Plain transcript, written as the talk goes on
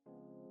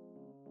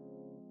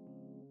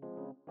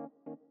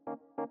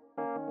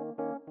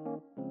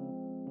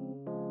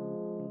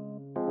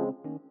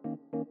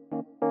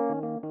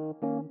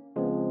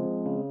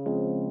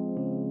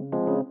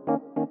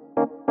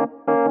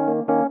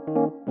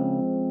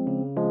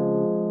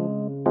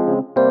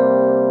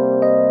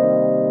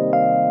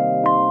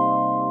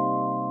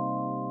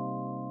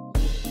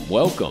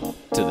Welcome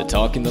to the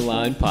Talking the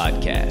Line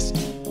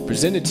podcast,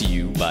 presented to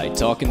you by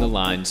Talking the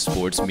Line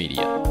Sports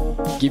Media,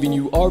 giving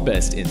you our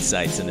best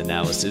insights and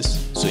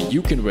analysis so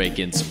you can rake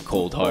in some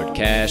cold hard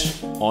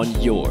cash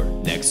on your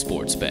next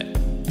sports bet.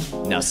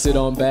 Now sit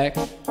on back,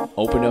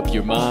 open up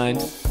your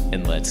mind,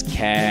 and let's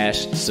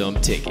cash some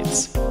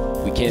tickets.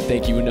 We can't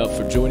thank you enough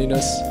for joining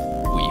us.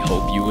 We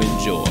hope you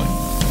enjoy.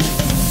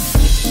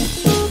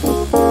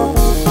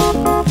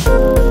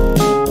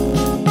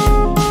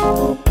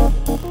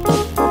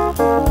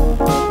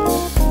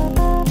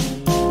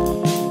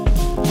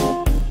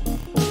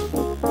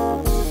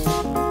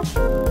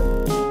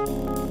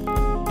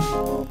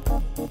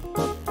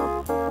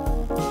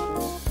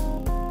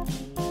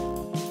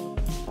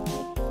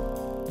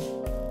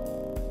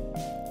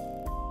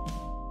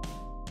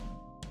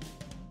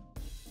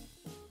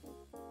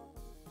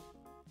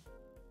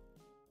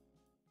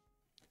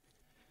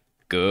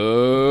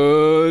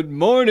 Good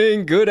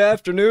morning, good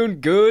afternoon,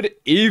 good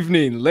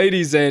evening,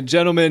 ladies and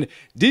gentlemen,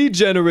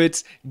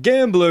 degenerates,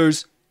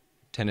 gamblers,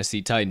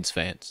 Tennessee Titans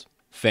fans,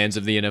 fans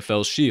of the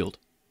NFL Shield,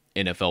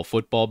 NFL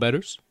football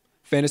bettors,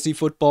 fantasy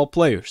football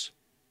players,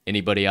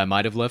 anybody I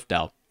might have left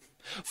out.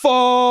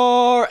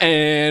 Far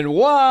and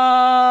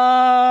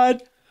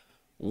wide!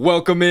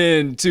 Welcome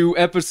in to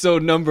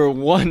episode number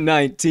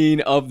 119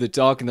 of the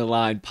Talking the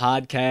Line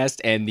podcast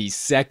and the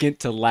second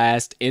to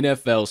last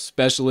NFL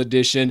special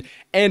edition.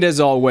 And as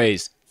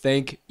always,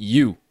 thank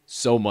you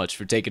so much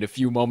for taking a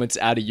few moments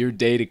out of your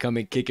day to come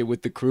and kick it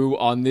with the crew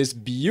on this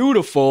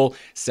beautiful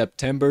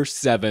September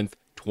 7th,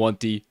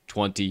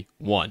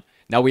 2021.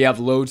 Now we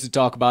have loads to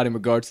talk about in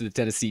regards to the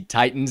Tennessee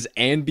Titans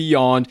and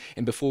beyond.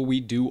 And before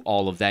we do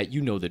all of that, you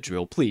know the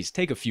drill. Please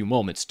take a few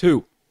moments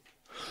to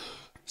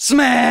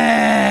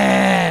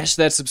smash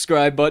that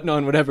subscribe button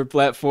on whatever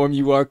platform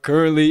you are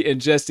currently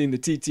ingesting the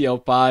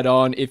TTL pod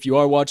on. If you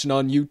are watching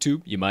on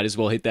YouTube, you might as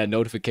well hit that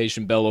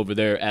notification bell over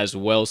there as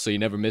well so you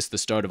never miss the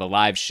start of a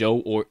live show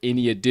or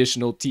any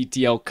additional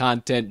TTL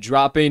content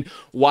dropping.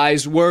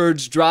 Wise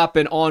words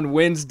dropping on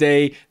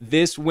Wednesday,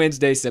 this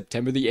Wednesday,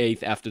 September the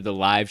 8th, after the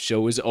live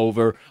show is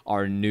over.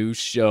 Our new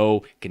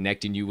show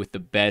connecting you with the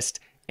best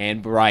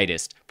and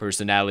brightest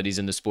personalities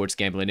in the sports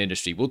gambling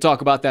industry. We'll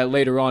talk about that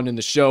later on in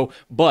the show,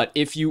 but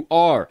if you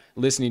are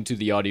listening to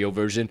the audio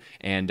version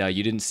and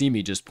you didn't see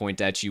me just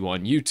point at you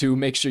on YouTube,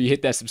 make sure you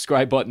hit that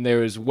subscribe button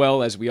there as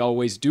well, as we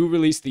always do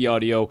release the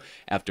audio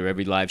after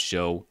every live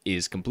show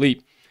is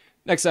complete.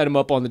 Next item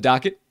up on the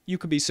docket, you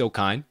could be so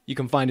kind. You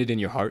can find it in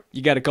your heart.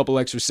 You got a couple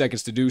extra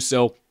seconds to do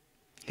so.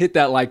 Hit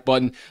that like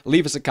button,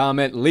 leave us a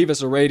comment, leave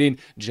us a rating,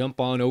 jump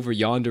on over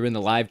yonder in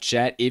the live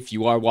chat. If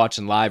you are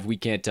watching live, we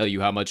can't tell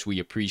you how much we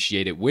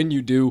appreciate it when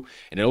you do,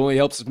 and it only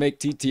helps us make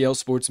TTL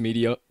Sports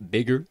Media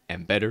bigger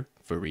and better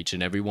for each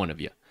and every one of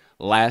you.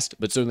 Last,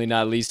 but certainly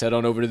not least, head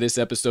on over to this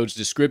episode's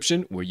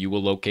description where you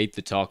will locate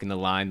the Talking the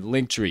Line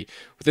link tree.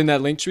 Within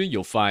that link tree,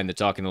 you'll find the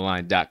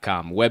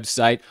TalkingTheLine.com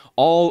website,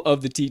 all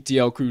of the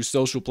TTL Crew's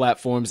social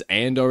platforms,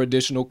 and our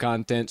additional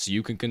content so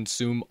you can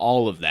consume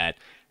all of that.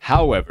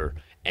 However,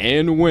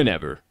 and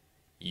whenever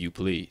you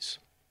please.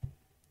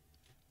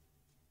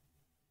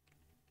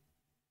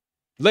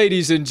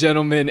 Ladies and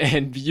gentlemen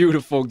and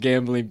beautiful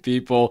gambling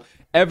people,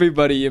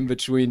 everybody in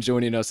between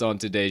joining us on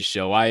today's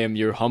show, I am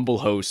your humble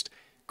host,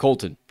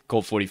 Colton,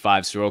 Colt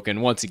 45 Soroka,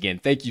 and once again,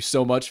 thank you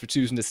so much for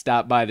choosing to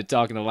stop by the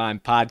Talking the Line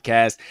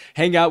podcast,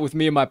 hang out with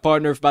me and my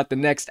partner for about the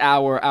next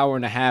hour, hour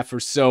and a half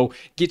or so,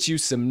 get you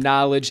some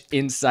knowledge,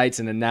 insights,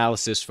 and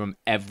analysis from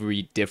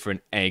every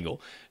different angle.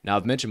 Now,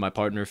 I've mentioned my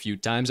partner a few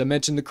times. I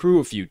mentioned the crew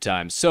a few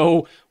times.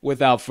 So,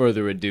 without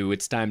further ado,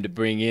 it's time to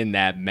bring in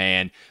that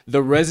man,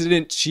 the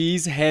resident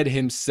cheesehead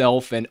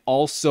himself, and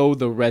also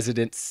the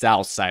resident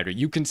Southsider.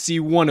 You can see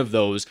one of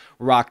those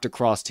rocked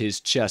across his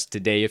chest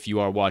today if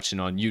you are watching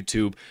on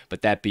YouTube.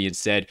 But that being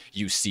said,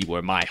 you see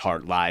where my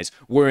heart lies.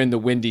 We're in the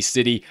Windy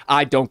City.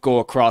 I don't go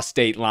across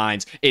state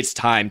lines. It's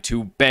time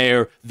to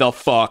bear the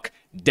fuck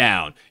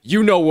down.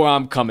 You know where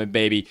I'm coming,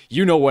 baby.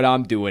 You know what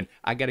I'm doing.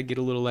 I gotta get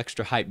a little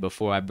extra hype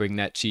before I bring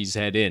that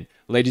cheesehead in.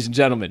 Ladies and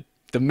gentlemen,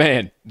 the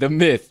man, the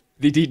myth,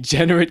 the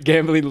degenerate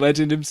gambling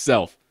legend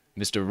himself,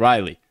 Mr.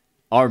 Riley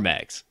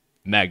R-Mags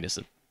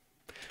Magnuson.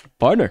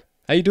 Partner,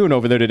 how you doing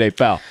over there today,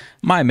 pal?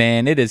 My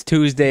man, it is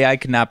Tuesday. I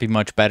could not be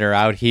much better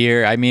out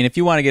here. I mean, if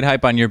you want to get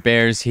hype on your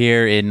Bears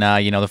here in,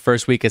 the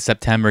first week of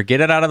September,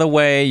 get it out of the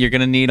way. You're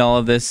going to need all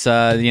of this,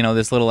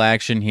 this little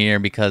action here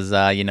because,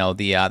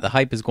 the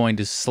hype is going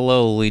to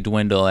slowly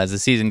dwindle as the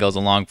season goes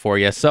along for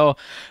you. So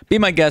be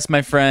my guest,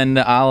 my friend.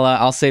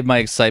 I'll save my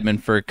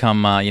excitement for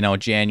come,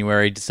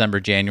 December,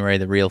 January,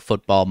 the real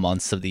football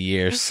months of the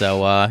year.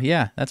 So,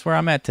 that's where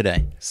I'm at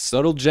today.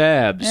 Subtle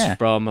jabs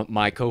from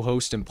my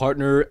co-host and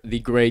partner, the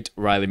great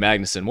Riley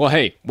Magnuson. Well,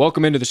 hey,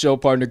 welcome into the show,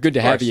 partner. Good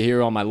to have you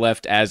here on my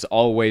left, as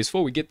always.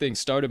 Before we get things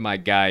started, my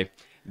guy,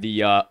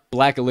 the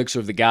black elixir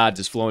of the gods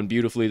is flowing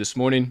beautifully this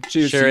morning.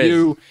 Cheers to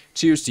you.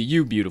 Cheers to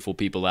you, beautiful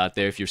people out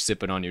there. If you're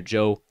sipping on your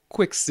Joe,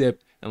 quick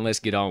sip, and let's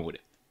get on with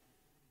it.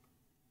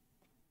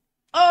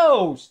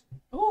 Oh!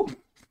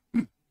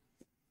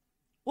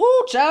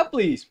 Ooh, child,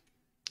 please.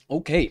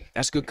 Okay,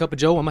 that's a good cup of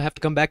Joe. I'm going to have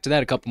to come back to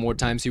that a couple more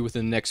times here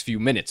within the next few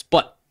minutes.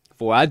 But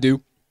before I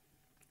do,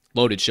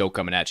 loaded show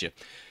coming at you.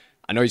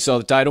 I know you saw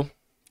the title,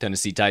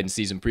 Tennessee Titans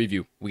season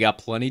preview. We got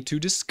plenty to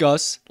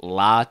discuss.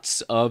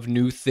 Lots of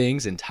new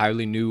things.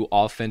 Entirely new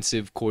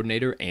offensive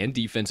coordinator and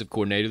defensive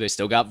coordinator. They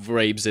still got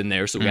Vrabes in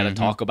there, so we got to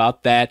talk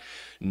about that.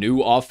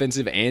 New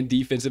offensive and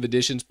defensive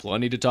additions.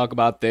 Plenty to talk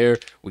about there.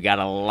 We got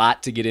a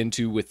lot to get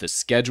into with the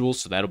schedule,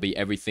 so that'll be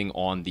everything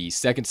on the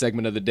second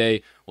segment of the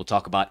day. We'll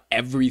talk about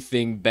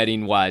everything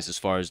betting-wise as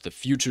far as the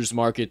futures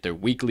market, their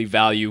weekly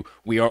value.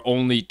 We are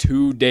only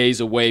 2 days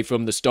away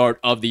from the start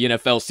of the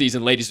NFL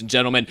season, ladies and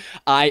gentlemen.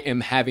 I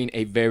am having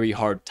a very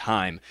hard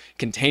time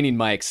containing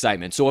my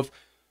excitement. So if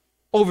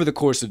over the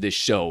course of this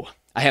show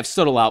I have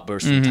subtle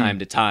outbursts from time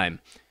to time,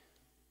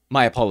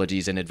 my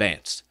apologies in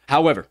advance.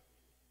 However,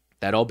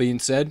 that all being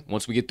said,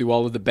 once we get through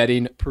all of the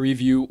betting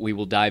preview, we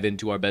will dive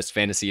into our best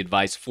fantasy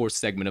advice, fourth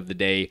segment of the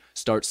day,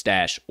 start,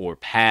 stash, or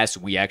pass.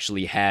 We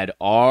actually had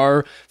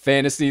our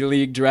fantasy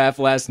league draft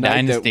last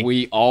night that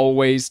we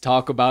always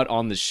talk about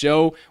on the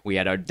show. We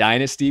had our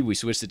dynasty. We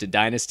switched it to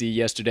dynasty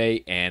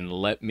yesterday, and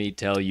let me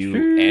tell you,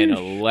 an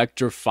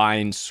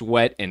electrifying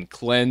sweat and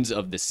cleanse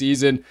of the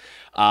season.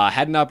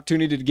 Had an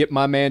opportunity to get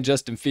my man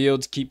Justin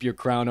Fields. Keep your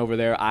crown over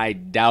there. I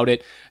doubt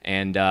it.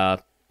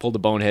 And pulled a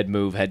bonehead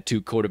move, had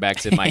 2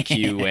 quarterbacks in my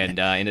queue, and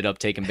ended up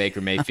taking Baker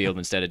Mayfield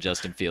instead of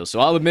Justin Fields. So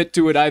I'll admit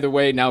to it either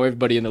way. Now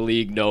everybody in the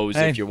league knows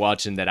if you're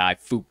watching that I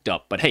fooked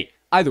up. But hey,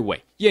 either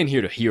way, you ain't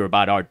here to hear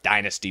about our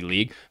Dynasty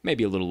League.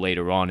 Maybe a little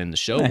later on in the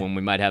show when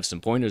we might have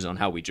some pointers on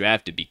how we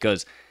drafted,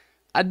 because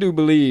I do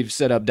believe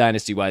set up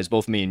Dynasty-wise,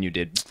 both me and you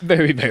did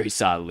very, very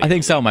solidly. I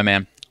think so, my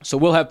man. So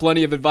we'll have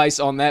plenty of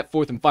advice on that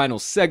fourth and final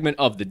segment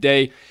of the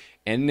day.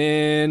 And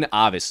then,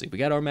 obviously, we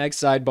got our Mag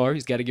sidebar.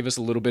 He's got to give us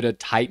a little bit of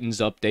Titans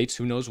updates.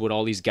 Who knows what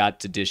all he's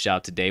got to dish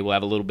out today. We'll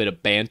have a little bit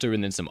of banter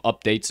and then some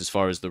updates as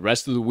far as the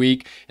rest of the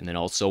week. And then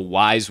also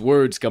Wise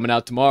Words coming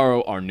out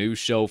tomorrow, our new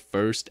show,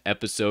 first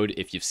episode,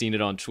 if you've seen it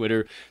on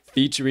Twitter,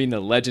 featuring the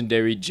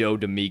legendary Joe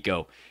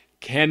D'Amico.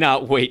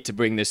 Cannot wait to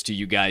bring this to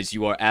you guys.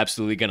 You are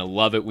absolutely going to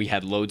love it. We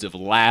had loads of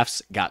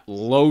laughs, got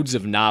loads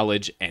of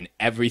knowledge, and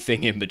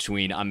everything in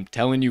between. I'm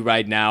telling you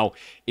right now,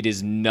 it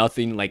is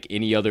nothing like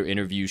any other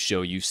interview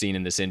show you've seen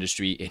in this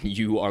industry, and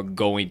you are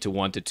going to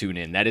want to tune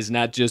in. That is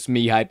not just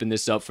me hyping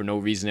this up for no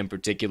reason in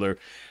particular.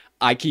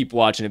 I keep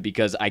watching it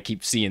because I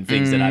keep seeing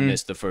things that I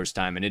missed the first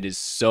time, and it is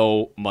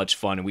so much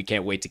fun, and we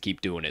can't wait to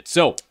keep doing it.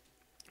 So,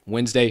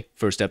 Wednesday,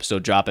 first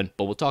episode dropping,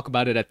 but we'll talk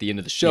about it at the end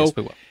of the show. Yes,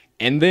 we will.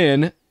 And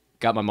then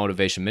got my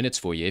motivation minutes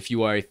for you. If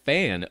you are a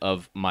fan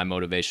of my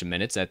motivation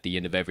minutes at the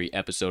end of every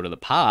episode of the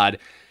pod,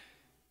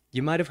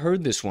 you might have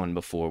heard this one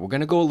before. We're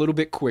going to go a little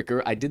bit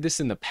quicker. I did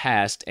this in the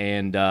past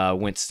and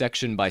went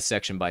section by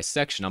section by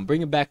section. I'm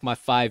bringing back my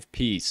 5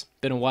 Ps.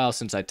 Been a while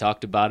since I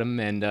talked about them,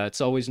 and it's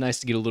always nice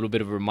to get a little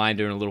bit of a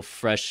reminder and a little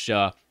fresh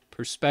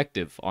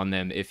perspective on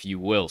them, if you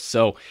will.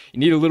 So you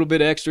need a little bit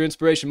of extra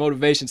inspiration,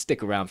 motivation,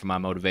 stick around for my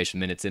motivation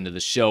minutes into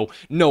the show.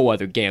 No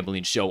other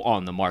gambling show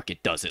on the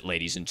market does it,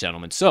 ladies and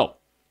gentlemen. So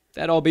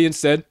that all being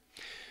said,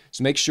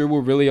 let's make sure we're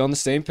really on the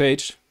same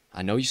page.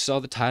 I know you saw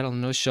the title, I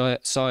know you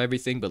saw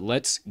everything, but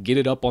let's get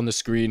it up on the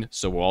screen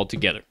so we're all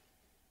together.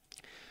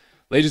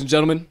 Ladies and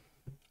gentlemen,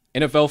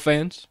 NFL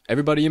fans,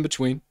 everybody in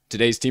between,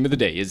 today's team of the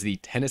day is the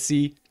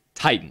Tennessee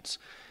Titans.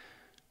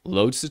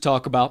 Loads to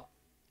talk about.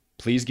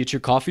 Please get your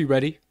coffee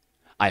ready.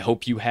 I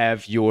hope you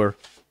have your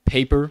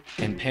paper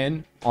and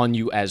pen on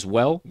you as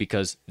well,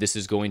 because this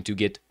is going to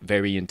get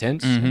very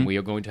intense, and we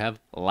are going to have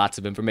lots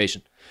of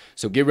information.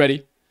 So get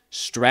ready.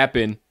 Strap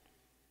in,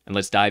 and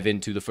let's dive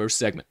into the first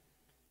segment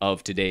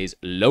of today's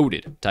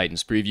loaded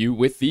Titans preview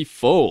with the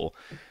full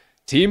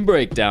team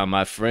breakdown,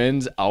 my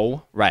friends.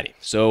 Alrighty.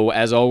 So,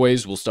 as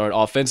always, we'll start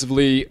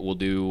offensively. We'll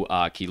do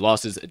key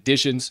losses,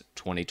 additions,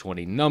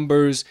 2020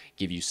 numbers,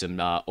 give you some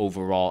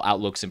overall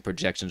outlooks and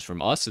projections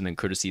from us, and then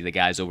courtesy of the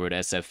guys over at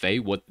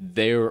SFA, what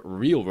their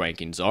real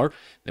rankings are.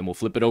 Then we'll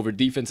flip it over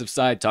defensive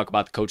side, talk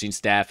about the coaching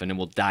staff, and then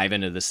we'll dive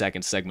into the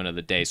second segment of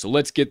the day. So,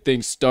 let's get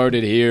things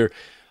started here.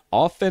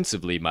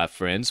 Offensively, my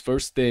friends,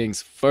 first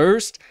things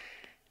first,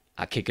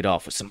 I kick it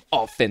off with some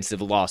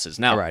offensive losses.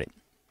 Now, Alrighty.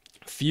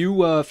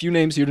 Few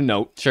names here to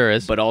note. Sure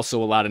is. But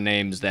also a lot of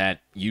names that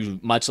you,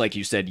 much like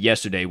you said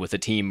yesterday with the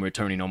team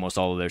returning almost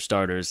all of their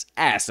starters,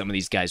 some of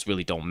these guys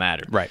really don't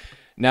matter. Right.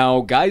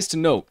 Now, guys to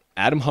note,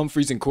 Adam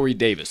Humphries and Corey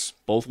Davis,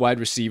 both wide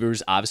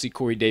receivers. Obviously,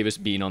 Corey Davis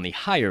being on the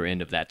higher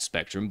end of that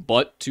spectrum,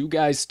 but 2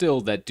 guys still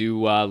that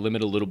do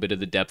limit a little bit of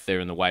the depth there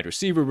in the wide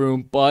receiver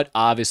room, but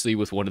obviously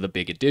with one of the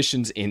big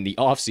additions in the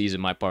offseason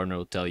my partner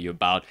will tell you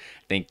about,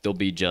 I think they'll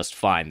be just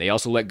fine. They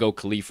also let go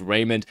Khalif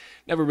Raymond.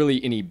 Never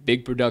really any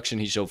big production.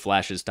 He showed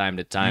flashes time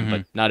to time,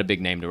 but not a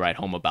big name to write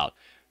home about.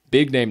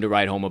 Big name to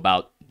write home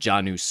about,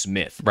 Jonnu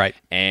Smith. Right.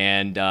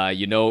 And,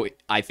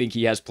 I think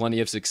he has plenty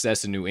of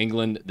success in New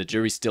England. The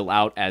jury's still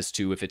out as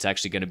to if it's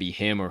actually going to be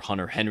him or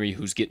Hunter Henry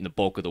who's getting the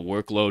bulk of the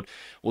workload.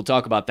 We'll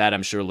talk about that,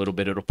 I'm sure, a little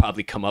bit. It'll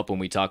probably come up when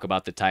we talk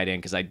about the tight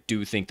end, because I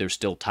do think there's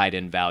still tight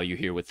end value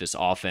here with this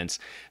offense.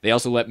 They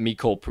also let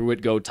Mecole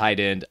Pruitt go, tight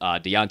end.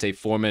 Deontay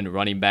Foreman,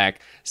 running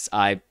back.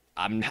 I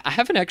I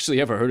haven't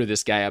actually ever heard of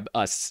this guy.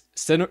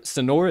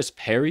 Sonoris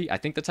Perry. I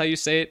think that's how you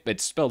say it. But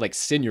it's spelled like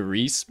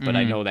Senorise, but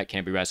I know that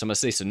can't be right. So I'm going to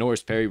say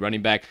Sonoris Perry,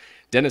 running back.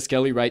 Dennis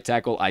Kelly, right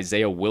tackle.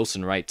 Isaiah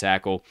Wilson, right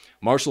tackle.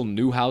 Marshall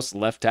Newhouse,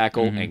 left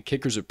tackle. And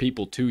kickers are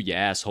people too, you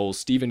assholes.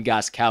 Steven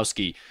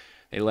Goskowski.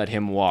 They let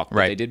him walk.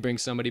 But they did bring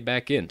somebody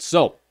back in.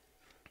 So,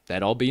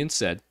 that all being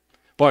said,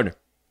 partner,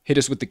 hit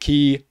us with the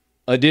key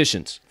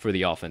additions for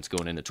the offense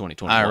going into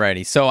 2021.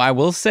 Alrighty. So I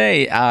will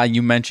say,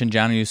 you mentioned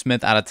Jonnu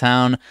Smith out of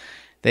town.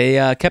 They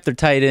kept their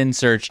tight end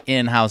search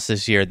in-house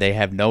this year. They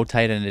have no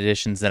tight end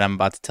additions that I'm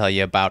about to tell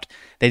you about.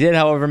 They did,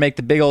 however, make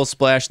the big old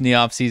splash in the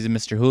offseason.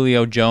 Mr.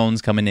 Julio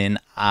Jones coming in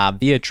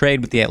via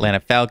trade with the Atlanta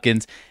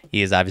Falcons.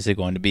 He is obviously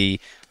going to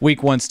be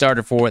week 1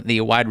 starter for the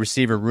wide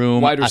receiver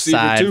room. Wide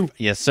receiver, too.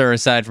 Yes, sir,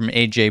 aside from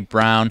A.J.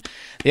 Brown.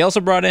 They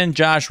also brought in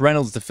Josh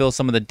Reynolds to fill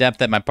some of the depth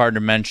that my partner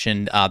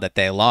mentioned that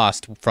they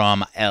lost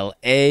from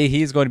L.A.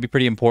 He's going to be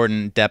pretty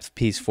important depth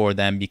piece for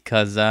them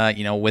because,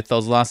 with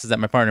those losses that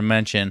my partner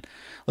mentioned,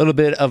 a little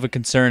bit of a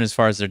concern as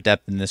far as their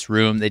depth in this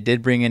room. They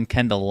did bring in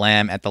Kendall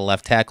Lamb at the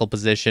left tackle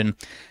position.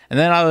 And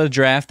then out of the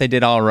draft, they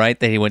did all right.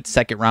 They went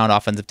second-round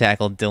offensive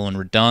tackle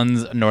Dylan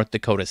Redunz, North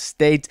Dakota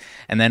State,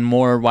 and then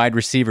more wide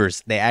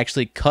receivers. They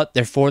actually cut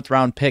their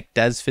 4th-round pick,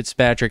 Dez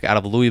Fitzpatrick, out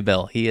of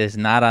Louisville. He is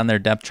not on their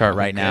depth chart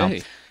right now.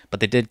 But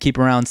they did keep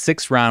around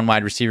 6th-round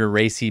wide receiver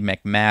Racey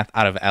McMath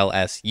out of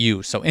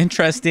LSU. So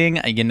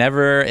interesting.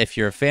 If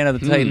you're a fan of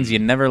the Titans, you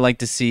never like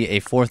to see a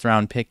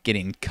 4th-round pick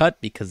getting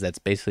cut because that's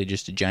basically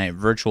just a giant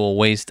virtual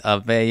waste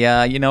of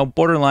a,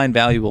 borderline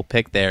valuable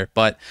pick there.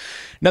 But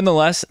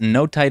nonetheless,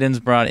 no tight ends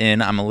brought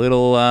in. I'm a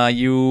little,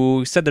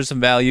 you said there's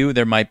some value.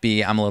 There might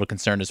be. I'm a little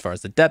concerned as far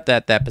as the depth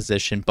at that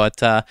position. But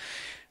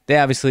they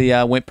obviously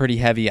went pretty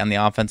heavy on the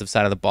offensive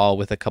side of the ball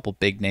with a couple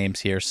big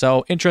names here.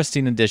 So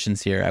interesting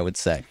additions here, I would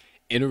say.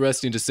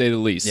 Interesting to say the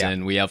least,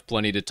 and we have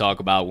plenty to talk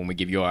about when we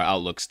give you our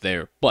outlooks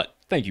there. But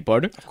thank you,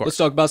 partner. Of course. Let's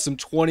talk about some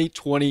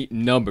 2020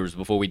 numbers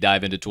before we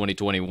dive into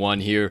 2021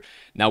 here.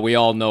 Now, we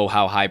all know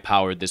how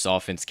high-powered this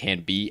offense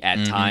can be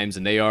at times,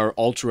 and they are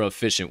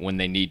ultra-efficient when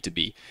they need to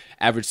be.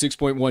 Average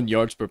 6.1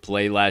 yards per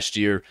play last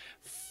year.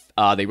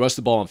 They rushed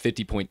the ball on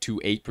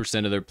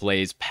 50.28% of their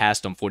plays,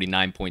 passed on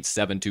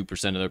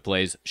 49.72% of their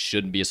plays.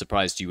 Shouldn't be a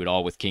surprise to you at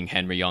all with King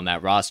Henry on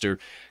that roster.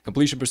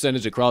 Completion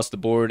percentage across the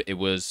board, it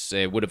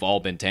would have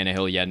all been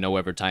Tannehill. He had no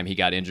overtime. He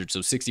got injured,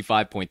 so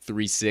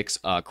 65.36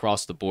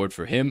 across the board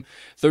for him.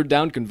 Third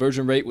down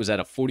conversion rate was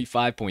at a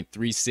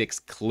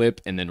 45.36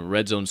 clip, and then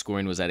red zone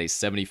scoring was at a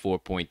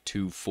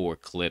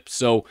 74.24 clip.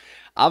 So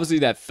obviously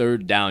that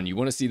third down, you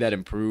want to see that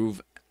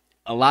improve.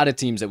 A lot of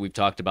teams that we've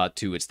talked about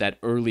too, it's that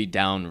early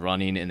down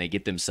running and they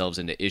get themselves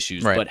into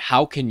issues. Right. But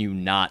how can you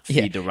not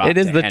feed the rock? It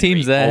is to the Henry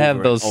teams that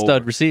have those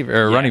stud receiver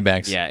or running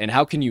backs. Yeah, and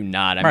how can you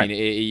not? I mean,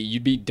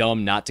 you'd be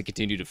dumb not to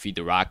continue to feed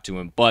the rock to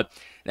him. But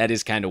that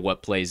is kind of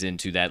what plays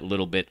into that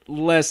little bit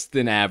less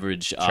than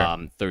average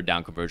third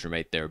down conversion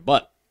rate there.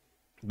 But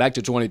back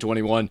to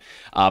 2021,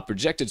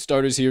 projected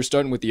starters here,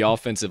 starting with the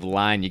offensive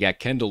line. You got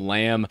Kendall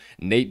Lamb,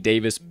 Nate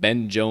Davis,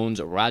 Ben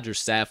Jones, Roger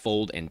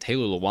Saffold, and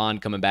Taylor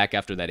Lewan coming back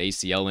after that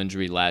ACL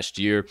injury last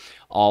year.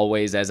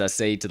 Always, as I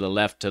say, to the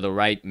left, to the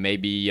right,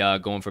 maybe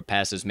going for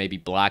passes, maybe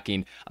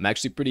blocking. I'm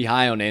actually pretty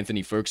high on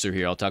Anthony Firkser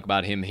here. I'll talk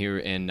about him here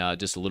in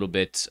just a little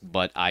bit,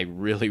 but I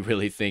really,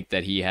 really think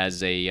that he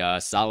has a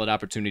solid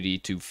opportunity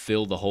to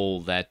fill the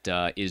hole that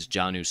is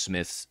Jonnu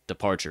Smith's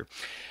departure.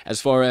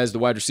 As far as the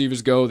wide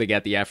receivers go, they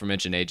got the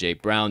aforementioned A.J.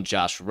 Brown,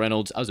 Josh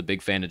Reynolds. I was a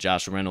big fan of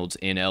Josh Reynolds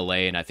in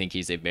L.A., and I think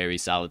he's a very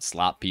solid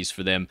slot piece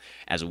for them,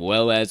 as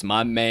well as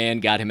my man,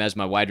 got him as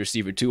my wide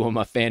receiver too on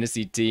my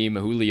fantasy team,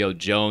 Julio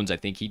Jones. I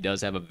think he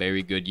does have a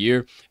very good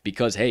year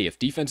because, hey, if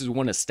defenses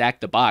want to stack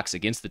the box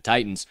against the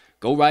Titans,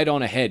 go right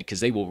on ahead because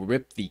they will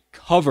rip the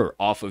cover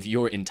off of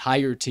your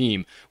entire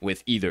team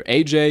with either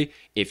AJ.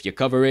 If you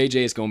cover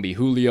AJ, it's going to be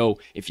Julio.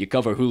 If you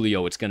cover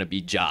Julio, it's going to be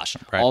Josh.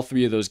 Right. All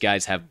three of those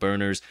guys have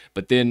burners.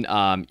 But then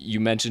you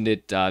mentioned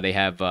it. They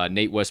have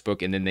Nate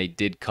Westbrook, and then they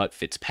did cut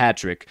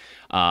Fitzpatrick.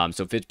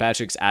 So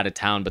Fitzpatrick's out of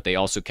town, but they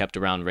also kept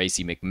around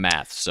Racey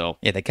McMath. So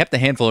yeah, they kept a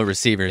handful of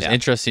receivers. Yeah.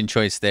 Interesting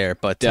choice there.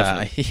 But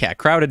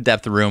crowded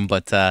depth room.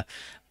 But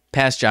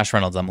past Josh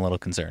Reynolds, I'm a little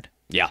concerned.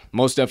 Yeah,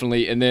 most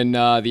definitely. And then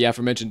the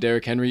aforementioned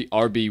Derrick Henry,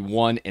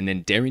 RB1, and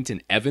then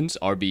Darrington Evans,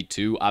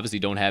 RB2. Obviously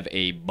don't have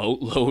a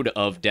boatload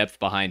of depth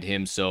behind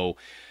him, so,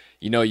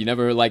 you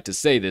never like to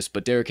say this,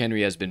 but Derrick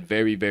Henry has been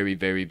very, very,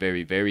 very,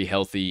 very, very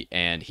healthy,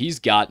 and he's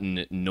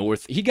gotten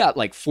he got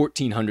like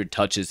 1,400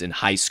 touches in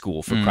high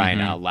school for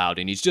crying out loud,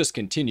 and he's just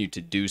continued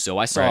to do so.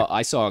 I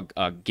saw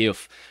a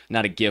GIF,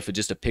 not a GIF, but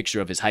just a picture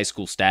of his high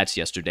school stats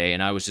yesterday,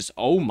 and I was just,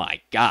 oh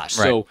my gosh.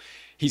 Right. So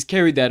he's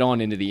carried that on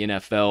into the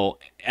NFL.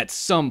 At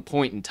some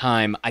point in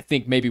time, I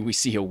think maybe we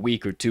see a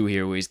week or two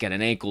here where he's got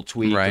an ankle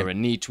tweak or a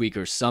knee tweak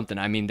or something.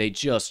 I mean, they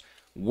just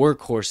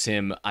workhorse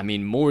him, I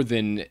mean, more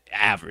than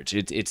average.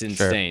 It's Sure.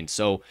 insane.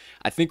 So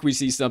I think we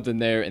see something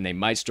there, and they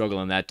might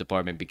struggle in that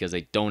department because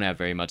they don't have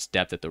very much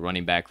depth at the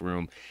running back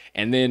room.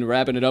 And then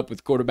wrapping it up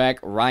with quarterback,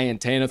 Ryan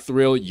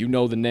Tannehill, you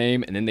know the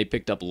name. And then they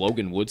picked up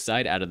Logan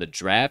Woodside out of the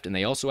draft, and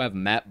they also have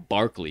Matt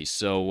Barkley.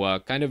 So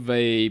kind of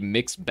a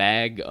mixed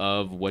bag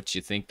of what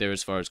you think there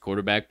as far as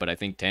quarterback, but I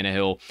think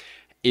Tannehill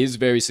is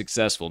very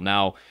successful.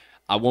 Now,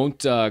 I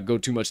won't go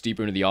too much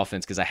deeper into the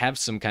offense because I have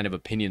some kind of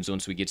opinions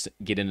once we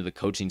get into the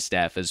coaching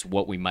staff as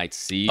what we might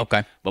see.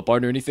 Okay. But,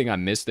 partner, anything I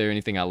missed there,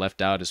 anything I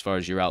left out as far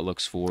as your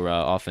outlooks for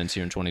offense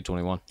here in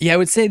 2021? Yeah, I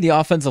would say the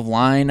offensive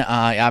line,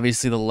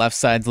 obviously the left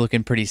side's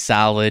looking pretty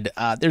solid.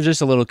 There's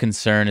just a little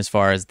concern as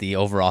far as the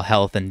overall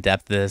health and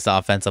depth of this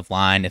offensive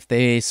line. If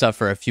they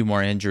suffer a few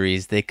more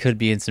injuries, they could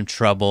be in some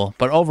trouble.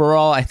 But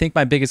overall, I think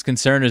my biggest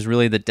concern is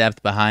really the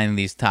depth behind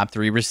these top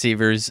three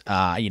receivers.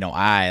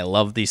 I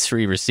love these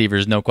three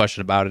receivers, no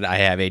question about it. I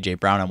have A.J.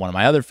 Brown on one of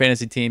my other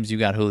fantasy teams. You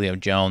got Julio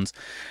Jones.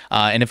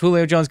 And if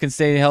Julio Jones can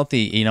stay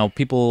healthy,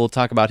 people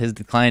talk about his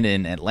decline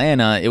in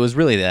Atlanta. It was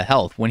really the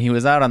health. When he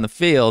was out on the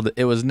field,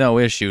 it was no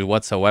issue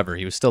whatsoever.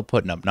 He was still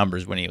putting up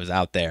numbers when he was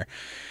out there.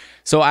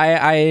 So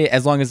I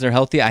as long as they're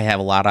healthy, I have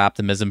a lot of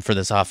optimism for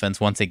this offense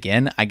once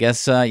again. I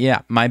guess,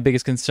 my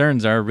biggest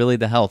concerns are really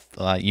the health.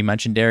 You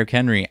mentioned Derrick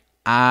Henry.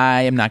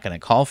 I am not going to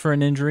call for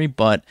an injury,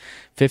 but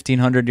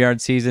 1,500-yard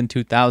season,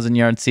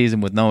 2,000-yard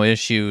season with no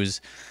issues.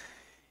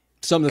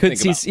 Something to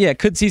think about. Yeah,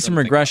 could see some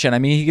regression. I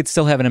mean, he could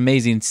still have an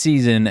amazing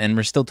season, and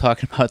we're still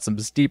talking about some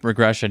steep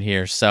regression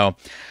here. So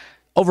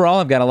overall,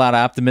 I've got a lot of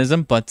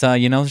optimism, but,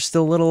 there's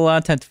still a little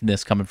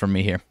tentativeness coming from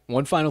me here.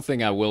 One final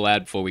thing I will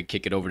add before we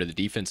kick it over to the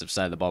defensive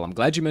side of the ball. I'm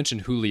glad you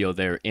mentioned Julio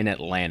there in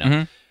Atlanta.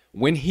 Mm-hmm.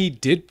 When he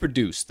did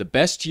produce, the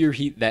best year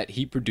that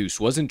he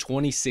produced was in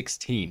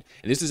 2016.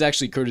 And this is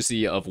actually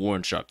courtesy of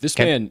Warren Sharp. This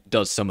man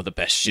does some of the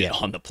best shit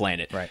on the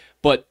planet. Right.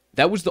 But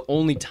that was the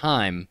only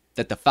time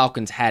that the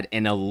Falcons had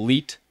an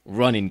elite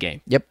running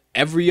game. Yep.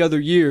 Every other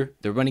year,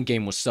 the running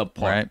game was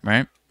subpar.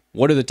 Right.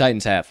 What do the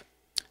Titans have?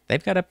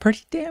 They've got a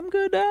pretty damn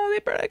good. They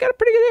got a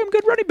pretty damn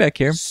good running back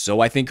here. So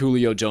I think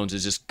Julio Jones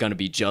is just going to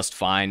be just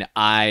fine.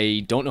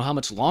 I don't know how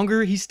much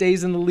longer he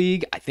stays in the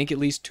league. I think at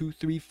least 2,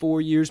 3, 4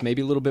 years,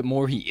 maybe a little bit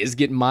more. He is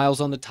getting miles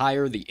on the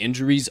tire. The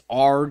injuries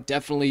are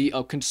definitely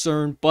a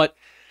concern, but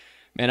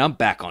man, I'm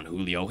back on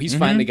Julio. He's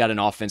finally got an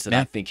offense that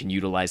I think can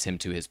utilize him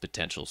to his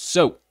potential.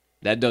 So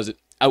that does it.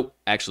 Oh,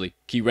 actually,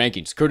 key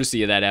rankings,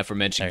 courtesy of that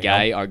aforementioned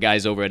guy, our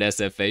guys over at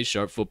SFA,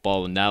 Sharp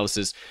Football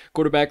Analysis.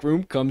 Quarterback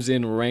room comes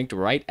in ranked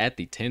right at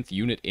the 10th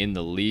unit in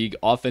the league.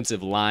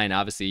 Offensive line,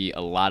 obviously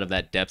a lot of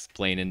that depth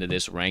playing into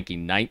this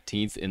ranking,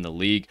 19th in the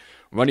league.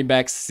 Running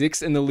back,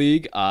 6th in the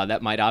league.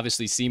 That might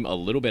obviously seem a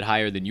little bit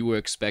higher than you were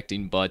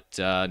expecting, but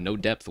no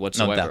depth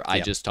whatsoever. No depth, I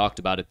just talked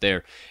about it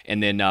there.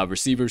 And then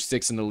receivers,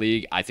 6th in the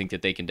league. I think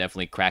that they can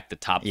definitely crack the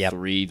top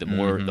 3. The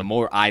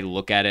more I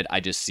look at it,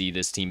 I just see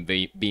this team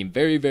being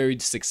very, very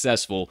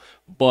successful.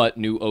 But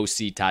new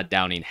OC Todd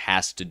Downing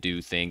has to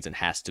do things and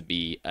has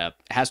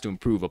to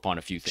improve upon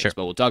a few things. Sure.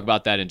 But we'll talk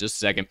about that in just a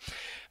second.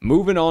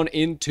 Moving on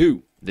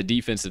into the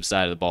defensive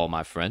side of the ball,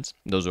 my friends.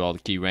 Those are all the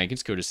key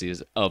rankings, courtesy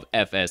of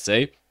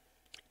SFA.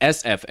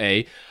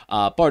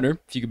 Partner,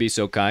 if you could be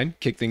so kind,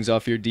 kick things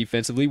off here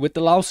defensively with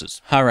the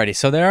losses. Alrighty,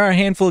 so there are a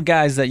handful of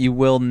guys that you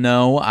will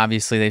know.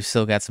 Obviously, they've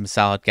still got some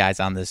solid guys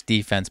on this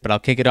defense, but I'll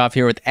kick it off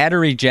here with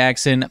Adoree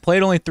Jackson.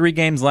 Played only 3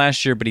 games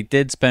last year, but he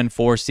did spend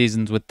 4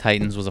 seasons with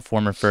Titans, was a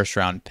former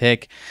first-round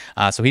pick.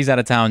 So he's out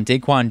of town.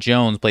 Daquan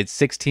Jones played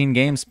 16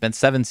 games, spent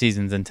 7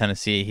 seasons in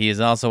Tennessee. He is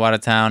also out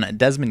of town.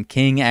 Desmond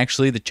King,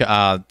 actually,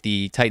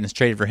 the Titans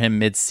traded for him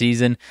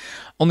mid-season.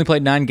 Only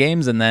played 9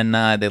 games, and then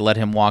they let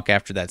him walk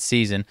after that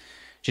season.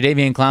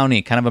 Jadeveon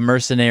Clowney, kind of a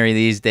mercenary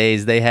these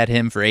days. They had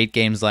him for 8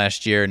 games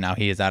last year. Now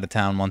he is out of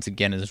town once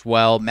again as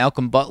well.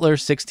 Malcolm Butler,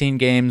 16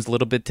 games. A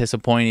little bit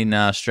disappointing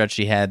stretch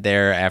he had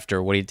there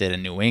after what he did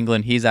in New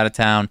England. He's out of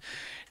town.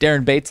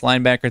 Darren Bates,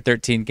 linebacker,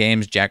 13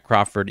 games. Jack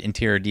Crawford,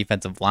 interior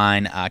defensive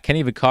line.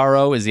 Kenny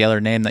Vaccaro is the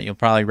other name that you'll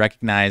probably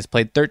recognize.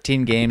 Played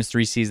 13 games,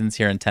 3 seasons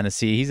here in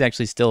Tennessee. He's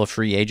actually still a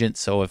free agent,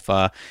 so if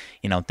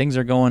things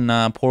are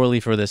going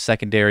poorly for the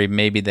secondary,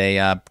 maybe they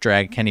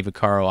drag Kenny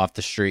Vaccaro off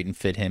the street and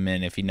fit him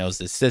in if he knows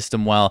the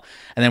system well.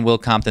 And then Will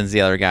Compton's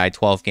the other guy,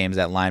 12 games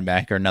at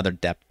linebacker, another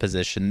depth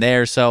position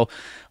there. So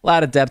a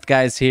lot of depth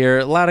guys here,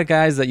 a lot of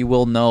guys that you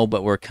will know,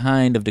 but we're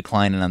kind of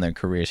declining on their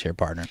careers here,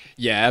 partner.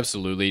 Yeah,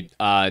 absolutely.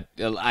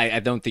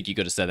 I don't think you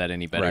could have said that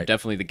any better. Right.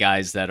 Definitely the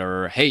guys that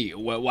are, hey,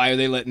 why are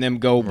they letting them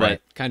go?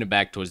 Right. But kind of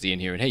back towards the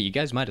end here. And hey, you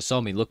guys might have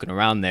saw me looking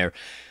around there.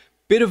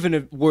 Bit of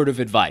a word of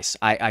advice.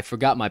 I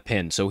forgot my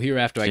pen. So here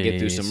after I get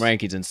through some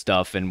rankings and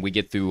stuff and we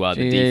get through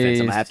the defense,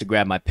 I'm going to have to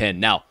grab my pen.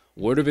 Now,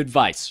 word of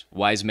advice.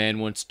 Wise man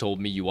once told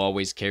me you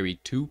always carry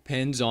 2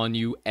 pens on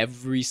you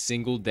every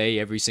single day,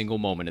 every single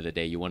moment of the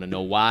day. You want to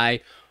know why?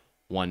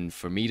 1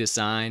 for me to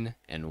sign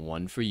and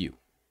 1 for you.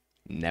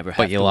 Never have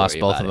But you to lost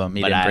worry both about of them. it.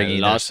 You But didn't I bring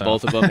either, lost so.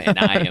 both of them, and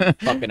I am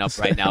fucking up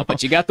right now.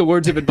 But you got the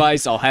words of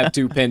advice. I'll have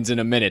 2 pins in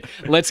a minute.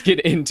 Let's get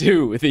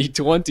into the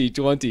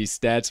 2020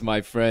 stats,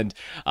 my friend.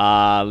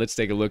 Let's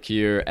take a look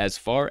here. As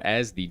far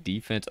as the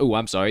defense,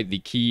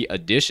 the key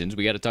additions.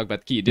 We got to talk about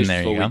the key additions There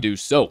you before we go. do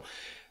so.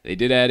 They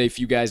did add a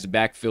few guys to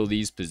backfill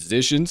these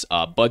positions.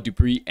 Bud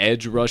Dupree,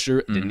 edge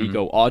rusher.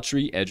 Danico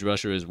Autry, edge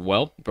rusher as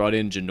well. Brought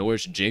in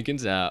Janoris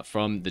Jenkins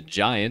from the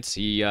Giants.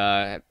 He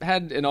had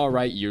an all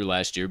right year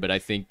last year, but I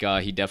think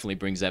he definitely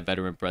brings that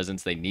veteran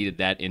presence. They needed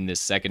that in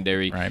this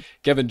secondary. Right.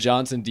 Kevin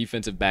Johnson,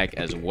 defensive back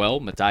as well.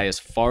 Matthias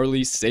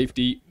Farley,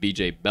 safety.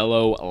 BJ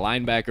Bello,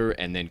 linebacker.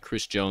 And then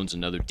Chris Jones,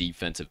 another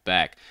defensive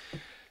back.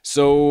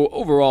 So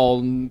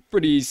overall,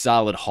 pretty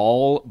solid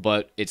haul,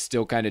 but it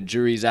still kind of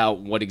juries out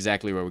what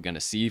exactly we're going to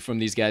see from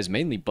these guys.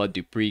 Mainly Bud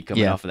Dupree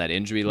coming off of that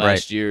injury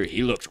last year.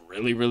 He looked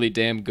really, really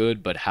damn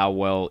good, but how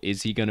well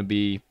is he going to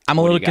be? I'm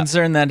a little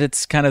concerned that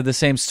it's kind of the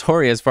same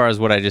story as far as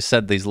what I just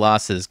said, these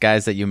losses.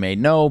 Guys that you may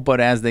know, but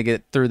as they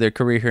get through their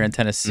career here in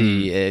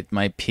Tennessee, it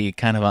might be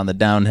kind of on the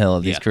downhill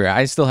of these careers.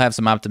 I still have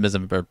some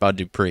optimism for Bud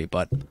Dupree,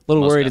 but a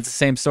little worried it's the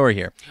same story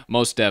here.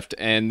 Most deft.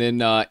 And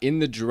then in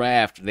the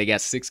draft, they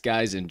got 6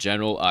 guys in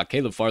general.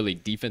 Caleb Farley,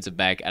 defensive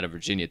back out of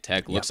Virginia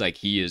Tech. Looks like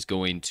he is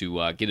going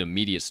to get an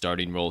immediate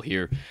starting role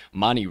here.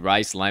 Monty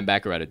Rice,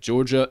 linebacker out of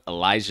Georgia.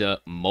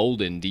 Elijah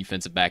Molden,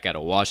 defensive back out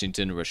of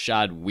Washington.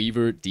 Rashad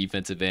Weaver,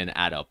 defensive end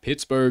out of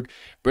Pittsburgh.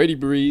 Brady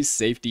Breeze,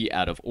 safety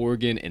out of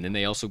Oregon. And then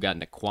they also got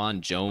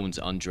Naquan Jones,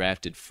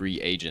 undrafted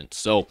free agent.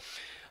 So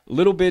a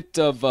little bit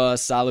of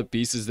solid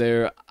pieces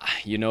there.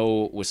 You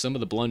know, with some of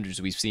the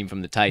blunders we've seen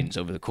from the Titans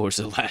over the course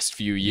of the last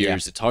few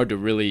years, it's hard to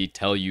really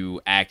tell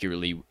you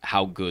accurately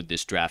how good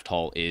this draft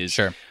haul is.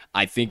 Sure.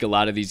 I think a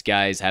lot of these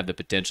guys have the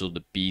potential to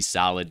be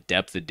solid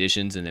depth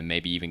additions and then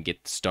maybe even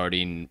get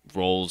starting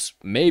roles.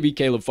 Maybe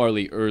Caleb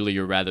Farley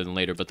earlier rather than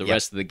later, but the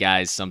rest of the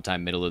guys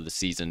sometime middle of the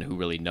season, who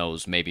really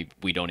knows, maybe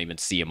we don't even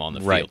see him on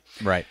the field.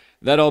 Right.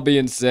 That all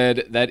being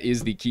said, that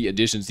is the key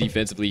additions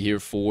defensively here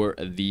for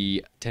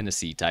the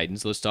Tennessee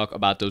Titans. Let's talk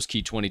about those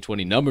key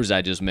 2020 numbers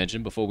I just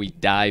mentioned before we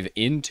dive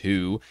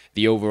into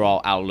the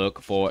overall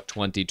outlook for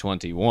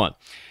 2021.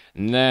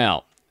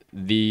 Now,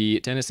 the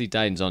Tennessee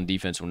Titans on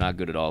defense were not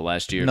good at all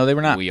last year. No, they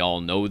were not. We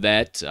all know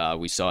that.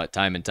 We saw it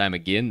time and time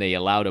again. They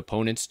allowed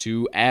opponents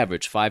to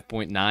average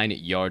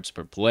 5.9 yards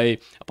per play.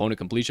 Opponent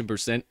completion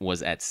percent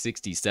was at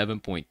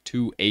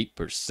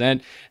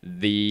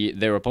 67.28%.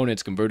 Their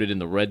opponents converted in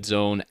the red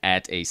zone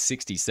at a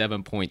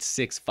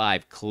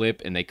 67.65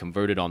 clip, and they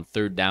converted on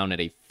third down at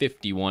a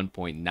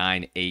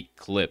 51.98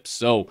 clip.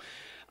 So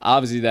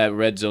obviously, that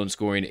red zone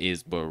scoring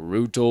is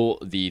brutal.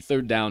 The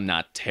third down,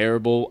 not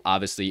terrible.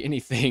 Obviously,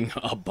 anything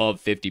above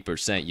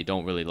 50% you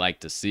don't really like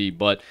to see.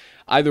 But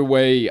either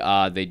way,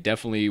 they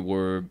definitely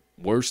were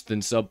worse than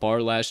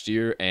subpar last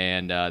year,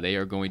 and they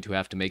are going to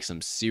have to make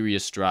some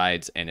serious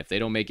strides. And if they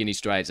don't make any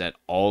strides at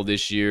all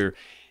this year,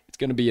 it's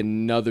going to be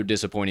another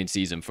disappointing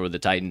season for the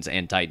Titans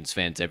and Titans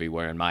fans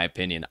everywhere, in my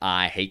opinion.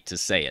 I hate to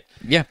say it.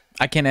 Yeah,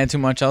 I can't add too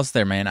much else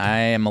there, man. I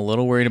am a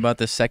little worried about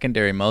the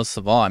secondary most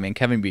of all. I mean,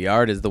 Kevin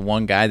Byard is the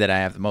one guy that I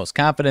have the most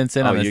confidence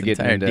in on this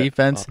entire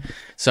defense.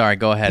 Sorry,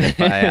 go ahead.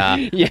 If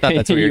I thought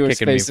that's what you were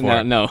kicking me for.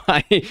 Out. No,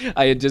 I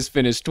had just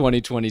finished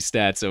 2020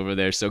 stats over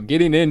there. So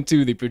getting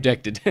into the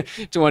projected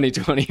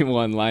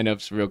 2021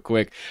 lineups real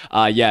quick.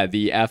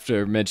 The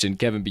aforementioned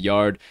Kevin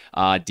Byard,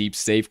 deep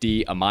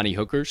safety, Amani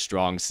Hooker,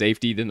 strong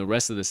safety. Then the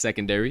rest of the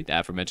secondary, the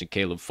aforementioned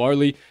Caleb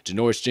Farley,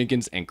 Janoris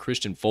Jenkins, and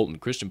Christian Fulton.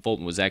 Christian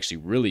Fulton was actually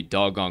really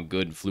doggone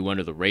good and flew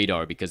under the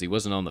radar because he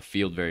wasn't on the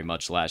field very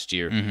much last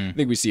year. I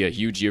think we see a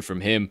huge year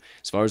from him.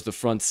 As far as the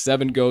front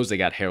 7 goes, they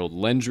got Harold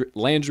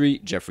Landry,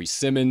 Jeffrey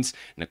Simmons,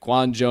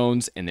 Naquan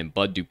Jones, and then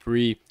Bud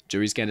Dupree.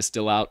 Jury's kind of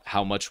still out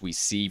how much we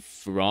see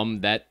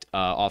from that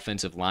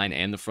offensive line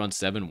and the front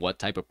 7. What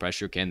type of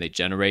pressure can they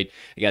generate?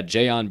 They got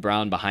Jayon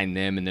Brown behind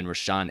them, and then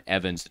Rashawn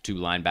Evans, the 2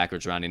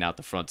 linebackers rounding out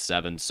the front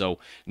 7. So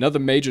another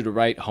major to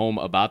write home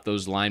about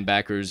those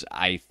linebackers.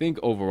 I think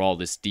overall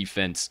this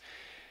defense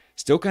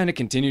still kind of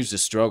continues to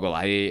struggle.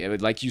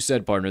 Like you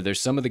said, partner, there's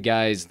some of the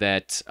guys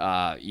that,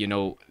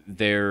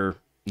 they're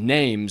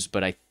names,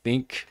 but I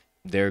think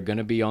they're going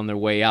to be on their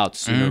way out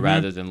sooner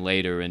rather than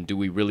later. And do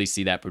we really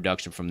see that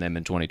production from them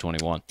in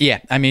 2021?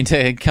 Yeah, I mean,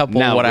 to couple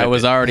what I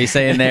was already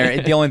saying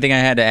there, the only thing I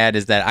had to add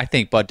is that I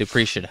think Bud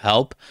Dupree should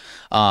help.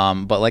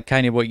 But like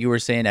kind of what you were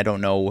saying, I don't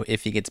know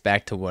if he gets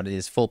back to what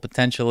his full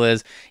potential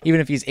is.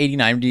 Even if he's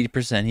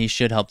 80-90%, he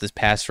should help this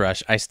pass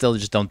rush. I still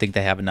just don't think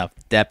they have enough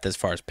depth as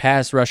far as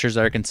pass rushers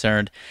are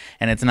concerned,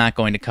 and it's not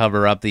going to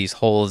cover up these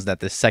holes that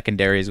the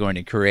secondary is going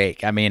to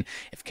create. I mean,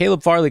 if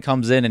Caleb Farley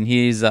comes in and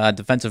he's a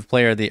defensive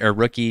rookie of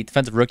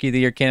the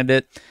year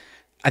candidate,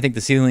 I think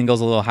the ceiling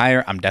goes a little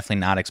higher. I'm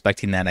definitely not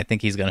expecting that. I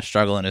think he's going to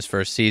struggle in his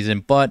first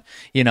season. But,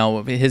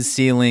 his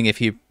ceiling, if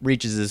he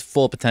reaches his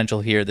full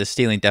potential here, the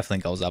ceiling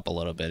definitely goes up a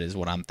little bit is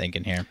what I'm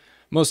thinking here.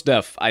 Most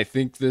def. I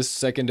think this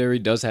secondary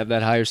does have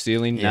that higher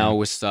ceiling. Now,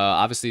 with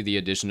obviously the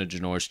addition of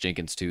Janoris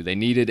Jenkins, too, they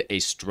needed a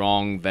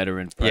strong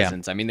veteran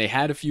presence. I mean, they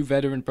had a few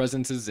veteran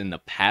presences in the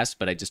past,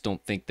 but I just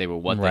don't think they were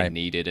what they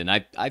needed. And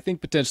I think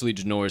potentially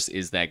Janoris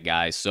is that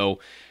guy. So,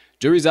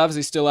 jury's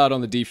obviously still out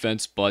on the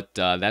defense, but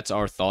that's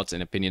our thoughts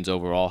and opinions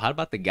overall. How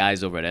about the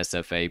guys over at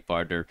SFA,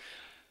 partner?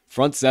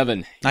 Front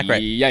seven, not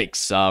great.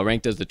 Yikes.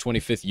 Ranked as the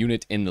 25th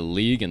unit in the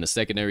league, and the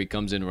secondary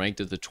comes in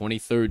ranked as the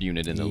 23rd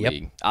unit in the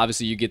league.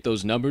 Obviously, you get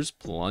those numbers,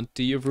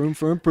 plenty of room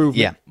for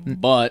improvement. Yeah,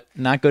 but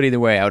not good either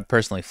way. I would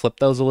personally flip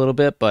those a little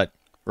bit, but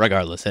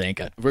regardless, it ain't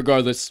good.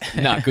 Regardless,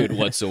 not good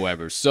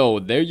whatsoever. So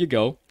there you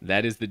go.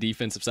 That is the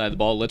defensive side of the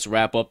ball. Let's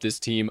wrap up this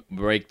team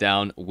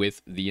breakdown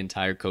with the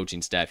entire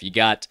coaching staff. You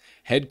got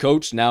head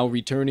coach now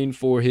returning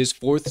for his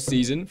 4th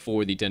season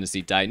for the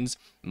Tennessee Titans,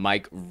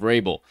 Mike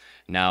Vrabel.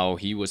 Now,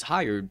 he was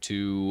hired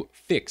to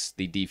fix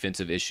the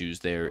defensive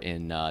issues there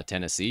in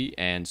Tennessee,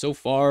 and so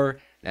far,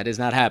 that has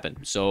not happened.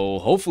 So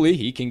hopefully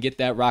he can get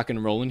that rock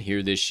and rolling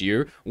here this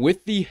year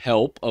with the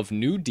help of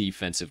new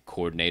defensive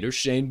coordinator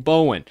Shane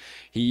Bowen.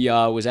 He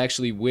was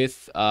actually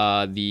with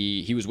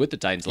the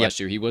Titans last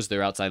year. He was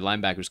their outside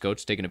linebackers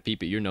coach. Taking a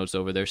peep at your notes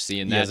over there,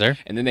 seeing that. Yes, sir.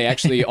 And then they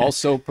actually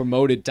also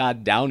promoted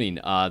Todd Downing,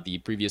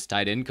 the previous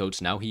tight end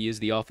coach. Now he is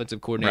the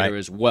offensive coordinator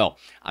as well.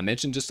 I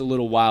mentioned just a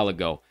little while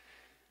ago,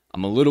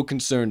 I'm a little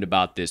concerned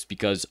about this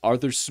because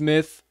Arthur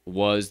Smith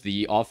was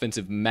the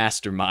offensive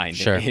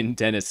mastermind in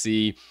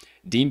Tennessee.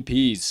 Dean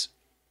Pease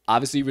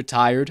obviously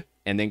retired,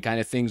 and then kind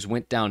of things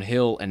went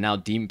downhill, and now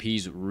Dean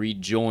Pease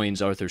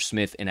rejoins Arthur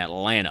Smith in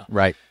Atlanta.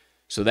 Right.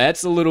 So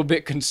that's a little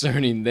bit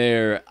concerning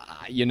there.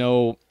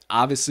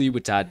 Obviously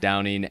with Todd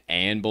Downing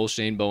and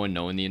Shane Bowen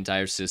knowing the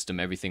entire system,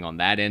 everything on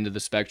that end of the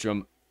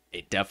spectrum,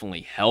 it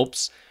definitely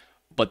helps.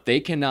 But they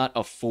cannot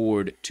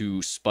afford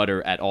to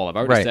sputter at all. I've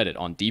already said it.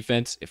 On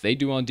defense, if they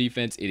do on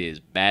defense, it is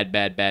bad,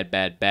 bad, bad,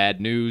 bad, bad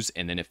news.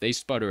 And then if they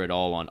sputter at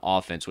all on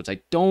offense, which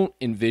I don't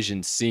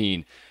envision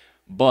seeing,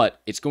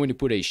 but it's going to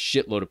put a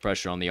shitload of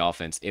pressure on the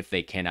offense if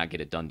they cannot get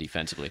it done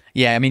defensively.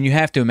 Yeah, I mean, you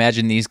have to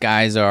imagine these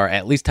guys are,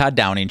 at least Todd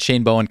Downing.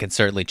 Shane Bowen can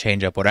certainly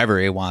change up whatever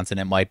he wants, and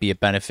it might be a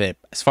benefit.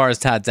 As far as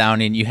Todd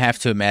Downing, you have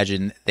to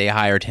imagine they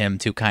hired him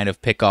to kind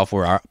of pick up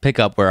where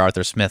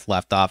Arthur Smith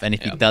left off. And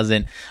if he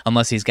doesn't,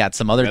 unless he's got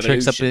some other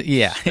tricks up his,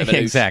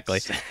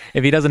 exactly.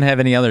 If he doesn't have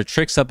any other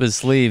tricks up his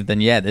sleeve, then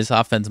this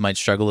offense might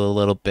struggle a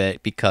little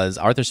bit because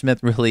Arthur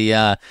Smith really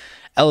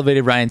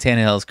elevated Ryan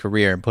Tannehill's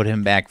career and put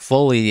him back,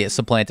 fully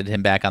supplanted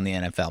him back on the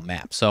NFL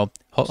map. So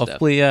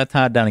hopefully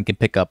Todd Downing can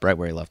pick up right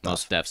where he left off.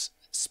 Steps.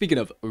 Speaking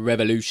of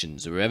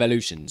revolutions,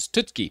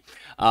 Tutski.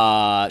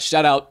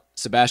 Shout out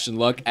Sebastian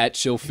Luck at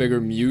Chill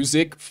Figure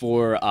Music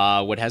for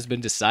what has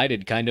been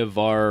decided kind of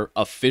our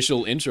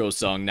official intro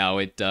song now.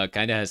 It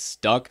kind of has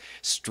stuck.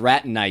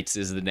 Stratonites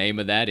is the name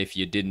of that, if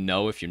you didn't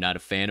know, if you're not a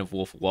fan of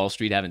Wolf of Wall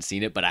Street, haven't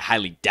seen it, but I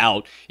highly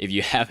doubt if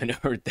you haven't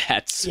heard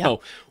that.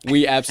 So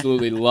we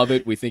absolutely love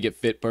it. We think it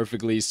fit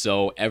perfectly.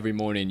 So every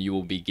morning you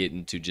will be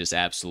getting to just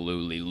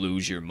absolutely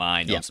lose your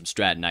mind on some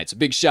Stratonites. A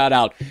big shout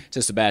out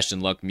to Sebastian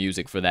Luck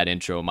Music for that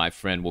intro, my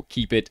friend. We'll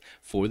keep it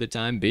for the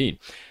time being.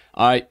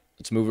 All right.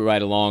 Let's move it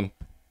right along.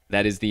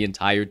 That is the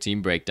entire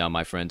team breakdown,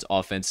 my friends.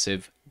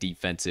 Offensive,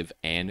 defensive,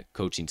 and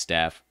coaching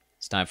staff.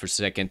 It's time for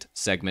second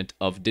segment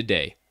of the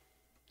day.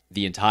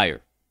 The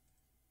entire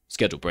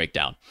schedule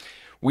breakdown.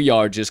 We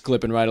are just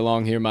clipping right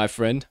along here, my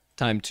friend.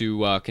 Time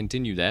to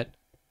continue that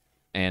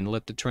and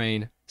let the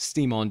train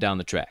steam on down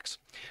the tracks.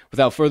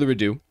 Without further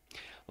ado,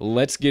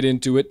 let's get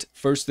into it.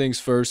 First things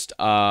first,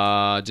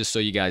 just so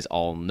you guys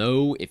all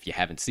know, if you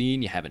haven't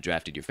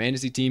drafted your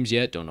fantasy teams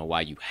yet, don't know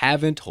why you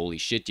haven't, holy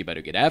shit, you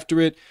better get after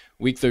it.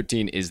 Week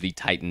 13 is the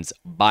Titans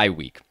bye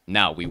week.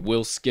 Now, we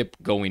will skip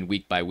going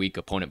week by week,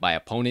 opponent by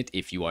opponent,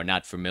 if you are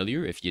not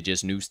familiar, if you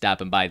just new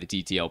stopping by the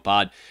TTL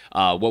pod.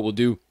 What we'll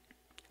do,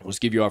 we'll just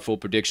give you our full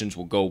predictions.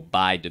 We'll go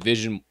by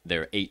division.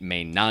 There are 8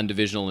 main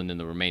non-divisional and then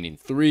the remaining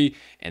 3.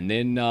 And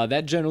then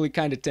that generally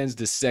kind of tends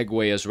to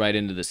segue us right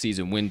into the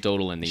season win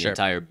total and the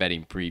entire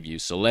betting preview.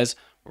 So let's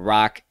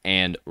rock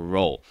and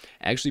roll.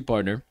 Actually,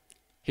 partner,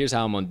 here's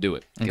how I'm going to do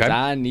it. Because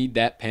I need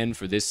that pen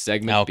for this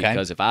segment.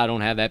 Because if I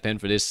don't have that pen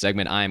for this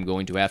segment, I am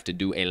going to have to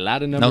do a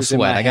lot of numbers in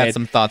my head. I got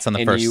some thoughts on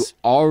the first. And you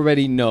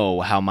already know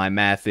how my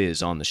math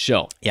is on the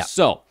show. Yeah.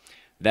 So,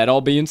 that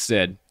all being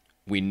said,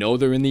 we know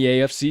they're in the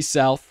AFC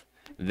South.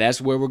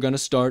 That's where we're going to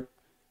start.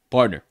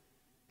 Partner,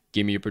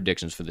 give me your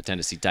predictions for the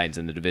Tennessee Titans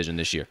in the division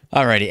this year.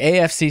 Alrighty,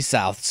 AFC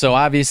South. So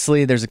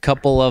obviously there's a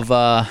couple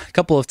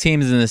of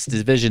teams in this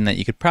division that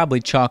you could probably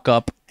chalk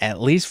up at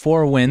least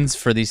 4 wins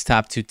for these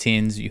top 2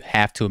 teams, you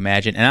have to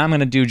imagine. And I'm going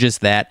to do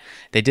just that.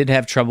 They did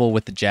have trouble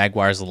with the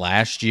Jaguars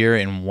last year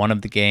in one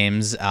of the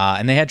games,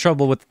 and they had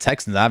trouble with the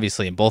Texans,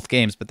 obviously, in both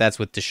games, but that's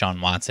with Deshaun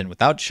Watson.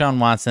 Without Deshaun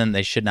Watson,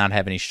 they should not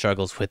have any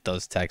struggles with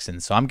those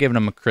Texans. So I'm giving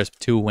them a crisp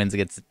 2 wins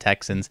against the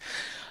Texans.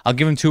 I'll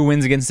give them 2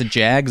 wins against the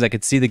Jags. I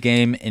could see the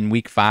game in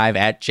Week 5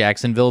 at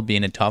Jacksonville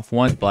being a tough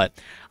one, but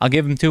I'll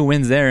give them 2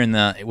 wins there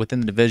within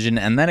the division.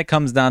 And then it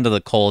comes down to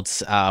the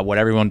Colts, what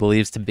everyone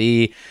believes to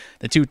be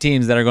the 2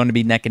 teams that are going to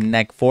be neck and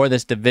neck for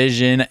this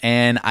division.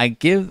 And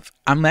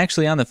I'm I'm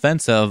actually on the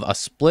fence of a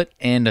split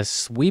and a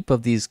sweep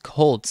of these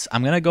Colts.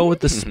 I'm gonna go with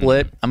the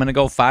split. I'm gonna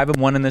go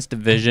 5-1 in this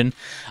division.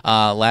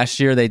 Last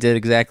year they did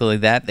exactly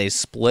that. They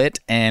split,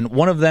 and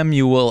one of them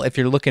you will, if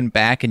you're looking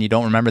back and you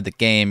don't remember the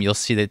game, you'll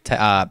see that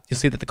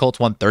the Colts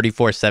won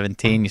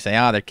 34-17. You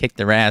say, they kicked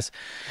their ass,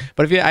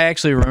 but I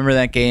actually remember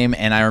that game,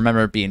 and I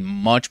remember it being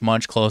much,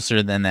 much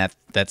closer than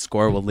that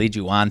score will lead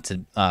you on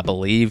to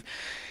believe.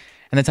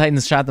 And the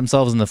Titans shot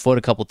themselves in the foot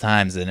a couple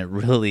times, and it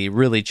really,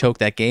 really choked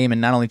that game.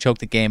 And not only choked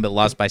the game, but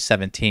lost by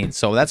 17.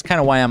 So that's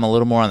kind of why I'm a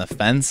little more on the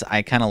fence.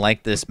 I kind of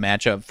like this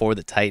matchup for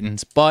the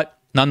Titans. But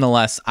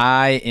nonetheless,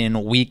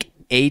 in Week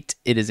 8,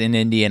 it is in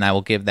Indy, and I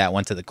will give that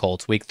one to the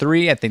Colts. Week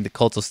 3, I think the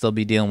Colts will still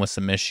be dealing with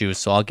some issues,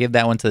 so I'll give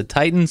that one to the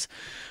Titans.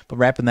 But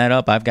wrapping that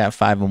up, I've got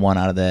 5-1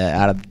 out of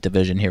the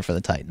division here for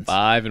the Titans.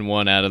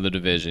 5-1 out of the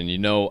division. You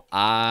know,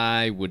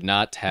 I would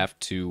not have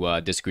to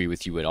disagree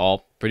with you at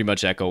all. Pretty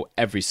much echo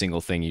every single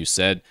thing you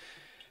said.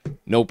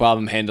 No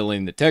problem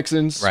handling the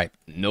Texans. Right.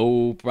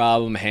 No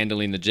problem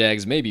handling the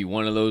Jags. Maybe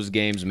one of those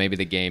games, maybe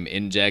the game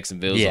in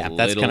Jacksonville. Yeah,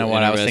 that's kind of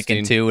what I was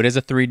thinking too. It is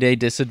a 3-day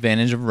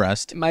disadvantage of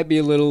rest. It might be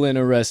a little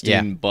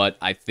interesting, but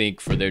I think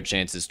for their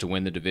chances to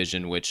win the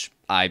division, which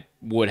I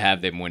would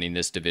have them winning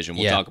this division.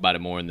 We'll talk about it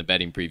more in the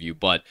betting preview,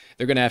 but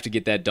they're going to have to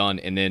get that done.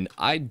 And then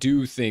I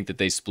do think that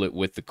they split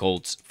with the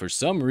Colts. For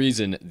some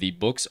reason, the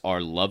books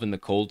are loving the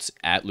Colts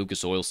at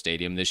Lucas Oil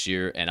Stadium this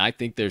year, and I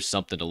think there's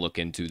something to look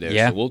into there.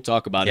 Yeah. So we'll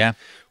talk about it.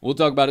 We'll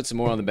talk about it some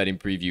more on the betting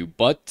preview.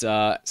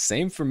 But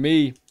same for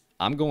me.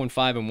 I'm going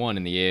 5-1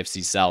 in the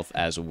AFC South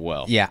as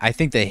well. Yeah, I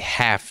think they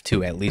have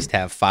to at least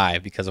have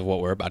 5 because of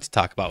what we're about to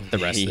talk about with the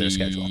rest of their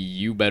schedule.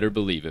 You better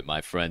believe it,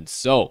 my friend.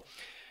 So,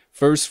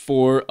 first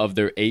 4 of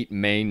their 8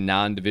 main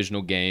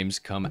non-divisional games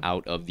come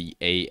out of the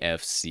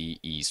AFC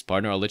East.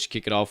 Partner, I'll let you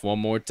kick it off one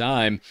more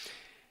time.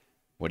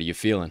 What are you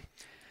feeling?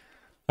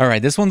 All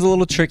right, this one's a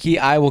little tricky.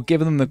 I will give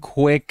them the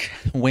quick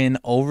win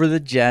over the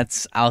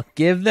Jets. I'll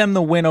give them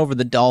the win over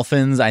the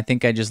Dolphins. I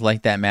think I just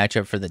like that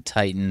matchup for the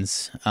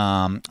Titans.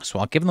 So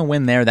I'll give them the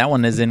win there. That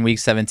one is in Week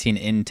 17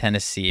 in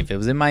Tennessee. If it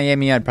was in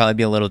Miami, I'd probably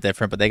be a little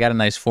different, but they got a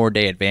nice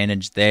 4-day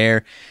advantage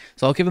there.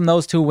 So I'll give them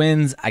those 2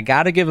 wins. I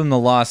got to give them the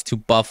loss to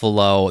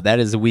Buffalo. That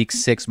is a Week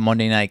 6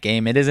 Monday night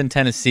game. It is in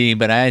Tennessee,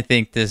 but I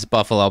think this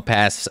Buffalo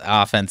pass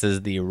offense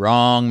is the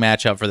wrong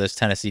matchup for this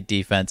Tennessee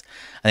defense.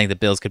 I think the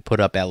Bills could put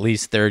up at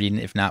least 30,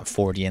 if not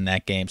 40 in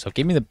that game. So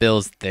give me the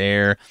Bills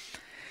there.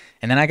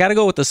 And then I got to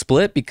go with the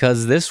split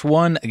because this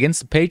one against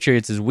the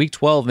Patriots is Week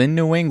 12 in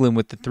New England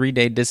with the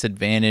 3-day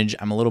disadvantage.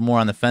 I'm a little more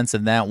on the fence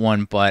of that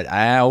one, but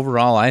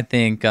overall, I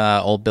think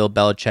old Bill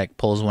Belichick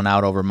pulls one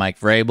out over Mike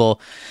Vrabel.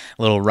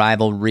 A little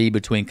rivalry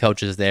between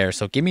coaches there.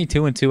 So give me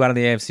 2-2 out of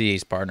the AFC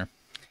East, partner.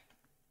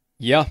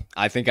 Yeah,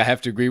 I think I have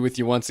to agree with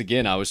you once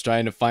again. I was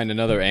trying to find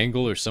another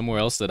angle or somewhere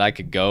else that I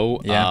could go.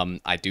 Yeah.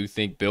 I do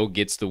think Bill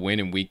gets the win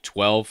in Week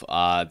 12.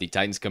 The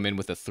Titans come in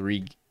with a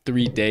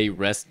three-day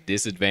rest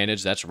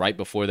disadvantage. That's right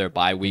before their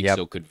bye week,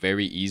 so could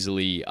very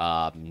easily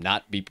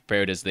not be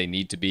prepared as they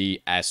need to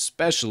be,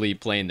 especially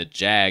playing the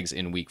Jags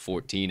in Week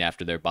 14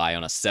 after their bye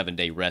on a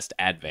 7-day rest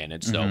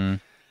advantage. So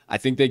I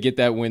think they get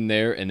that win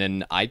there, and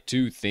then I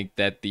too think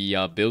that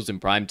the Bills in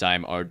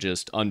primetime are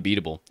just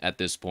unbeatable at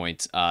this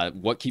point.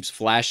 What keeps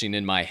flashing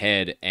in my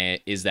head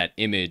is that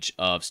image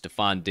of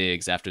Stephon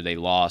Diggs after they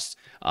lost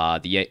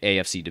the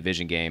AFC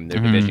division game,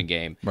 their division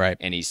game, right?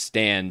 And he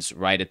stands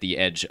right at the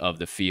edge of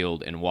the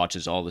field and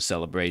watches all the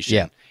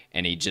celebration,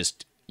 and he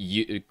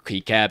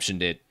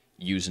captioned it,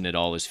 using it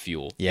all as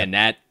fuel. And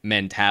that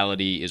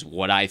mentality is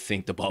what I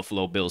think the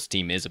Buffalo Bills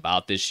team is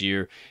about this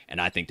year,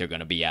 and I think they're going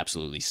to be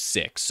absolutely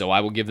sick. So I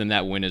will give them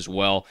that win as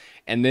well.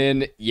 And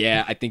then,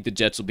 I think the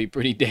Jets will be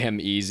pretty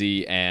damn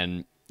easy,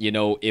 and,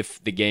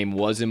 if the game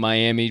was in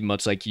Miami,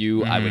 much like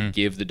you, I would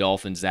give the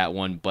Dolphins that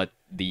one, but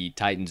the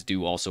Titans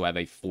do also have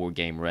a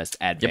 4-game rest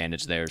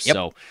advantage there.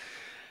 So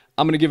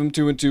I'm going to give them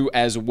 2-2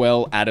 as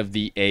well out of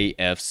the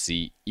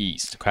AFC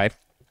East. Okay.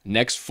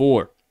 Next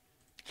 4,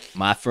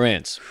 my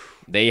friends.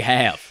 They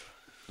have.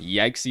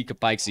 Yikesy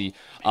kapikesy.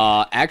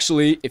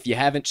 Actually, if you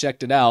haven't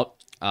checked it out,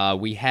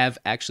 we have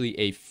actually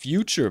a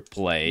future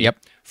play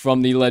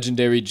from the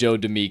legendary Joe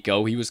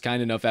D'Amico. He was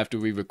kind enough after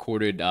we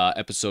recorded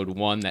episode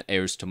 1 that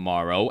airs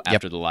tomorrow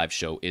after the live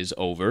show is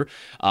over.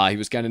 He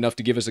was kind enough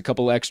to give us a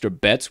couple extra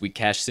bets. We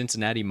cashed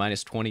Cincinnati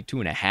minus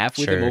 22.5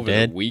 with him over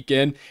the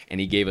weekend, and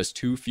he gave us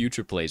 2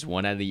 future plays,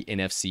 one out of the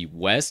NFC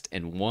West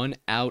and one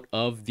out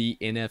of the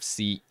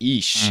NFC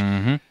East.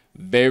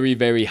 Very,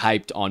 very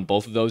hyped on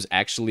both of those.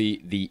 Actually,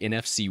 the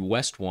NFC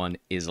West one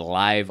is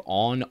live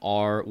on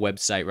our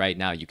website right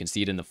now. You can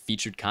see it in the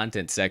featured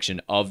content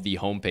section of the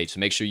homepage, so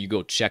make sure you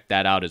go check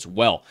that out as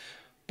well.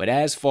 But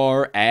as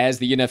far as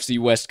the NFC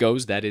West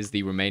goes, that is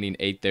the remaining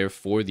 8 there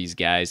for these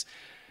guys.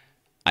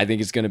 I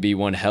think it's going to be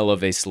one hell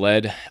of a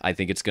sled. I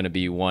think it's going to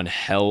be one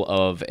hell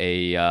of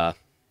a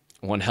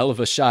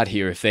shot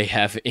here if they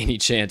have any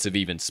chance of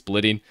even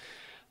splitting.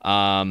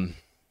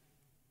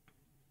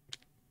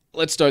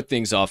 Let's start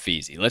things off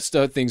easy. Let's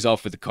start things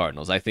off with the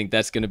Cardinals. I think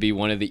that's going to be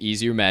one of the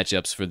easier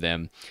matchups for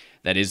them.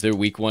 That is their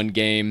Week 1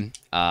 game.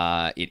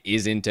 It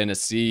is in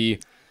Tennessee.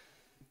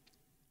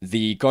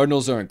 The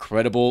Cardinals are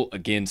incredible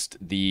against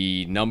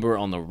the number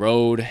on the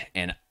road,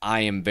 and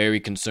I am very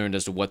concerned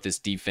as to what this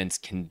defense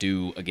can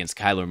do against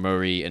Kyler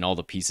Murray and all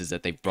the pieces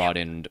that they've brought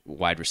in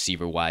wide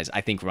receiver-wise.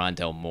 I think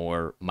Rondell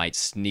Moore might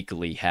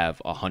sneakily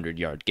have a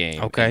 100-yard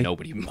game, and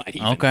nobody might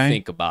even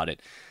think about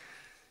it.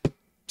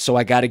 So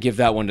I got to give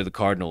that one to the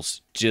Cardinals.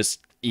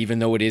 Just even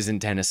though it is in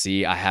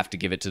Tennessee, I have to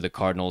give it to the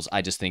Cardinals.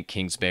 I just think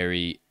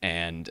Kingsbury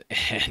and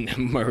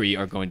Murray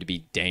are going to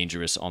be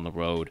dangerous on the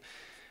road.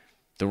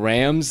 The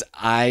Rams,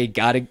 I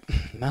gotta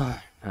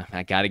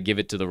give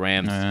it to the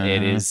Rams.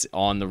 It is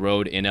on the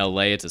road in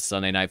LA. It's a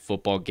Sunday night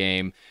football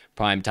game.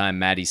 Primetime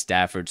Matty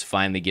Stafford's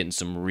finally getting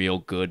some real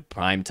good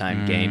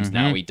primetime games.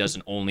 Now he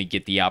doesn't only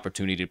get the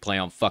opportunity to play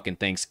on fucking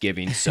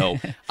Thanksgiving, so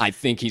I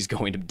think he's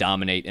going to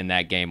dominate in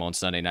that game on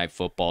Sunday night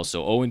football.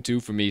 So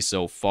 0-2 for me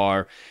so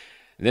far.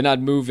 Then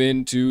I'd move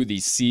into the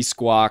Sea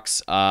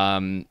Squawks.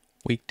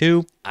 Week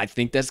 2. I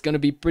think that's going to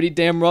be pretty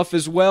damn rough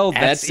as well.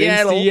 That's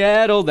Seattle. In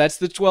Seattle. That's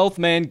the 12th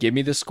man. Give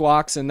me the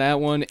Squawks in that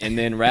one. And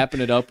then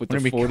wrapping it up with the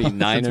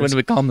 49ers. When do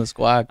we call them the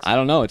Squawks? I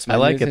don't know. It's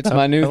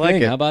my new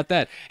thing. How about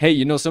that?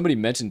 Hey, somebody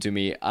mentioned to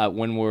me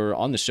when we're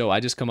on the show,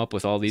 I just come up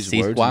with all these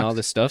words and all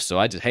this stuff. So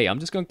I'm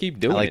just going to keep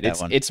doing it.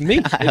 It's me. It's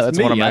me.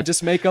 I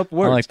just make up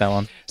words. I like that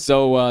one.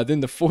 So then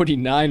the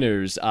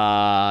 49ers,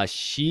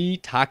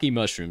 shiitake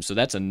mushrooms. So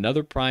that's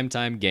another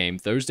primetime game.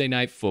 Thursday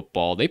night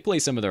football. They play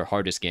some of their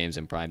hardest games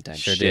in primetime.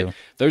 Sure do.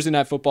 Thursday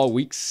night football,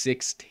 week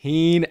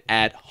 16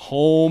 at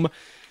home.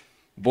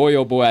 Boy,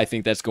 oh boy, I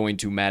think that's going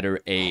to matter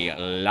a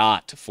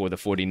lot for the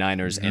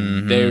 49ers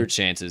and their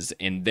chances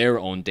in their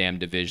own damn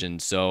division.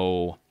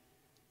 So,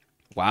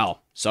 wow.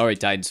 Sorry,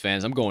 Titans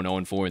fans. I'm going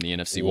 0-4 in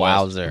the NFC West.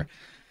 Wowzer.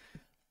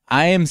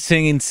 I am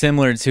singing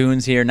similar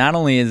tunes here. Not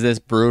only is this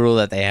brutal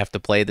that they have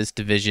to play this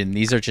division,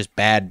 these are just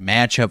bad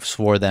matchups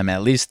for them,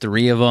 at least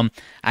 3 of them.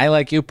 I,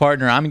 like you,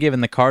 partner, I'm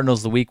giving the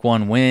Cardinals the week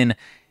 1 win.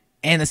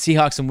 And the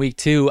Seahawks in week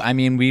 2. I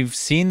mean, we've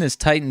seen this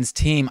Titans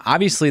team.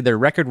 Obviously, their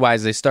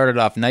record-wise, they started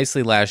off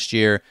nicely last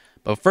year.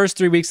 But first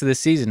 3 weeks of the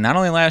season, not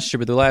only last year,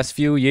 but the last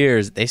few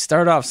years, they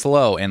start off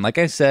slow. And like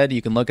I said,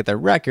 you can look at their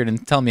record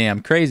and tell me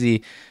I'm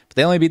crazy, but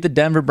they only beat the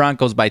Denver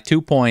Broncos by 2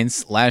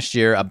 points last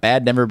year, a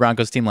bad Denver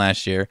Broncos team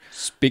last year.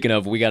 Speaking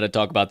of, we got to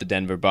talk about the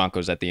Denver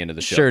Broncos at the end of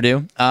the show. Sure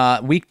do.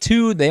 Week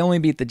 2, they only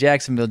beat the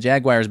Jacksonville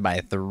Jaguars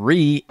by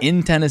 3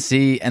 in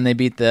Tennessee, and they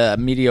beat the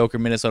mediocre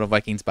Minnesota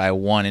Vikings by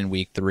 1 in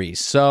week 3.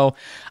 So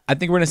I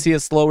think we're going to see a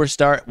slower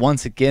start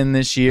once again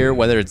this year,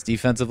 whether it's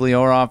defensively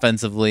or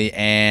offensively,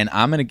 and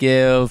I'm going to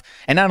give...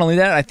 And not only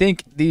that, I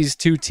think these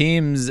 2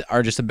 teams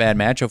are just a bad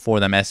matchup for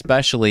them,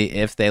 especially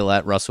if they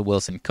let Russell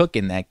Wilson cook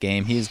in that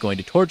game. He is going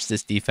to torch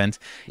this defense.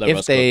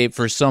 If they,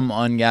 for some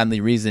ungodly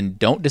reason,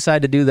 don't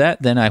decide to do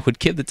that, then I would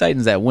give the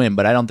Titans that win,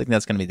 but I don't think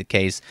that's going to be the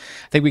case.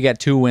 I think we got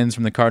 2 wins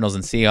from the Cardinals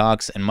and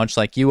Seahawks, and much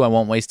like you, I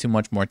won't waste too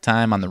much more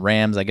time on the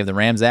Rams. I give the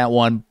Rams that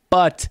one,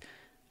 but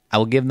I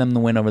will give them the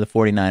win over the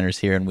 49ers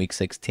here in Week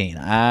 16.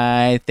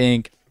 I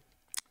think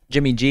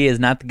Jimmy G is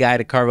not the guy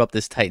to carve up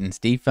this Titans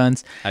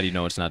defense. How do you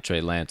know it's not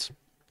Trey Lance?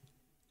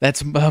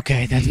 That's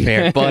okay. That's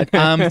fair. But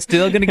I'm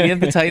still going to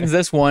give the Titans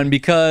this one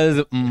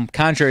because,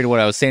 contrary to what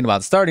I was saying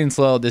about starting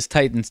slow, this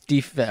Titans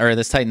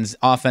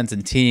offense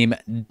and team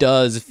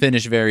does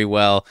finish very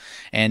well,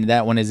 and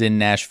that one is in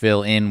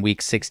Nashville in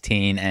Week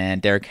 16.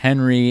 And Derrick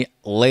Henry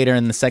later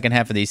in the second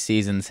half of these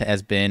seasons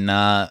has been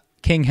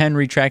King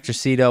Henry, Tractor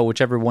Cito,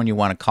 whichever one you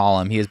want to call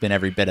him. He has been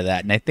every bit of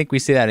that. And I think we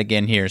see that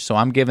again here. So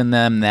I'm giving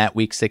them that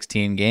Week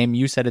 16 game.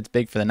 You said it's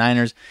big for the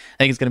Niners. I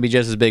think it's going to be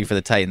just as big for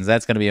the Titans.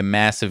 That's going to be a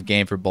massive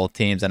game for both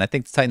teams. And I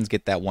think the Titans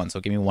get that one. So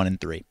give me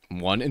 1-3.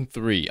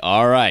 1-3.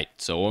 All right.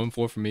 So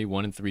 0-4 from me,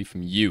 1-3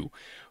 from you.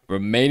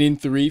 Remaining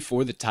 3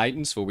 for the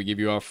Titans, where we give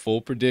you our full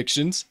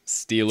predictions: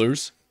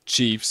 Steelers,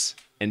 Chiefs,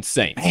 and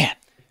Saints. Man.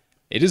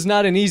 It is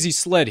not an easy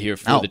sled here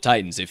for the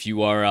Titans if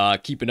you are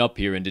keeping up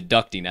here and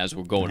deducting as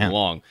we're going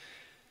along.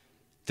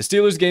 The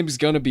Steelers game is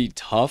going to be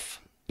tough.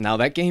 Now,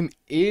 that game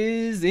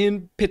is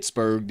in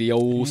Pittsburgh, the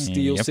old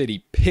Steel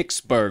City.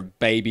 Pittsburgh,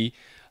 baby.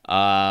 Boy,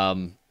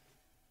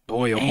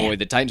 oh boy,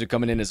 the Titans are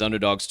coming in as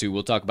underdogs, too.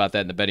 We'll talk about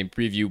that in the betting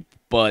preview.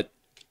 But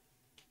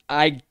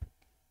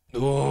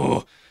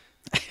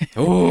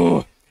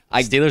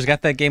Steelers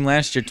got that game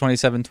last year,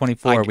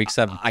 27-24, Week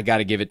 7. I got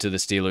to give it to the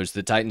Steelers.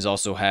 The Titans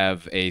also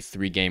have a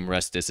 3-game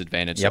rest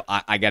disadvantage, so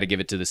I got to give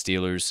it to the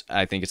Steelers.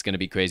 I think it's going to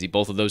be crazy.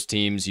 Both of those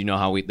teams, you know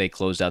how they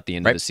closed out the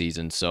end of the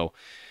season, so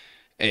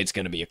it's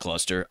going to be a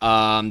cluster.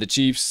 The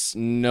Chiefs,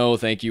 no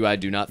thank you. I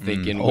do not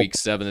think in Week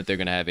 7 that they're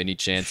going to have any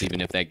chance,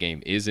 even if that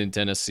game is in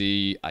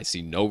Tennessee. I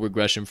see no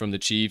regression from the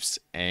Chiefs.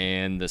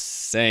 And the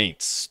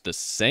Saints. The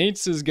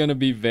Saints is going to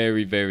be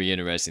very, very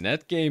interesting.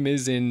 That game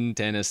is in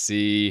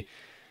Tennessee.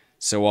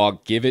 So I'll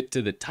give it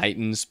to the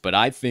Titans, but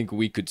I think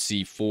we could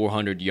see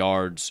 400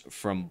 yards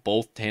from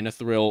both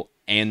Tannehill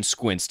and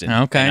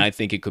Squinston. Okay. And I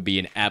think it could be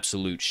an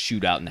absolute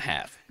shootout and a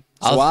half.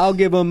 So I'll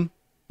give them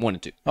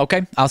 1-2.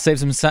 Okay. I'll save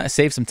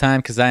some time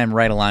because I am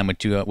right aligned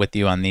with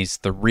you on these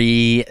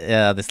 3.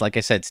 Like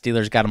I said,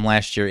 Steelers got them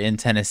last year in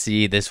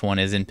Tennessee. This one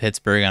is in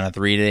Pittsburgh on a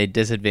 3-day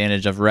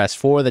disadvantage of rest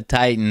for the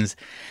Titans.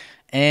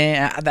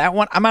 And that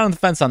one, I'm out on the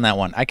fence on that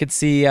one. I could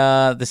see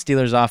the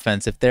Steelers'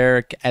 offense. If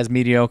they're as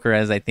mediocre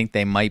as I think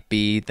they might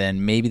be,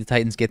 then maybe the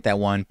Titans get that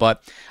one.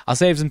 But I'll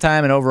save some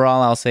time, and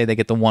overall, I'll say they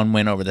get the one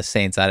win over the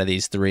Saints out of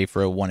these three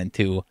for a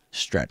 1-2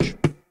 stretch.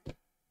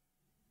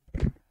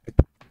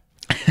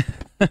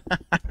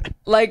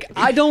 Like,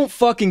 I don't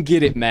fucking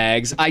get it,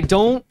 Mags. I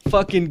don't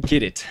fucking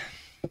get it.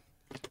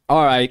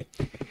 All right.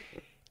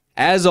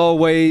 As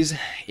always,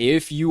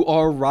 if you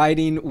are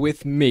riding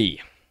with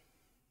me,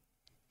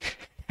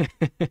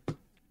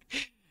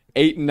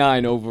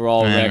 8-9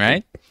 overall record.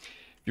 Right. If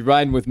you're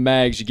riding with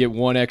Mags, you get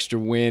one extra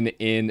win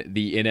in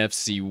the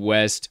NFC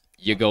West.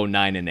 You go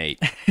 9-8.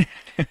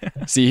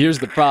 See, here's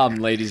the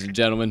problem, ladies and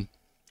gentlemen.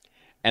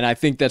 And I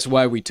think that's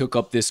why we took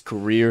up this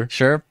career.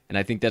 Sure. And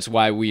I think that's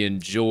why we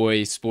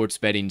enjoy sports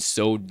betting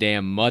so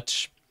damn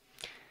much.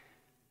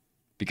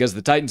 Because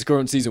the Titans'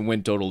 current season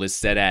win total is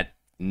set at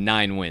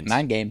 9 wins.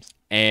 9 games.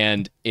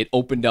 And it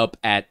opened up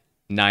at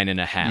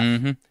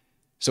 9.5.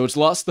 So it's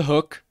lost the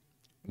hook.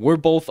 We're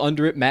both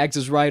under it. Mags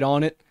is right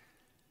on it.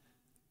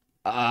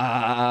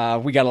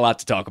 We got a lot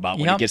to talk about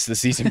when it gets to the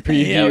season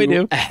preview. Yeah, we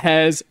do.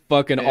 As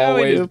fucking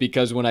always, do.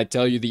 because when I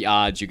tell you the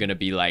odds, you're going to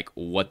be like,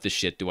 what the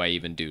shit do I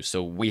even do?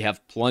 So we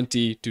have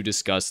plenty to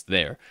discuss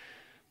there.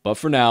 But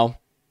for now,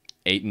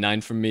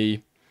 8-9 from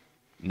me,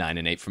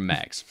 9-8 from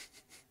Mags.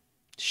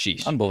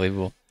 Sheesh.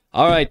 Unbelievable.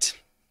 All right.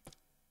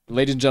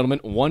 Ladies and gentlemen,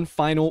 one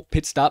final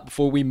pit stop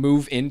before we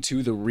move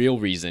into the real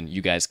reason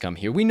you guys come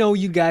here. We know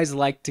you guys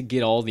like to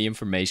get all the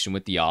information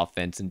with the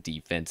offense and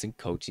defense and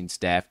coaching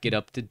staff, get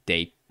up to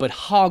date, but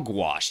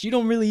hogwash. You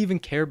don't really even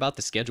care about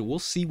the schedule. We'll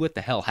see what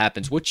the hell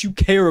happens. What you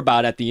care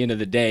about at the end of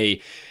the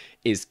day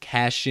is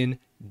cashing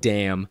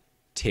damn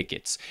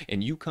tickets.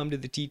 And you come to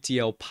the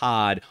TTL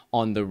pod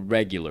on the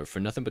regular for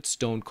nothing but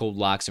stone cold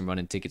locks and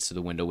running tickets to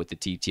the window with the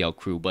TTL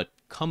crew. But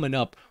coming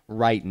up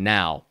right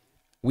now,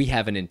 we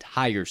have an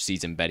entire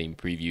season betting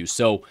preview.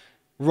 So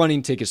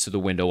running tickets to the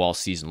window all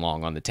season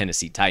long on the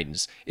Tennessee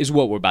Titans is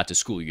what we're about to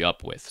school you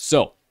up with.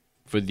 So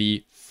for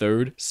the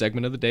third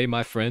segment of the day,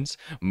 my friends,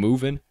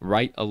 moving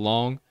right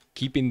along,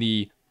 keeping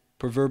the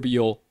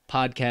proverbial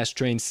podcast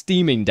train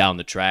steaming down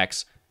the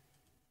tracks,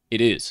 it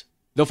is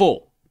the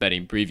full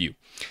betting preview.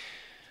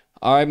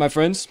 All right, my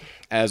friends,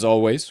 as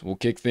always, we'll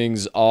kick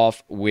things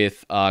off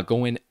with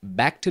going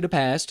back to the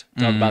past,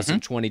 talk about some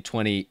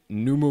 2020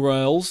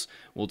 numerals.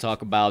 We'll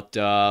talk about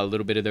a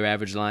little bit of their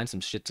average line, some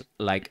shit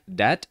like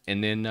that.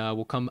 And then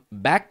we'll come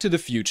back to the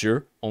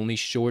future, only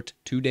short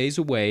 2 days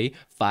away,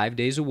 5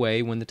 days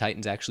away when the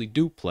Titans actually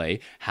do play.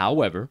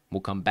 However,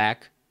 we'll come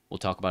back. We'll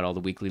talk about all the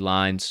weekly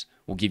lines.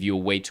 We'll give you a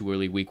way too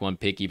early week 1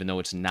 pick, even though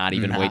it's not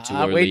even way too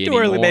early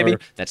anymore. Early, baby.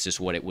 That's just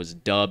what it was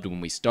dubbed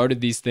when we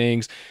started these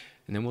things.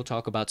 And then we'll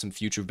talk about some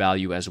future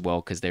value as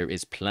well, because there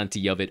is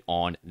plenty of it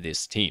on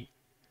this team.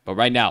 But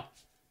right now,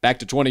 back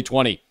to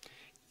 2020.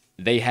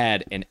 They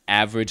had an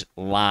average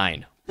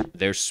line,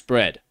 their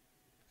spread,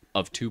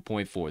 of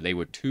 2.4. They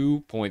were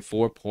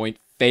 2.4 point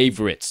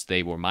favorites.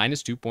 They were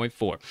minus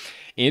 2.4.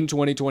 In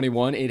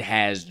 2021, it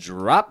has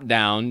dropped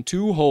down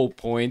 2 whole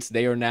points.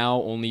 They are now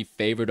only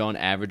favored on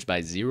average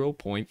by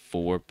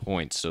 0.4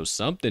 points. So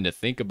something to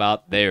think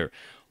about there.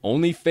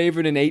 Only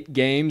favored in 8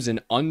 games and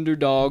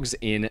underdogs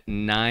in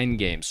 9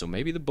 games. So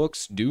maybe the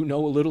books do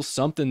know a little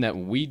something that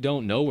we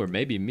don't know, or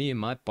maybe me and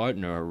my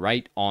partner are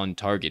right on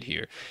target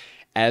here.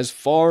 As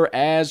far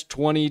as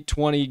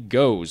 2020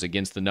 goes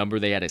against the number,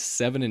 they had a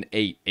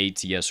 7-8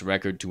 ATS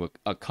record to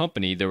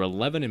accompany their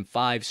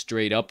 11-5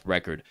 straight up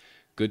record.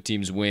 Good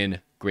teams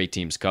win, great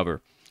teams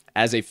cover.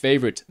 As a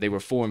favorite, they were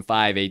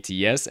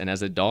 4-5 ATS, and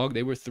as a dog,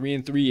 they were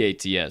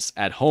 3-3 ATS.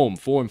 At home,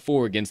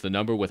 4-4 against the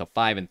number with a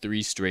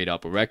 5-3 straight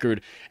up record.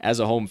 As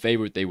a home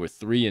favorite, they were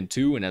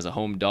 3-2, and as a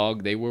home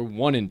dog, they were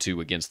 1-2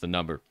 against the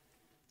number.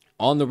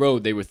 On the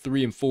road, they were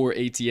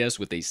 3-4 ATS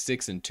with a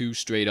 6-2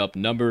 straight up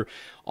number.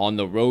 On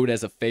the road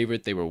as a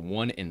favorite, they were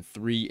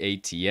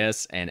 1-3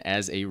 ATS, and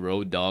as a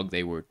road dog,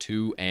 they were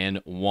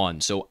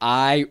 2-1. So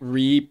I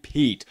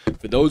repeat,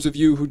 for those of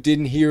you who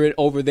didn't hear it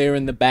over there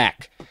in the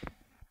back,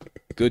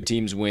 good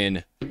teams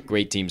win,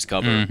 great teams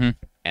cover.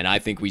 And I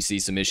think we see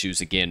some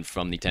issues again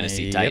from the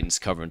Tennessee Titans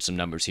covering some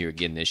numbers here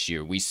again this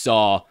year. We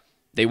saw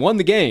they won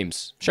the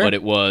games, but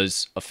it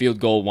was a field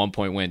goal,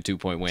 1-point win,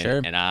 2-point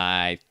win. And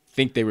I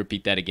think they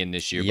repeat that again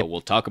this year, but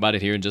we'll talk about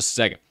it here in just a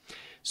second.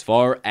 As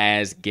far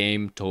as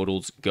game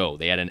totals go,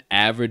 they had an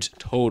average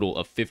total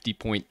of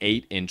 50.8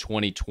 in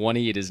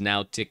 2020. It is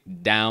now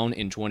ticked down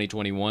in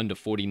 2021 to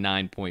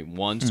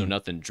 49.1, so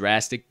nothing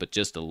drastic, but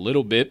just a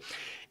little bit.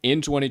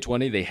 In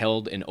 2020, they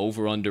held an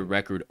over-under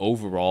record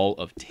overall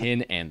of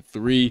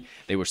 10-3.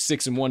 They were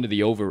 6-1 to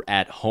the over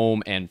at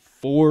home and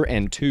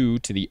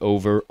 4-2 to the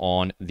over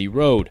on the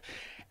road.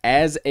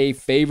 As a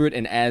favorite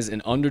and as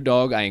an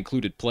underdog, I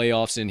included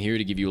playoffs in here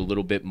to give you a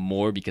little bit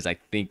more because I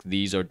think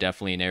these are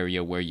definitely an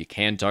area where you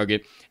can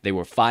target. They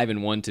were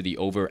 5-1 to the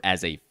over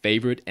as a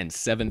favorite and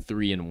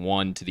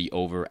 7-3-1 to the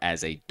over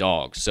as a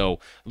dog. So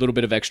a little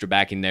bit of extra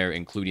backing there,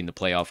 including the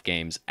playoff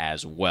games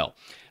as well.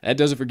 That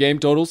does it for game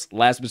totals.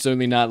 Last but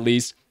certainly not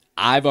least,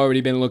 I've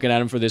already been looking at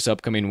them for this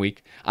upcoming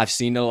week. I've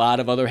seen a lot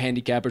of other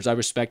handicappers I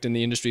respect in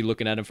the industry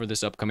looking at them for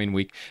this upcoming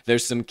week.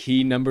 There's some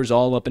key numbers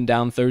all up and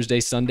down Thursday,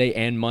 Sunday,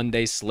 and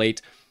Monday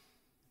slate.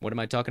 What am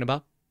I talking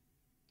about?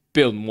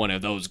 Building one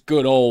of those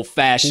good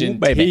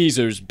old-fashioned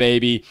teasers,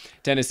 baby.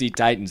 Tennessee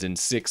Titans in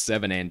 6,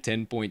 7, and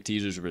 10-point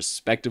teasers,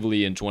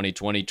 respectively, in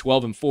 2020.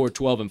 12-4,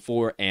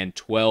 12-4, and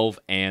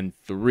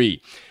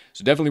 12-3.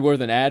 So definitely worth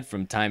an ad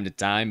from time to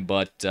time,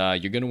 but you're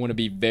going to want to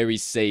be very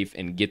safe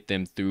and get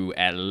them through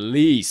at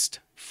least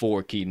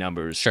 4 key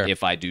numbers,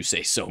 if I do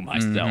say so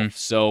myself.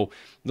 So a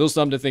little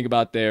something to think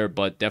about there,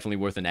 but definitely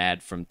worth an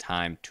ad from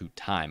time to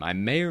time. I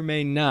may or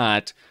may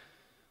not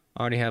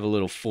already have a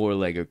little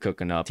 4-legger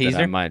cooking up. Teaser?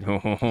 That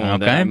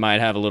I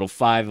might have a little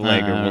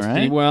 5-legger. We'll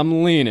see where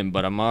I'm leaning,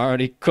 but I'm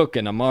already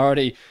cooking. I'm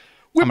already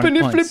whipping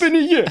it, flipping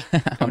it,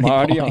 yeah. I'm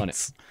already on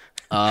it.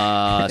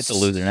 It's a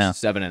loser now.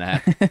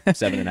 7.5.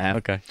 7.5.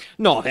 Okay.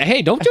 No,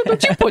 hey, don't you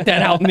put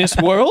that out in this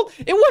world.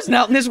 It wasn't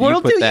out in this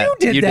world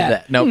till you did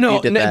that. No,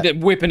 you did that.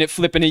 Whipping it,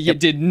 flipping it. You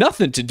did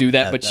nothing to do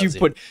that, but you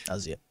put. That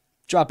was it.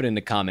 Drop it in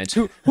the comments.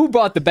 Who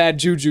brought the bad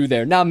juju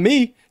there? Not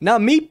me,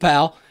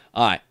 pal.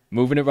 All right,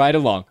 moving it right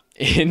along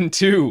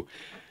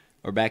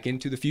back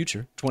into the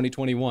future,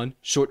 2021.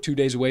 Short 2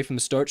 days away from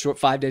the start, short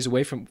 5 days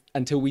away from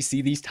until we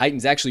see these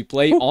Titans actually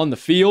play on the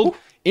field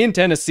in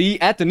Tennessee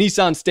at the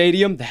Nissan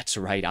Stadium. That's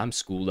right, I'm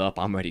schooled up.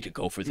 I'm ready to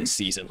go for this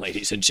season,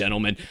 ladies and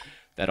gentlemen.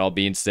 That all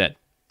being said,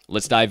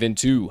 let's dive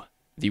into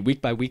the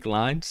week-by-week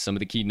lines, some of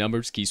the key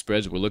numbers, key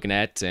spreads we're looking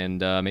at, and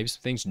maybe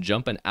some things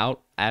jumping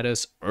out at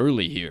us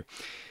early here.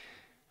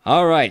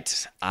 All right,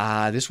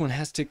 this one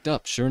has ticked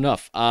up, sure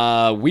enough.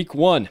 Week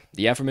 1,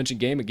 the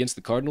aforementioned game against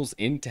the Cardinals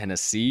in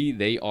Tennessee.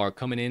 They are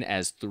coming in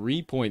as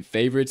 3-point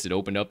favorites. It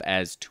opened up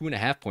as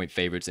 2.5-point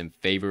favorites in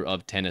favor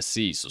of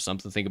Tennessee, so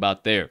something to think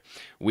about there.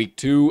 Week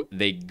 2,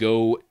 they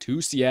go to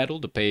Seattle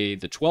to pay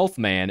the 12th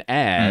man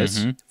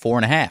as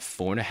 4.5.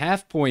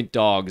 4.5-point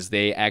dogs.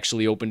 They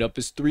actually opened up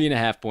as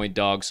 3.5-point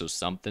dogs, so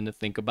something to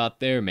think about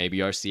there.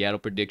 Maybe our Seattle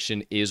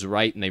prediction is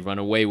right and they run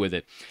away with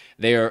it.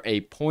 They are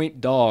a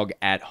point dog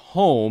at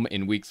home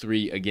in week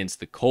 3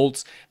 against the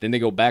Colts. Then they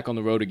go back on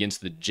the road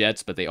against the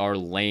Jets, but they are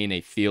laying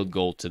a field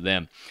goal to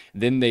them.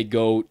 Then they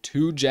go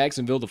to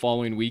Jacksonville the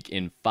following week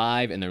in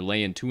 5, and they're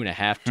laying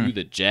 2.5 to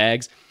the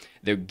Jags.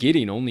 They're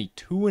getting only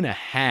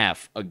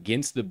 2.5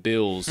 against the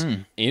Bills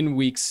in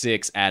week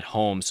 6 at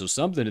home. So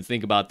something to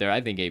think about there. I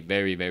think a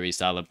very, very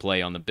solid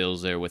play on the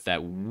Bills there with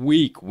that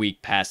weak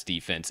pass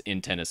defense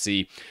in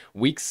Tennessee.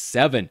 Week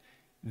 7.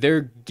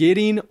 They're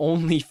getting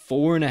only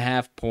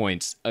 4.5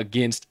 points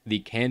against the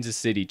Kansas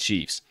City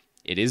Chiefs.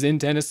 It is in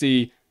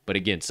Tennessee, but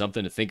again,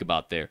 something to think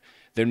about there.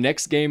 Their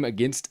next game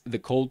against the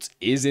Colts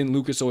is in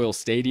Lucas Oil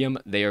Stadium.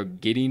 They are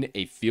getting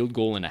a field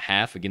goal and a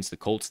half against the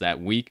Colts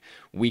that week.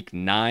 Week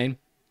 9,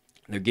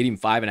 they're getting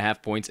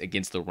 5.5 points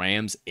against the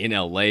Rams in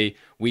LA.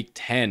 Week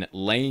 10,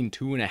 laying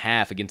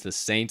 2.5 against the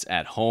Saints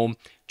at home.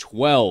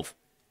 12,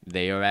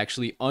 they are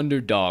actually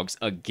underdogs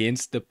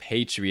against the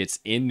Patriots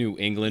in New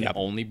England,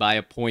 only by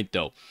a point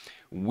though.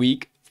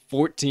 Week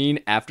 14,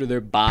 after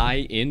their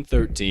bye in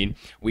 13.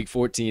 Week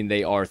 14,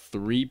 they are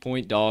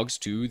 3-point dogs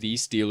to the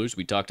Steelers.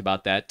 We talked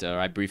about that.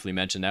 I briefly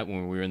mentioned that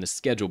when we were in the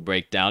schedule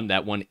breakdown.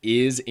 That one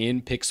is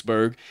in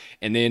Pittsburgh.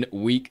 And then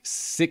week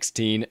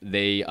 16,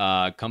 they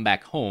come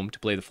back home to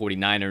play the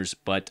 49ers,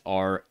 but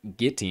are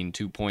getting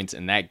 2 points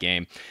in that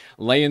game.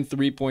 Laying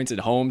 3 points at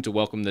home to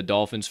welcome the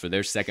Dolphins for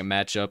their second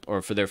matchup,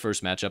 or for their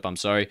first matchup, I'm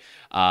sorry.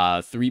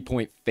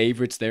 3-point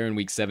favorites there in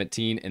week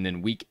 17. And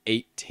then week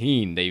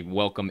 18, they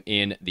welcome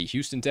in the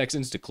Houston Texans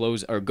to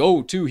close, or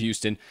go to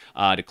Houston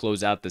to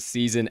close out the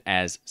season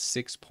as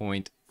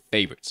 6-point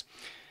favorites.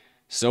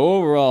 So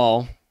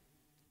overall,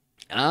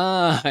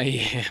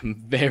 I am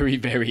very,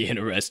 very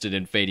interested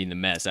in fading the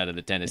mess out of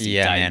the Tennessee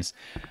Titans.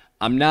 Man.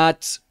 I'm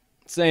not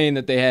saying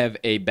that they have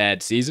a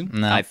bad season.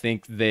 No. I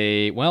think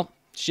they, well,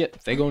 shit,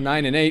 if they go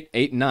 9-8,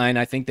 8-9,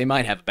 I think they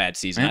might have a bad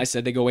season. I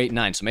said they go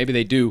 8-9, so maybe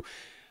they do.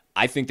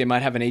 I think they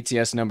might have an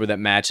ATS number that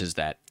matches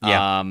that.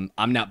 Yeah.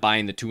 I'm not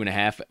buying the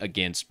 2.5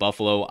 against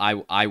Buffalo.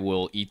 I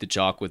will eat the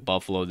chalk with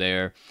Buffalo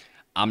there.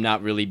 I'm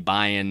not really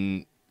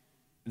buying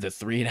the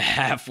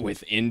 3.5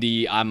 with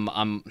Indy.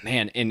 Man,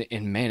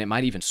 it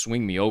might even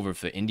swing me over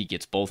if the Indy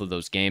gets both of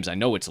those games. I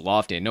know it's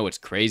lofty. I know it's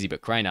crazy, but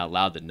crying out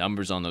loud, the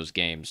numbers on those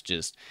games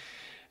just,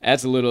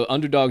 that's a little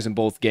underdogs in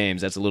both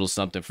games. That's a little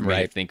something for me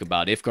to think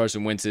about. If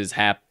Carson Wentz is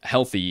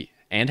healthy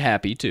and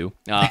happy too,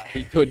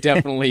 he could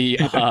definitely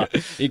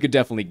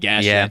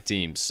gash that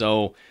team.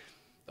 So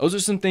those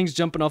are some things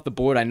jumping off the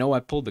board. I know I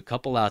pulled a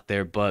couple out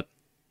there, but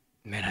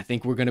man, I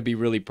think we're going to be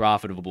really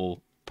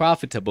profitable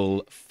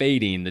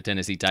fading the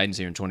Tennessee Titans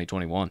here in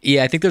 2021.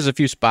 Yeah, I think there's a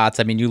few spots.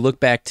 I mean, you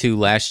look back to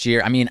last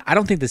year. I mean, I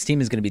don't think this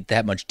team is going to be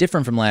that much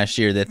different from last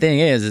year. The thing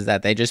is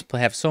that they just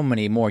have so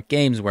many more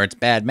games where it's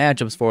bad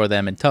matchups for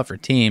them and tougher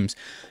teams.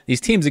 These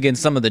teams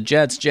against some of the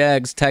Jets,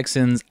 Jags,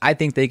 Texans, I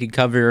think they could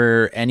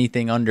cover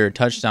anything under a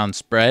touchdown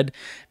spread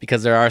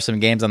because there are some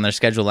games on their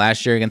schedule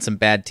last year against some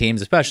bad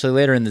teams, especially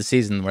later in the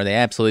season where they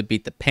absolutely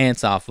beat the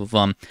pants off of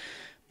them.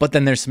 But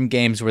then there's some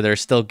games where they're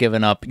still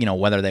giving up,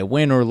 whether they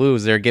win or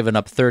lose, they're giving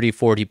up 30,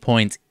 40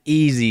 points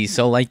easy.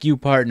 So like you,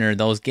 partner,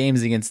 those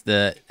games against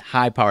the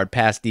high-powered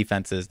pass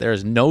defenses,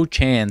 there's no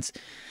chance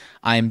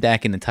I'm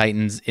backing the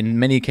Titans. In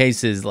many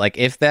cases, like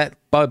if that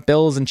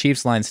Bills and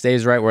Chiefs line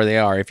stays right where they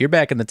are, if you're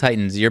backing the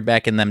Titans, you're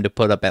backing them to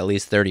put up at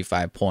least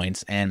 35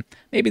 points. And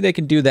maybe they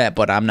can do that,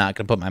 but I'm not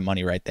going to put my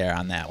money right there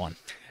on that one.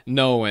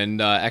 No,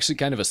 and actually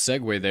kind of a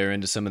segue there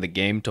into some of the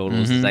game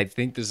totals is I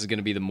think this is going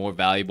to be the more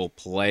valuable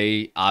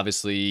play.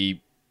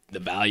 Obviously, the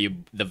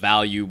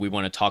value we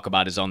want to talk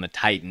about is on the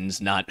Titans,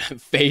 not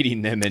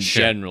fading them in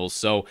general.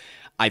 So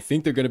I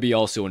think they're going to be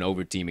also an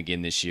over team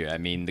again this year. I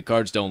mean, the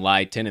Cards don't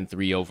lie,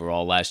 10-3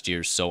 overall last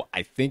year, so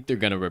I think they're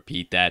going to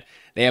repeat that.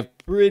 They have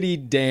pretty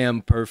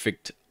damn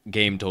perfect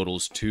game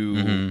totals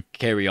to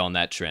carry on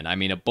that trend. I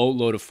mean, a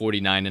boatload of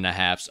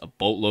 49.5s, a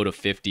boatload of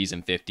 50s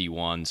and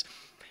 51s.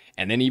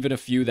 And then even a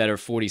few that are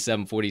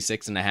 47,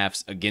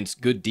 46.5s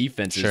against good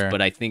defenses,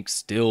 but I think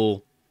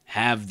still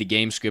have the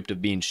game script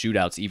of being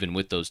shootouts even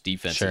with those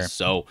defenses.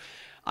 So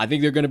I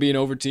think they're going to be an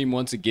over team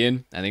once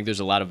again. I think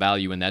there's a lot of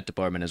value in that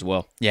department as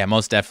well. Yeah,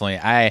 most definitely.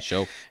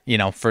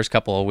 First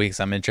couple of weeks,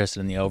 I'm interested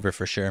in the over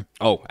for sure.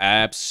 Oh,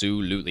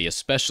 absolutely.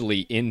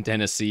 Especially in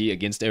Tennessee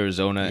against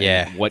Arizona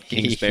and what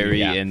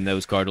Kingsbury and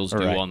those Cardinals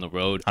do on the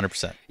road.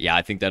 100%. Yeah,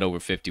 I think that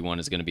over 51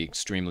 is going to be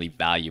extremely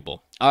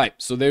valuable. All right,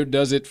 so there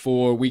does it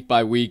for week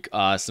by week.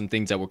 Some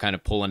things that we're kind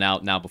of pulling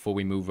out now before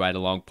we move right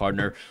along,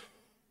 partner.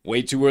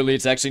 Way too early.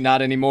 It's actually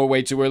not anymore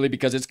way too early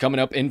because it's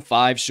coming up in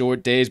 5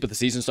 short days, but the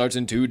season starts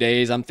in 2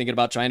 days. I'm thinking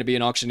about trying to be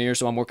an auctioneer,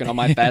 so I'm working on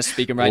my fast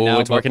speaking right now.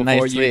 It's working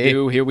before nicely. You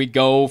do, here we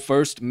go.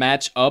 First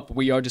match up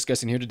we are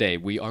discussing here today.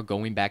 We are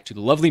going back to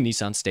the lovely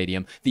Nissan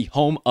Stadium, the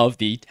home of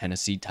the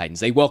Tennessee Titans.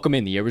 They welcome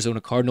in the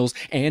Arizona Cardinals,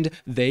 and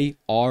they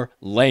are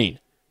laying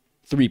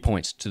 3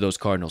 points to those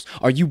Cardinals.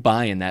 Are you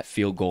buying that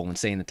field goal and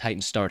saying the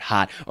Titans start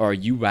hot, or are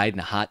you riding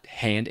the hot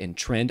hand and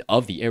trend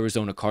of the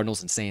Arizona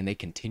Cardinals and saying they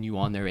continue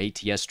on their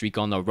ATS streak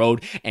on the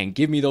road and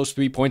give me those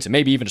 3 points and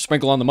maybe even a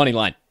sprinkle on the money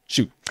line?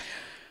 Shoot.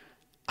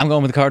 I'm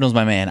going with the Cardinals,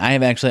 my man. I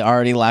have actually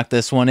already locked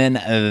this one in.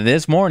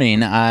 This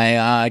morning,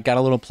 I got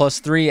a little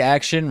 +3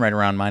 action right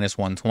around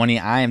 -120.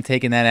 I am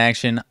taking that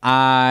action.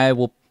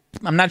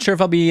 I'm not sure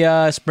if I'll be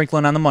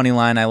sprinkling on the money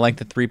line. I like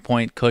the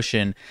 3-point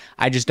cushion.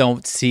 I just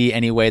don't see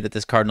any way that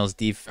this Cardinals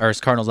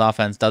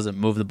offense doesn't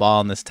move the ball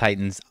in this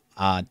Titans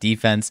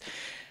defense.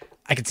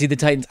 I can see the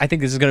Titans. I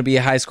think this is going to be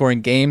a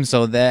high-scoring game,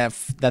 so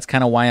that's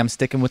kind of why I'm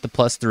sticking with the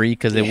 +3,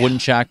 because it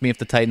wouldn't shock me if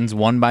the Titans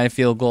won by a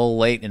field goal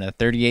late in a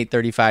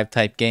 38-35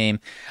 type game.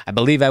 I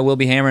believe I will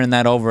be hammering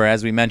that over,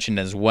 as we mentioned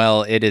as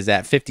well. It is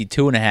at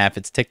 52.5.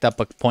 It's ticked up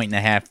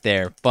 1.5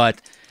 there,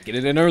 but get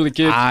it in early,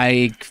 kid.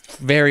 I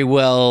very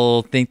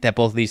well think that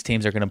both of these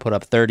teams are going to put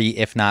up 30,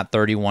 if not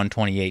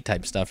 31-28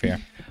 type stuff here.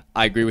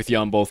 I agree with you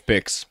on both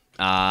picks.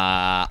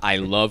 I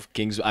love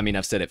Kings. I mean,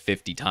 I've said it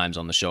 50 times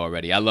on the show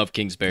already. I love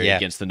Kingsbury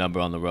against the number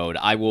on the road.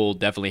 I will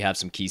definitely have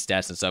some key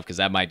stats and stuff because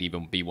that might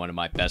even be one of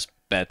my best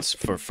bets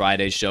for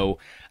Friday's show.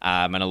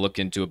 I'm going to look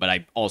into it, but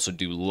I also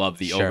do love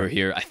the over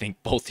here. I think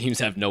both teams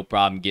have no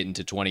problem getting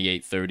to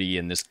 28-30,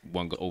 and this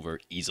one go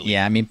over easily.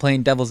 Yeah, I mean,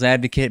 playing devil's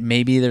advocate,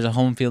 maybe there's a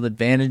home field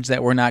advantage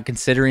that we're not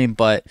considering,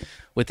 but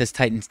with this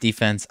Titans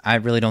defense, I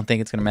really don't think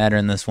it's going to matter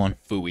in this one.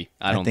 Phooey.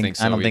 I don't think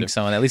so. I don't think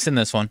so, at least in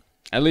this one.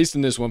 At least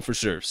in this one for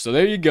sure. So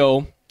there you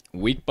go,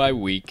 week by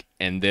week,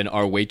 and then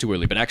our way too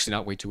early, but actually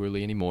not way too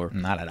early anymore.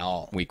 Not at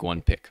all. Week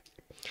 1 pick.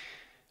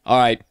 All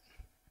right,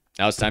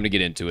 now it's time to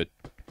get into it.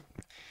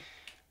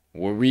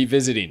 We're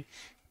revisiting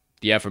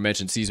the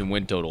aforementioned season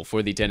win total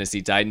for the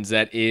Tennessee Titans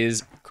that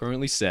is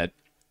currently set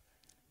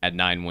at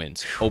 9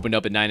 wins. Opened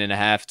up at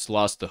 9.5. It's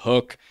lost the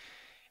hook.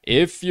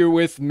 If you're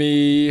with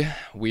me,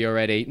 we are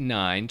at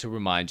 8-9 to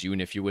remind you,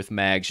 and if you're with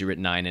Mags, you're at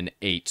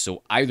 9-8.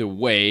 So either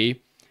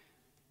way,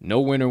 no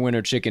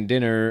winner chicken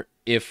dinner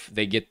if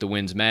they get the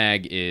wins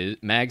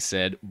Mag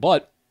said,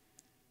 but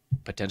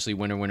potentially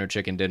winner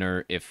chicken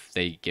dinner if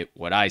they get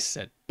what I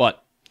said.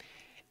 But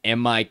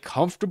am I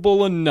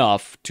comfortable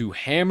enough to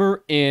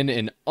hammer in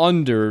an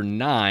under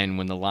 9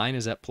 when the line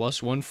is at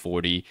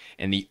 +140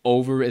 and the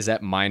over is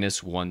at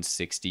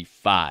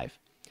 -165?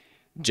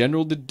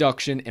 General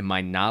deduction and my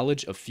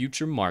knowledge of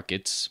future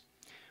markets,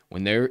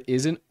 when there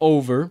is an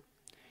over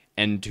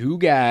and two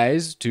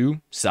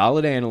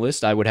solid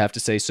analysts, I would have to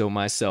say so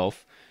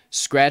myself,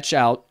 scratch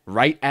out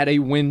right at a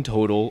win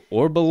total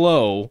or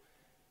below,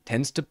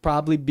 tends to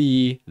probably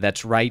be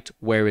that's right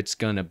where it's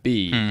going to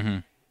be. Mm-hmm.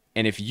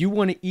 And if you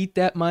want to eat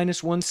that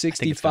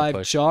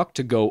 -165 chalk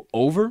to go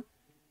over,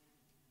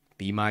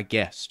 be my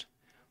guest.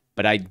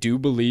 But I do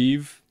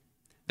believe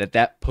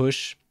that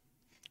push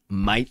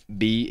might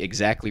be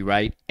exactly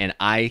right, and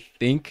I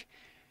think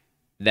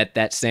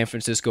that San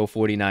Francisco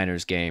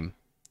 49ers game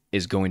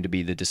is going to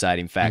be the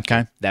deciding factor.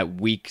 Okay. That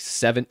week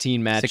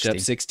 17 matchup,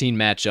 16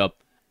 matchup,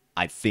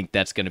 I think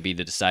that's going to be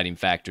the deciding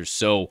factor.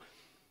 So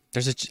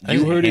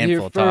you heard it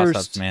here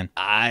first, man.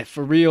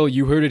 For real,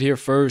 you heard it here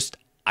first.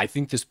 I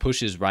think this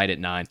push is right at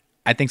 9.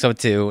 I think so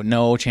too.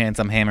 No chance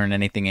I'm hammering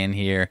anything in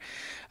here.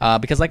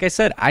 Because like I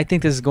said, I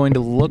think this is going to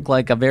look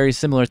like a very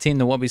similar team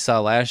to what we saw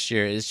last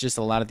year. It's just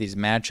a lot of these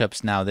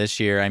matchups now this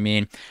year. I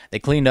mean, they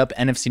cleaned up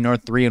NFC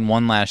North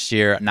 3-1 last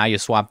year. Now you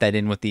swap that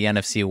in with the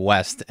NFC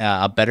West,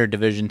 a better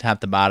division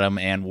top to bottom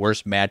and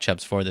worse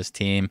matchups for this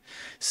team.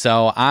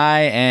 So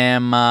I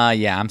am,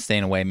 I'm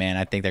staying away, man.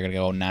 I think they're going to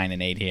go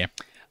 9-8 here.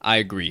 I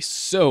agree.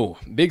 So,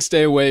 big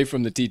stay away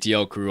from the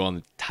TTL crew on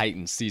the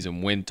Titans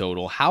season win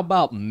total. How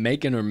about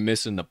making or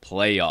missing the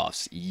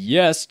playoffs?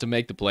 Yes, to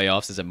make the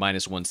playoffs is at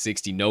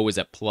 -160. No is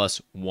at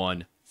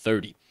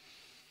 +130.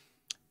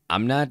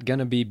 I'm not going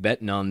to be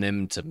betting on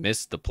them to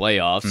miss the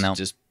playoffs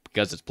just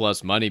because it's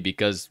plus money,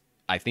 because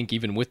I think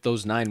even with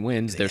those 9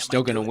 wins, they're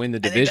still going to win the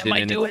division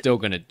and it's still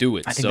going to do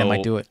it. I think they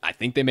might do it. I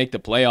think they make the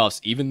playoffs,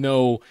 even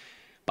though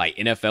by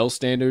NFL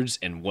standards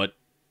and what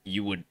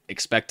you would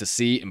expect to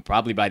see, and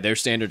probably by their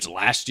standards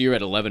last year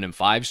at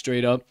 11-5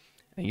 straight up,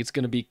 I think it's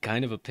going to be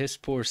kind of a piss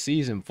poor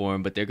season for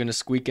them, but they're going to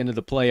squeak into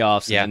the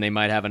playoffs, and then they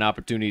might have an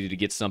opportunity to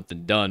get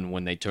something done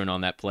when they turn on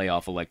that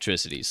playoff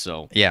electricity.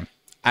 So yeah,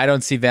 I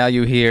don't see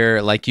value here.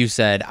 Like you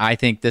said, I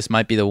think this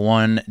might be the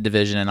one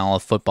division in all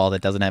of football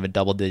that doesn't have a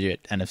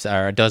double-digit NFC,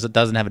 or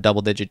doesn't have a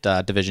double-digit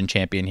division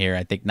champion here.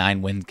 I think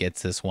 9 wins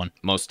gets this one.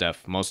 Most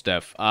def.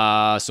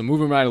 So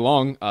moving right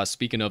along,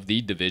 speaking of the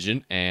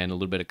division and a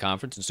little bit of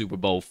conference in Super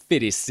Bowl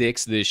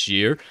 56 this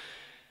year,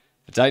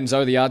 the Titans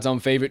are the odds-on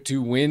favorite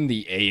to win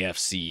the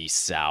AFC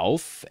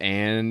South,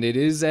 and it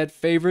is at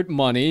favorite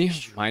money,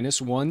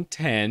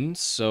 -110.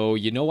 So,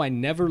 I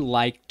never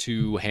like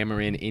to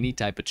hammer in any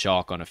type of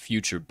chalk on a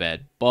future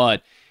bet,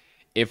 but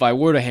if I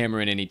were to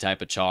hammer in any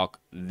type of chalk,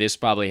 this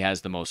probably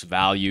has the most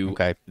value.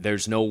 Okay.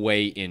 There's no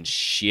way in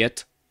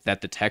shit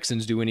that the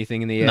Texans do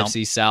anything in the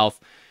AFC South.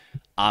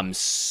 I'm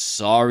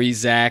sorry,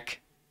 Zach,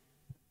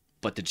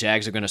 but the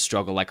Jags are going to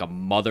struggle like a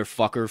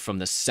motherfucker from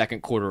the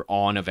second quarter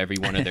on of every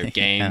one of their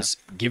games.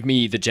 Give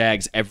me the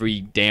Jags every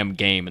damn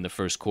game in the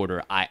first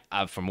quarter. I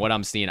from what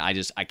I'm seeing, I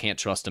can't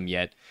trust them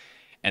yet.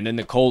 And then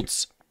the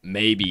Colts,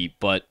 maybe,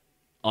 but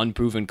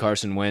unproven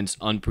Carson Wentz,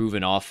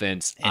 unproven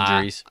offense.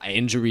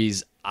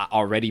 Injuries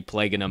already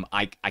plaguing them.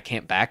 I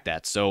can't back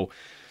that. So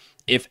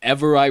if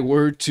ever I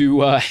were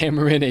to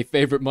hammer in a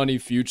favorite money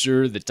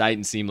future, the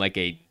Titans seem like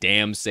a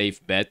damn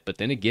safe bet. But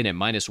then again, at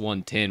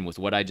 -110 with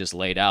what I just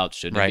laid out,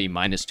 shouldn't it be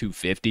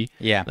 -250?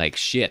 Yeah. Like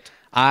shit.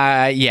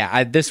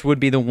 This would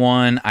be the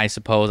one, I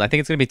suppose. I think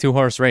it's going to be a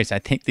 2-horse race. I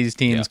think these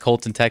teams,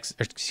 Colts and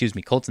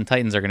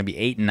Titans, are going to be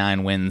 8 and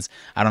 9 wins.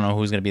 I don't know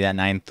who's going to be that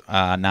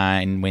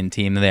 9-win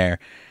team there.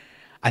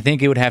 I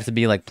think it would have to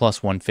be like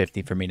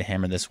 +150 for me to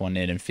hammer this one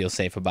in and feel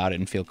safe about it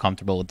and feel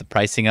comfortable with the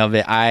pricing of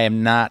it. I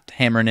am not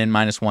hammering in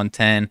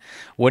 -110.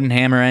 Wouldn't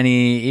hammer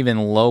any even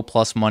low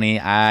plus money.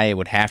 I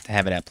would have to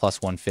have it at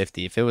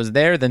 +150. If it was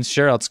there, then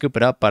sure, I'll scoop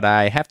it up. But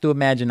I have to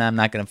imagine I'm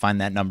not going to find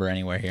that number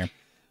anywhere here.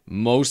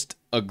 Most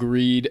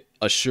agreed,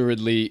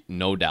 assuredly,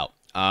 no doubt.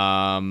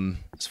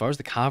 As far as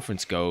the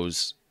conference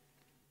goes,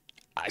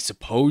 I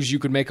suppose you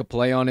could make a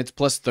play on it. It's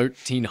plus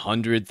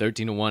 1,300,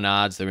 13-1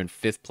 odds. They're in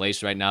 5th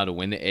place right now to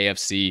win the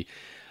AFC.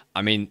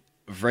 I mean,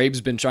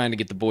 Vrabe's been trying to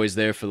get the boys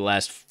there for the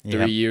last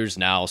 3 years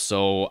now.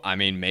 So, I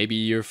mean, maybe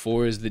year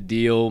 4 is the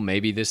deal.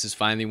 Maybe this is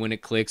finally when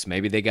it clicks.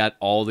 Maybe they got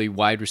all the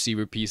wide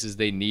receiver pieces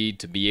they need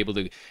to be able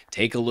to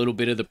take a little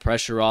bit of the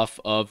pressure off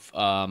of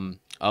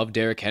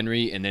Derrick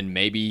Henry. And then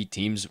maybe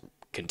teams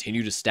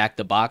continue to stack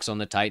the box on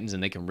the Titans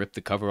and they can rip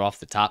the cover off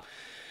the top.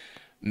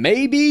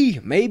 Maybe,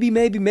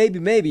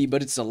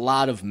 but it's a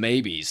lot of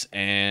maybes.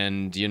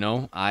 And,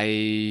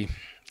 I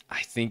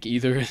think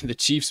either the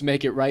Chiefs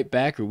make it right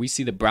back or we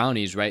see the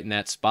Brownies right in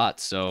that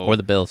spot. So or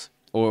the Bills.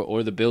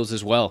 Or the Bills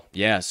as well.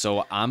 Yeah,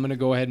 so I'm going to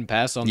go ahead and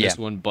pass on this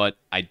one, but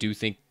I do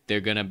think they're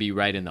going to be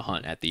right in the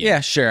hunt at the end. Yeah,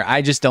 sure.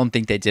 I just don't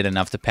think they did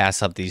enough to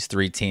pass up these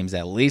 3 teams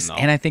at least. No.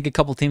 And I think a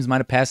couple teams might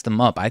have passed them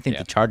up. I think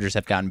the Chargers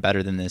have gotten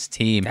better than this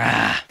team.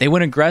 They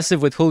went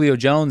aggressive with Julio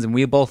Jones, and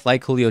we both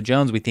like Julio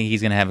Jones. We think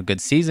he's going to have a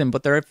good season,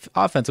 but their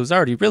offense was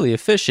already really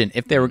efficient.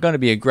 If they were going to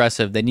be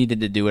aggressive, they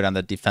needed to do it on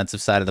the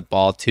defensive side of the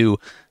ball to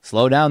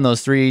slow down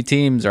those 3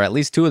 teams, or at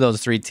least 2 of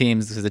those 3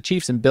 teams, because the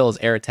Chiefs and Bills'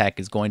 air attack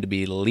is going to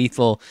be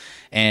lethal.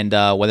 And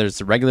whether it's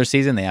the regular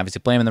season, they obviously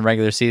play them in the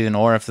regular season,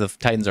 or if the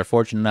Titans are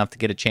fortunate enough to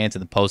get a chance in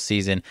the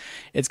postseason,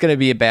 it's going to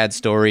be a bad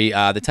story.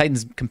 The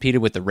Titans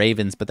competed with the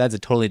Ravens, but that's a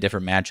totally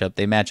different matchup.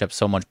 They match up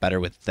so much better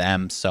with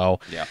them. So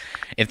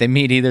if they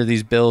meet either of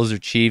these Bills or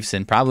Chiefs,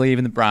 and probably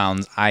even the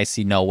Browns, I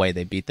see no way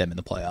they beat them in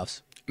the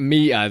playoffs.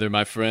 Me either,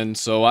 my friend.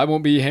 So I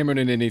won't be hammering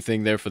in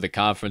anything there for the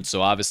conference.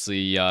 So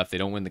obviously, if they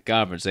don't win the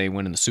conference, they ain't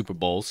winning the Super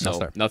Bowl.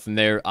 So nothing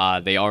there.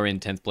 They are in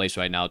 10th place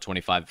right now,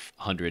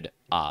 2,500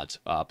 odds,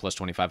 plus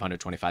 2,500,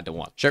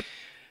 25-1. Sure.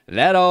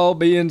 That all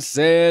being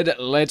said,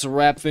 let's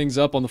wrap things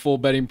up on the full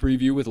betting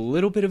preview with a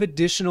little bit of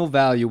additional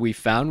value we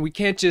found. We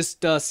can't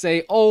just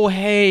say, oh,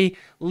 hey,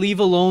 leave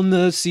alone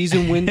the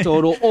season win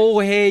total. Oh,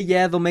 hey,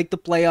 yeah, they'll make the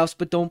playoffs,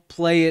 but don't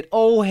play it.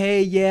 Oh,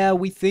 hey, yeah,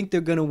 we think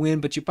they're going to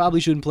win, but you probably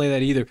shouldn't play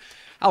that either.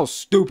 How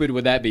stupid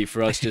would that be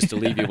for us just to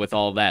leave you with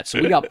all that?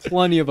 So we got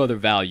plenty of other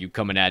value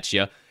coming at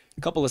you.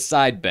 a couple of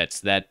side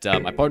bets that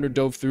my partner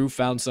dove through,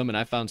 found some, and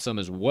I found some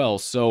as well.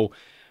 So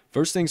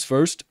first things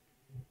first,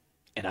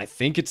 and I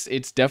think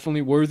it's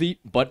definitely worthy,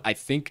 but I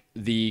think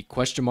the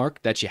question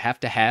mark that you have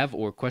to have,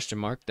 or question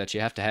mark that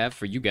you have to have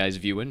for you guys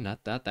viewing,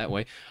 not that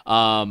way,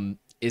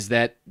 is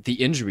that the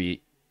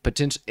injury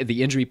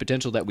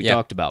potential that we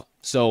talked about.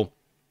 So,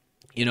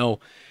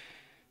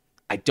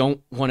 I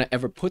don't want to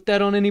ever put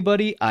that on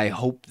anybody. I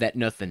hope that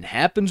nothing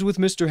happens with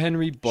Mr.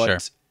 Henry,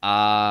 but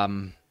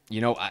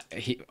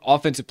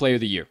offensive player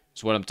of the year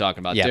is what I'm talking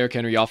about. Yep. Derrick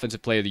Henry,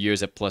 offensive player of the year,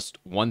 is at plus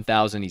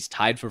 1,000. He's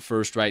tied for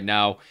first right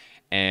now,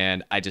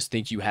 and I just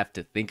think you have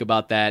to think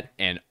about that.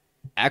 And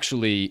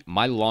actually,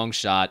 my long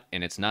shot,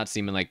 and it's not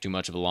seeming like too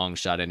much of a long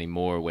shot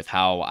anymore with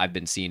how I've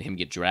been seeing him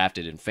get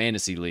drafted in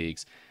fantasy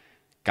leagues.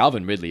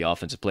 Calvin Ridley,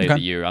 offensive player of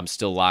the year, I'm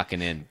still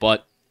locking in,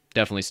 but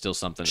definitely still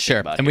something to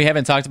think about. And we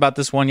haven't talked about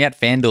this one yet.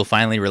 FanDuel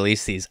finally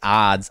released these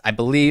odds. I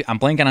believe I'm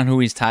blanking on who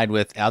he's tied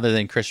with other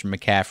than Christian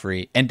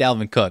McCaffrey and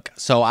Dalvin Cook.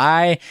 So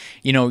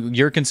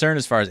your concern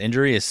as far as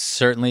injury is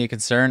certainly a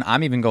concern.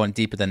 I'm even going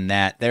deeper than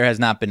that. There has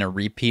not been a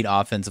repeat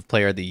offensive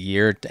player of the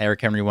year.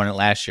 Derrick Henry won it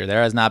last year.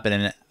 There has not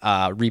been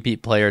a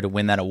repeat player to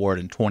win that award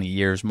in 20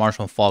 years.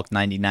 Marshall Faulk,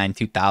 99,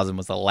 2000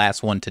 was the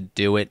last one to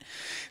do it.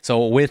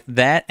 So with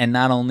that, and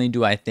not only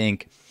do I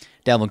think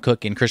Dalvin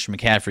Cook and Christian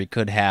McCaffrey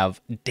could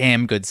have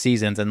damn good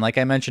seasons. And like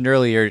I mentioned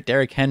earlier,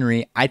 Derrick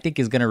Henry, I think,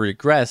 is going to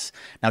regress.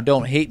 Now,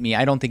 don't hate me.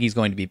 I don't think he's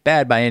going to be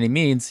bad by any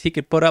means. He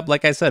could put up,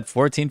 like I said,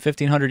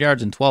 1,500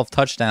 yards and 12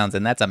 touchdowns,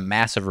 and that's a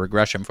massive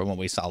regression from what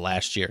we saw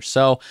last year.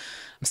 So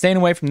I'm staying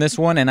away from this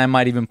one, and I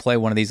might even play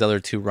one of these other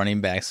two running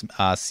backs,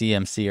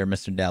 CMC or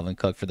Mr. Dalvin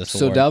Cook, for this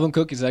award. So Dalvin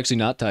Cook is actually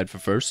not tied for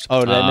first.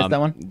 Oh, did I miss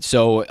that one?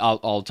 So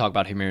I'll talk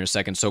about him here in a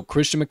second. So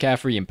Christian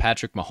McCaffrey and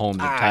Patrick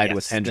Mahomes are tied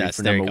with Henry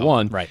for number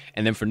one. Right.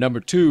 And then for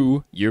number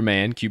two, your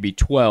man, QB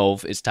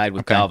 12, is tied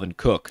with Dalvin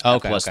Cook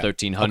at plus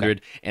 1,300.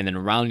 Okay. And then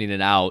rounding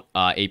it out,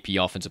 AP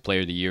Offensive Player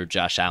of the Year,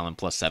 Josh Allen,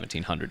 plus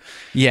 1,700.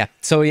 Yeah.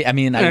 So, I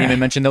mean, I didn't even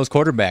mention those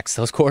quarterbacks.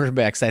 Those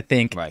quarterbacks, I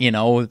think,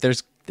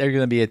 they're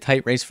going to be a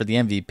tight race for the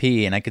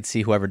MVP, and I could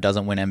see whoever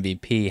doesn't win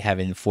MVP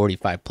having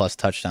 45-plus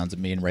touchdowns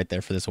and being right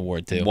there for this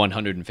award, too.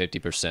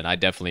 150%. I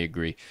definitely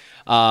agree.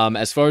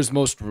 As far as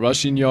most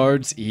rushing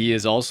yards, he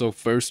is also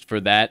first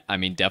for that. I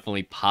mean,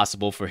 definitely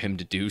possible for him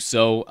to do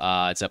so.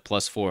 It's at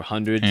plus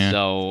 400,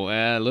 so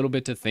a little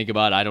bit to think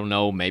about. I don't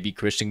know. Maybe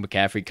Christian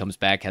McCaffrey comes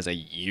back, has a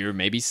year.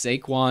 Maybe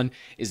Saquon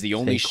is the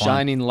only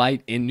shining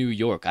light in New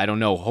York. I don't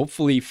know.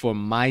 Hopefully, for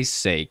my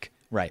sake,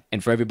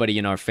 and for everybody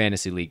in our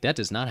fantasy league, that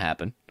does not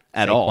happen.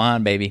 At all.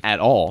 Saquon, baby.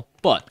 At all.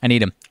 But I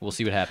need him. We'll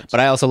see what happens.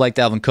 But I also like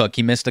Dalvin Cook.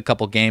 He missed a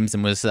couple games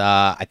and was,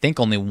 I think,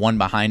 only one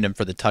behind him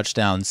for the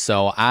touchdowns.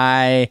 So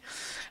I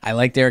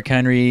like Derrick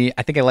Henry.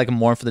 I think I like him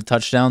more for the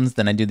touchdowns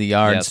than I do the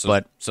yards.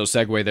 So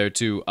segue there,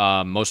 too.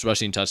 Most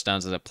rushing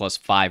touchdowns is at plus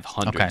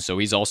 500. Okay. So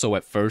he's also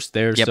at first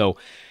there. Yep. So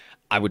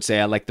I would say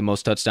I like the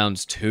most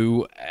touchdowns,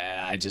 too.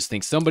 I just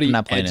think somebody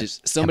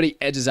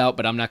edges out,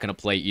 but I'm not going to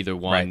play either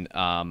one.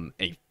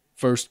 A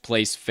first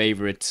place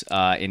favorite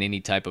in any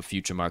type of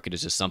future market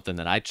is just something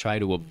that I try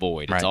to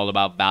avoid. It's all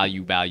about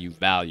value.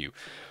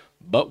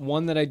 But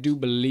one that I do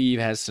believe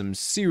has some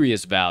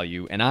serious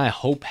value, and I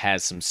hope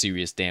has some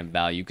serious damn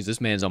value, because this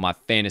man's on my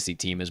fantasy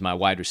team as my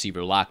wide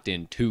receiver locked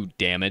in too,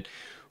 damn it.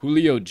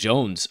 Julio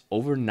Jones,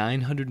 over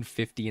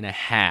 950 and a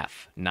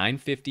half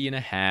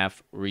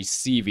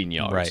receiving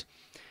yards. Right.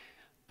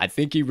 I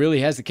think he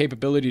really has the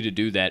capability to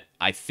do that.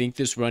 I think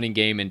this running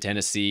game in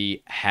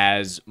Tennessee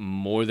has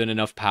more than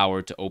enough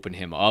power to open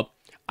him up.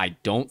 I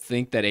don't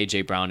think that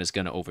A.J. Brown is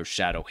going to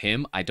overshadow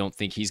him. I don't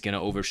think he's going to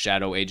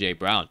overshadow A.J.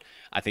 Brown.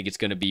 I think it's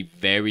going to be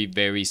very,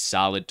 very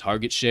solid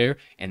target share.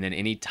 And then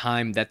any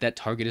time that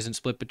target isn't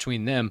split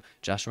between them,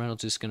 Josh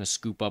Reynolds is going to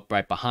scoop up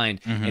right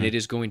behind. Mm-hmm. And it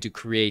is going to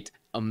create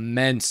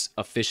immense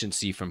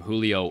efficiency from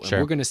Julio. And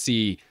we're going to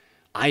see...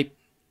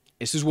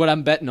 This is what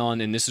I'm betting on,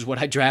 and this is what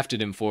I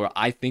drafted him for.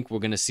 I think we're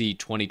going to see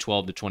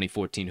 2012 to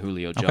 2014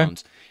 Julio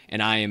Jones.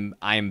 And I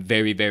am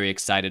very, very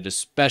excited,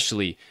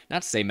 especially,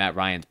 not to say Matt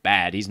Ryan's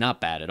bad. He's not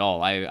bad at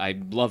all. I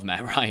love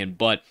Matt Ryan,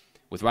 but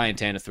with Ryan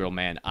Tannehill,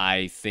 man,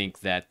 I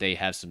think that they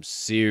have some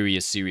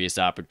serious, serious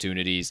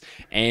opportunities.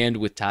 And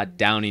with Todd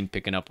Downing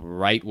picking up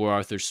right where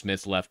Arthur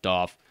Smith left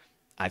off,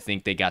 I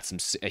think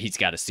he's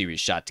got a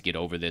serious shot to get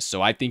over this.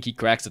 So I think he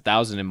cracks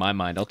 1,000 in my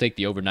mind. I'll take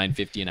the over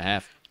 950 and a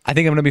half. I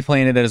think I'm going to be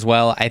playing it as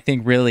well. I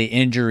think really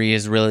injury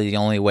is really the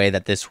only way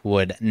that this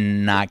would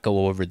not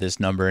go over this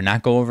number,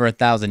 not go over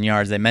 1,000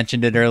 yards. I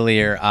mentioned it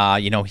earlier.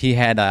 He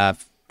had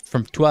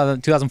from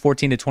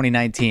 2014 to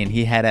 2019,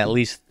 he had at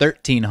least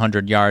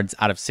 1,300 yards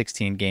out of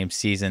 16 game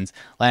seasons.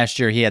 Last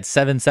year, he had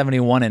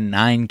 771 in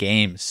 9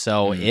 games.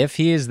 So if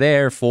he is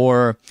there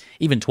for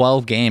even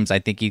 12 games, I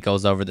think he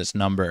goes over this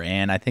number.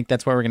 And I think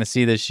that's what we're going to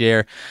see this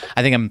year.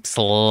 I think I'm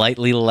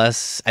slightly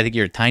less. I think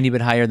you're a tiny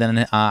bit higher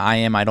than I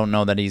am. I don't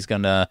know that he's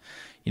going to,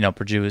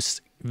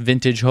 produce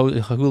vintage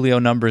Julio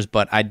numbers,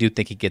 but I do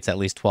think he gets at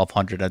least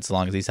 1,200 as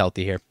long as he's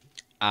healthy here.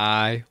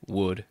 I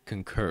would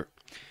concur.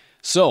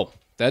 So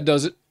that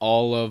does it.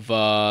 All of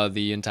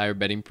the entire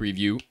betting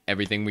preview,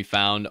 everything we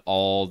found,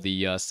 all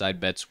the side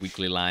bets,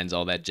 weekly lines,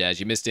 all that jazz.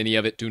 You missed any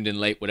of it, tuned in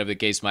late, whatever the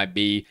case might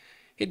be,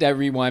 hit that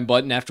rewind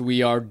button after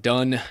we are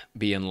done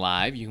being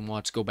live. You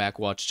can go back,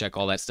 check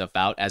all that stuff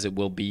out, as it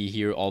will be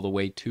here all the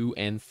way to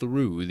and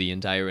through the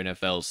entire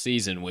NFL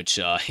season, which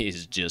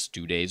is just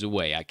 2 days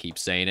away. I keep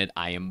saying it.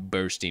 I am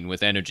bursting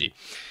with energy.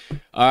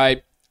 All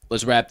right,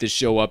 let's wrap this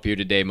show up here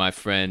today, my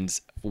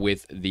friends,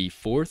 with the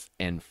fourth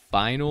and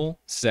final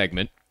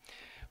segment.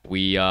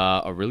 We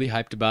are really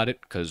hyped about it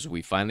because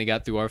we finally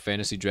got through our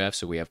fantasy draft,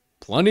 so we have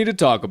plenty to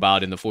talk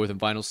about in the fourth and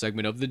final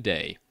segment of the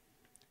day.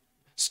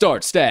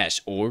 Start,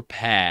 stash, or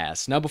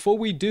pass. Now, before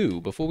we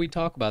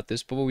talk about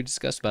this, before we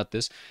discuss about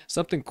this,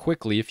 something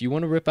quickly. If you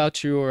want to rip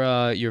out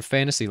your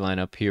fantasy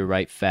lineup here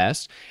right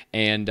fast,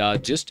 and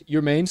just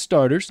your main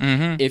starters,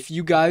 if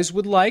you guys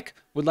would like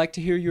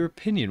to hear your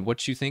opinion,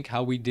 what you think,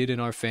 how we did in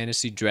our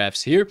fantasy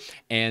drafts here,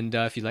 and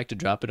if you'd like to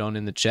drop it on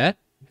in the chat,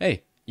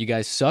 hey, you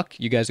guys suck.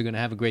 You guys are going to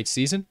have a great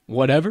season.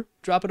 Whatever.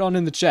 Drop it on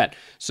in the chat.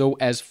 So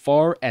as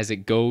far as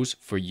it goes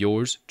for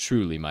yours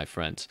truly, my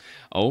friends.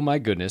 Oh my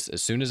goodness.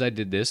 As soon as I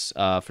did this,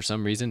 for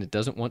some reason, it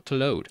doesn't want to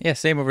load. Yeah,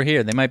 same over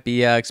here. They might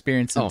be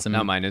experiencing some...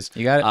 now mine is.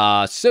 You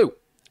got it? So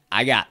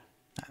I got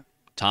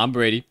Tom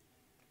Brady,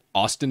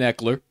 Austin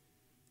Eckler,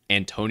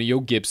 Antonio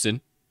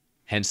Gibson,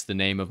 hence the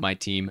name of my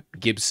team,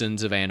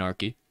 Gibsons of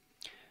Anarchy,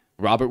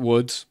 Robert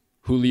Woods,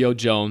 Julio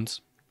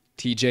Jones,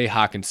 TJ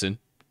Hawkinson,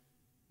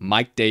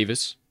 Mike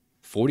Davis,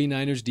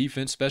 49ers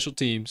defense, special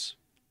teams,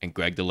 and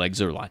Greg the Leg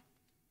Zuerlein.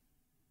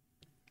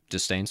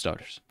 Just staying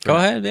starters. Go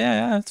ahead.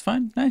 Yeah, that's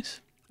fine.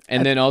 Nice.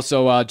 And then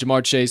also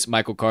Jamar Chase,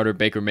 Michael Carter,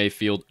 Baker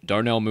Mayfield,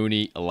 Darnell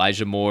Mooney,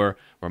 Elijah Moore,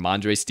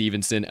 Ramondre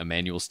Stevenson,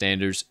 Emmanuel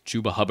Sanders,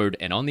 Chuba Hubbard,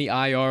 and on the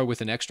IR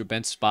with an extra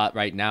bench spot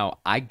right now,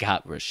 I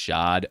got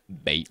Rashad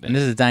Bateman. And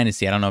this is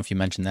Dynasty. I don't know if you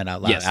mentioned that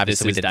out loud. Yes, obviously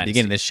this is we did at the Dynasty.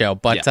 beginning of this show,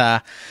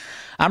 but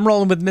I'm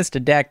rolling with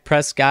Mr. Dak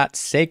Prescott,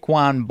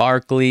 Saquon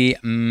Barkley.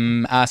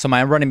 So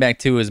my running back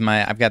two is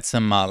I've got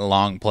some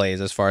long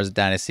plays as far as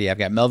Dynasty. I've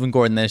got Melvin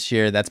Gordon this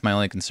year. That's my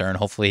only concern.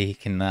 Hopefully he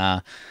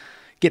can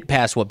get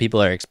past what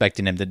people are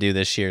expecting him to do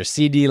this year.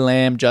 CeeDee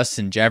Lamb,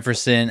 Justin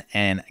Jefferson,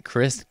 and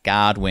Chris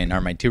Godwin are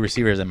my two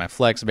receivers and my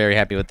flex. Very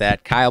happy with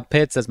that. Kyle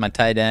Pitts as my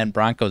tight end,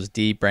 Broncos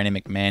D, Brandon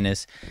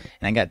McManus,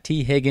 and I got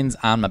T. Higgins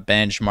on my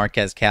bench,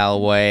 Marquez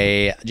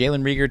Callaway,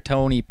 Jalen Reagor,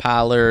 Tony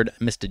Pollard,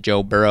 Mr.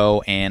 Joe Burrow,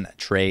 and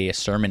Trey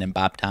Sermon and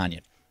Bob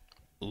Tonyan.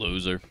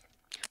 Loser.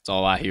 That's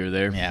all I hear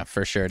there. Yeah,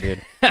 for sure,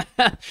 dude.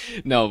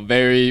 No,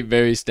 very,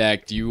 very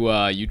stacked.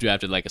 You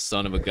drafted like a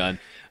son of a gun.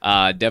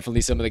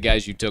 Definitely some of the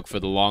guys you took for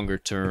the longer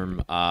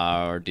term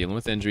are dealing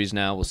with injuries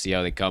now. We'll see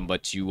how they come.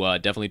 But you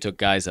definitely took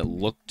guys that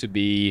look to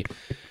be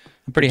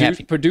pretty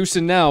happy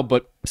producing now,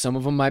 but some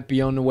of them might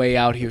be on the way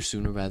out here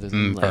sooner rather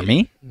than later. For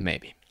me?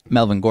 Maybe.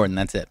 Melvin Gordon,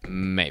 that's it.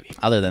 Maybe.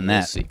 Other than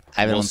that, see.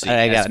 I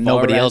got As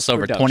nobody far else as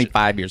over production.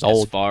 25 years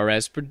old. As far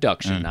as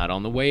production, not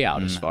on the way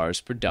out, as far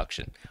as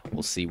production.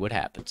 We'll see what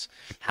happens.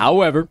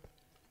 However,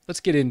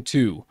 let's get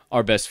into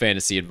our best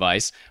fantasy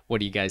advice. What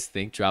do you guys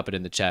think? Drop it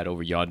in the chat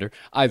over yonder.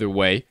 Either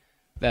way,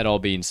 that all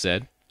being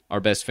said, our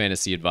best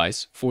fantasy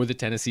advice for the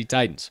Tennessee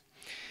Titans.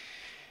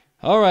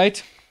 All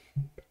right.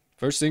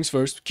 First things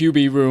first,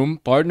 QB room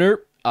partner.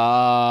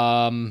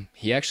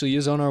 He actually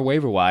is on our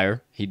waiver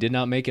wire. He did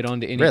not make it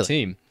onto any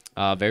team.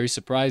 Very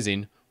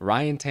surprising.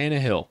 Ryan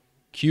Tannehill,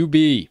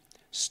 QB.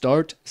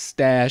 Start,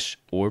 stash,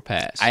 or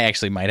pass. I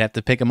actually might have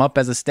to pick him up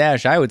as a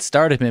stash. I would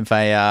start him if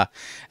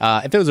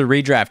if it was a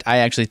redraft. I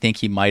actually think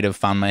he might have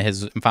found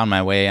his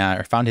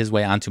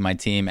way onto my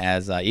team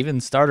as even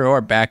starter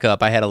or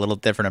backup. I had a little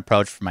different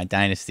approach for my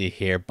dynasty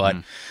here, but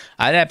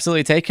I'd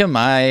absolutely take him.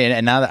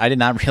 And now that I did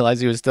not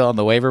realize he was still on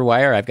the waiver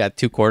wire, I've got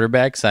two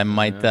quarterbacks. I'm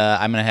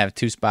gonna have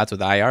two spots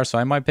with IR, so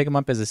I might pick him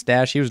up as a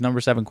stash. He was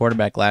number 7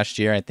 quarterback last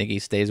year. I think he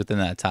stays within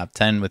that top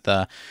 10 with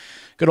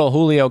good old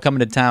Julio coming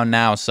to town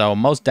now, so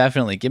most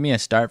definitely give me a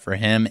start for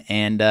him,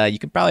 and you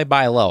could probably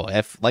buy low.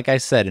 If, like I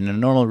said, in a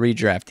normal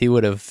redraft, he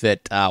would have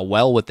fit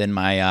well within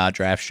my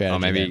draft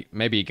strategy.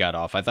 Maybe he got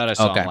off. I thought I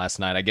saw him last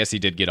night. I guess he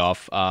did get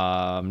off.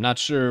 I'm not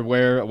sure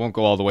where. I won't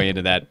go all the way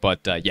into that,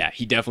 but yeah,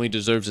 he definitely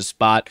deserves a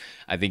spot.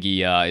 I think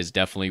he is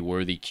definitely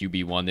worthy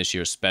QB1 this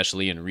year,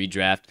 especially in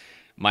redraft.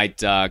 Might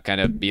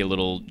kind of be a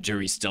little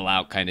jury still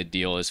out kind of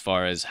deal as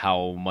far as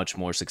how much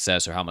more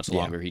success or how much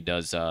longer he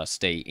does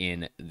stay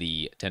in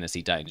the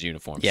Tennessee Titans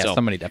uniform. Yeah, so,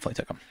 somebody definitely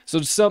took him. So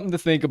something to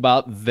think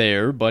about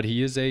there, but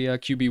he is a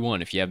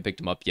QB1 if you haven't picked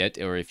him up yet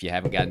or if you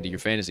haven't gotten to your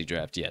fantasy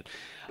draft yet.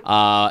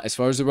 As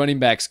far as the running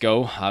backs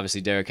go,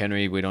 obviously Derrick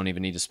Henry, we don't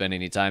even need to spend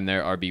any time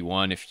there.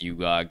 RB1, if you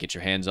get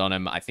your hands on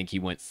him, I think he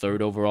went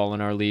 3rd overall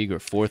in our league or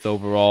 4th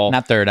overall.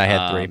 Not 3rd, I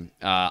had 3.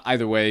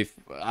 Either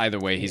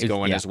way, he's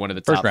going as one of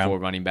the top 4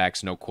 running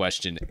backs, no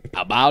question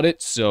about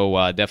it. So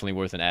definitely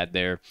worth an ad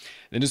there.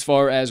 Then as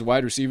far as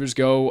wide receivers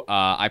go,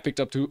 I picked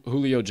up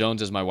Julio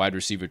Jones as my wide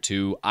receiver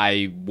 2.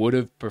 I would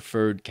have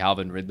preferred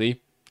Calvin Ridley.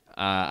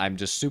 I'm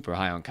just super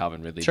high on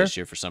Calvin Ridley this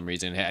year for some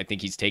reason. I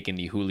think he's taken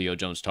the Julio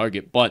Jones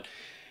target, but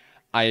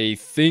I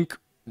think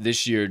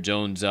this year,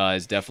 Jones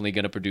is definitely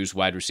going to produce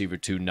wide receiver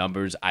 2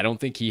 numbers. I don't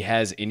think he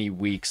has any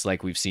weeks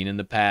like we've seen in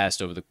the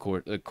past over the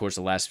course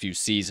of the last few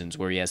seasons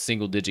where he has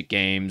single-digit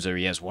games or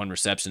he has one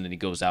reception and he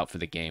goes out for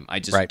the game. I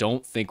just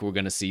don't think we're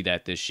going to see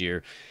that this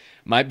year.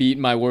 Might be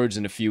eating my words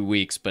in a few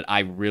weeks, but I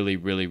really,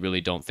 really,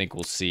 really don't think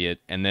we'll see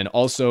it. And then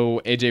also,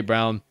 A.J.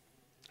 Brown,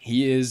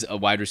 he is a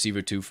wide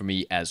receiver 2 for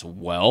me as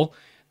well.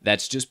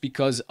 That's just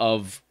because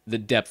of the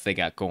depth they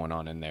got going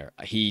on in there.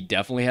 He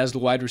definitely has the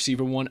wide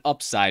receiver 1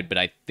 upside, but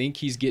I think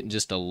he's getting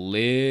just a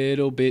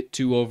little bit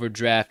too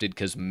overdrafted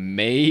because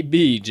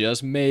maybe,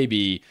 just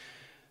maybe,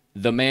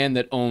 the man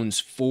that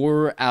owns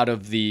 3 out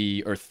of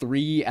the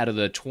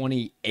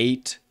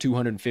 28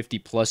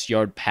 250-plus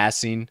yard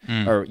passing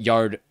or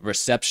yard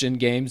reception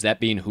games, that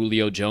being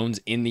Julio Jones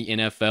in the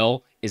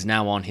NFL, is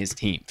now on his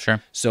team.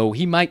 Sure. So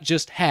he might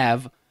just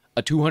have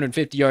a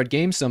 250-yard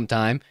game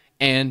sometime,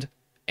 and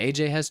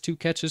AJ has 2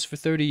 catches for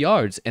 30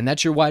 yards, and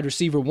that's your wide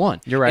receiver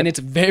 1. You're right. And it's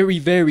very,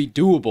 very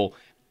doable.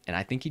 And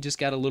I think he just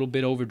got a little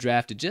bit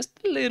overdrafted, just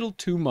a little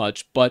too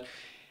much. But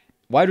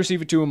wide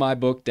receiver 2 in my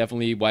book,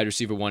 definitely wide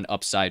receiver 1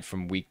 upside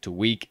from week to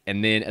week.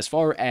 And then as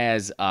far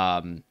as,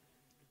 why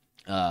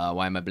am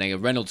I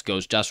blanking? Reynolds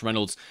goes, Josh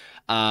Reynolds,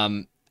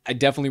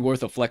 definitely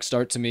worth a flex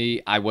start to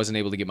me. I wasn't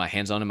able to get my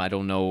hands on him. I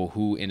don't know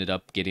who ended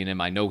up getting him.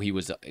 I know he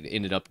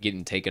ended up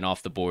getting taken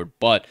off the board,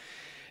 but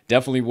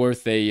definitely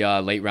worth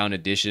a late round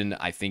addition.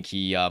 I think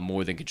he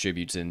more than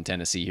contributes in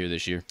Tennessee here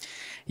this year.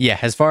 Yeah,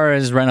 as far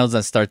as Reynolds,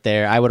 let's start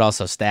there. I would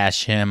also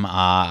stash him.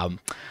 I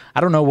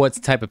don't know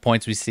what type of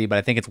points we see, but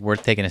I think it's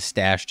worth taking a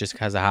stash just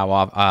because of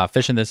how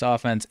efficient this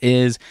offense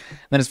is.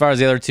 Then as far as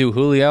the other 2,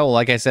 Julio,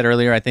 like I said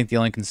earlier, I think the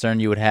only concern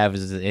you would have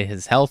is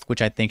his health,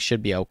 which I think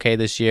should be okay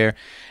this year.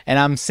 And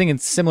I'm singing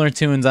similar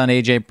tunes on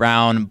A.J.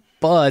 Brown,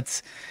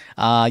 but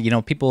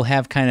people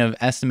have kind of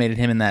estimated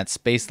him in that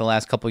space the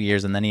last couple of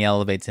years, and then he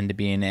elevates into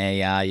being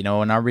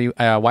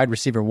a wide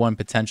receiver 1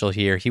 potential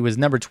here. He was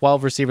number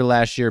 12 receiver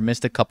last year,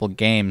 missed a couple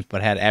games,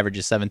 but had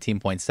averages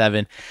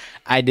 17.7.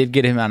 I did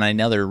get him on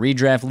another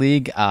redraft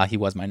league. He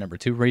was my number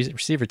 2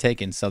 receiver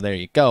taken, so there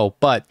you go.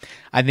 But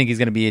I think he's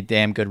going to be a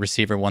damn good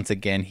receiver once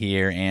again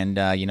here,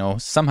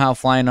 and somehow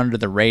flying under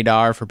the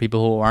radar for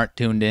people who aren't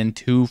tuned in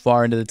too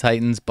far into the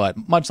Titans.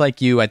 But much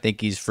like you, I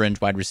think he's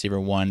fringe wide receiver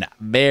 1.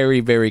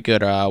 Very, very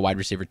good wide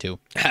receiver 2.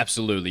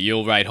 Absolutely.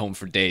 You'll ride home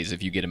for days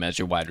if you get him as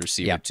your wide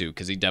receiver 2,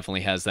 because he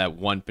definitely has that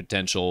one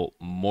potential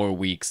more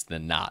weeks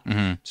than not.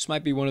 Just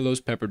might be one of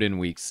those peppered in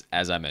weeks,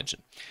 as I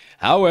mentioned.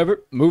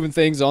 However, moving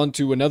things on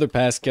to another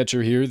pass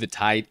catcher here, the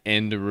tight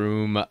end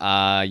room.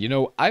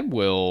 I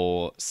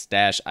will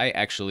stash. I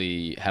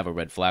actually have a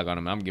red flag on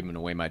him. I'm giving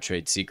away my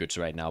trade secrets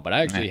right now, but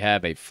I actually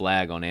have a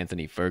flag on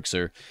Anthony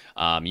Firkser.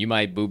 You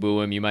might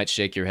boo-boo him. You might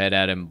shake your head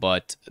at him,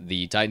 but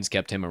the Titans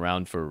kept him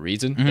around for a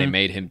reason. They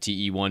made him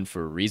TE1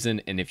 for a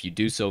reason, and if you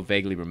do so,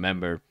 vaguely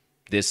remember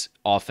this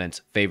offense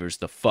favors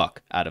the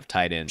fuck out of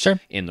tight ends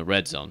in the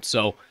red zone.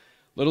 So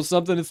little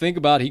something to think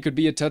about. He could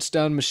be a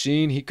touchdown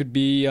machine. He could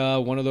be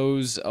one of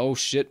those, oh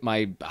shit,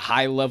 my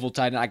high-level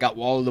tight end. I got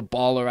Waller the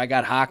Baller. I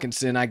got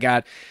Hawkinson. I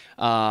got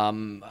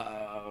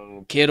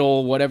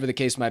Kittle, whatever the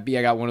case might be.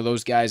 I got one of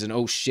those guys, and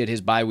oh shit,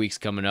 his bye week's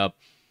coming up.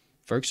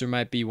 Firkser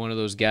might be one of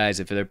those guys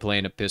if they're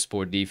playing a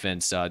piss-poor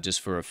defense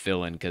just for a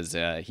fill-in, because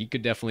he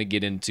could definitely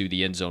get into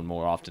the end zone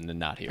more often than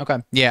not here. Okay.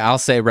 Yeah, I'll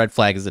say red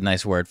flag is a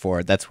nice word for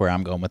it. That's where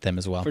I'm going with him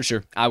as well. For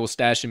sure. I will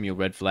stash him. You'll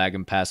red flag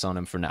him, pass on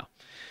him for now.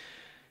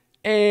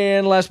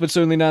 And last but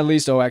certainly not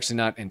least, actually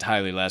not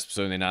entirely last but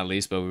certainly not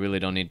least, but we really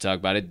don't need to talk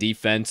about it.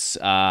 Defense,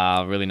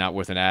 really not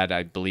worth an ad.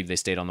 I believe they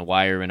stayed on the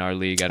wire in our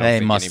league. They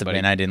must have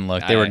been. I didn't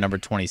look. They were number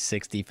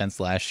 26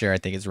 defense last year. I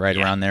think it's right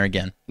around there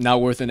again.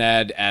 Not worth an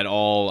ad at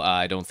all.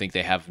 I don't think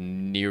they have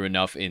near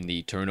enough in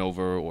the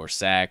turnover or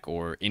sack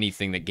or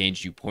anything that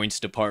gains you points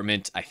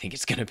department. I think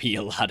it's going to be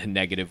a lot of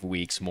negative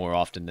weeks more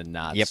often than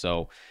not.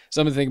 So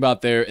something to think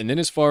about there. And then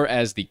as far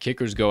as the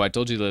kickers go, I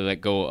told you to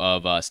let go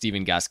of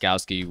Stephen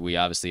Gostkowski. We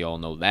obviously all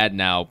know that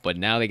now, but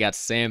now they got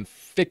Sam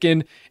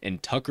Ficken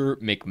and Tucker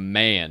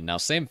McMahon. Now,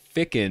 Sam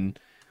Ficken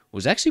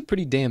was actually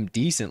pretty damn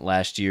decent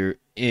last year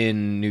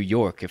in New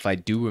York, if I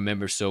do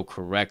remember so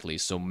correctly.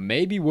 So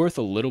maybe worth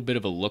a little bit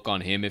of a look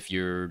on him if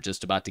you're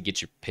just about to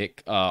get your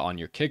pick on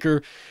your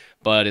kicker.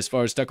 But as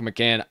far as Tucker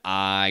McMahon,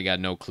 I got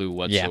no clue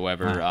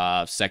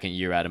whatsoever. Second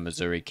year out of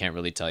Missouri, can't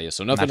really tell you.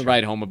 So nothing to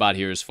write home about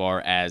here as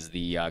far as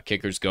the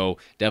kickers go.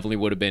 Definitely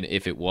would have been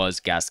if it was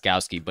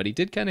Gostkowski, but he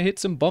did kind of hit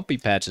some bumpy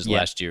patches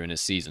last year in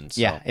his season.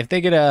 So. Yeah, if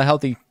they get a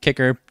healthy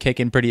kicker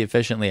kicking pretty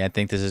efficiently, I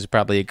think this is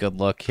probably a good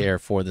look here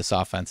for this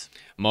offense.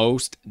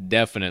 Most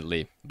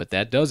definitely. But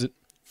that does it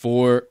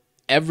for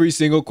every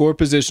single core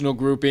positional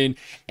grouping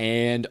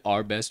and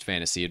our best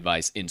fantasy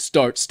advice in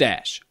start,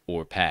 stash,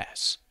 or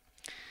pass.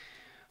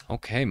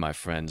 Okay, my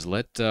friends,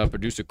 let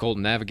producer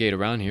Colton navigate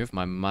around here if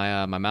my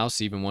mouse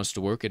even wants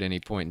to work at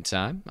any point in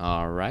time.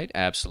 All right,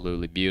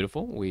 absolutely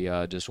beautiful. We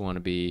just want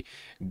to be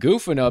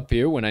goofing up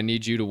here when I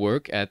need you to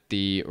work at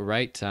the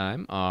right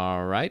time.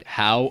 All right,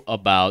 how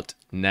about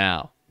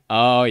now?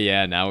 Oh,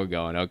 yeah, now we're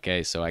going.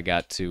 Okay, so I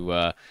got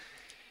to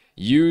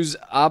use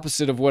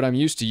opposite of what I'm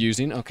used to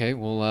using. Okay,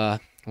 we'll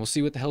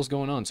see what the hell's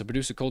going on. So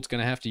producer Colt's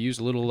going to have to use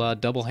a little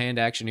double hand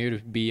action here to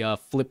be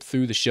flip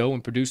through the show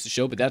and produce the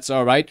show, but that's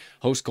all right.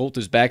 Host Colt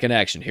is back in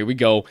action. Here we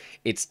go.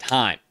 It's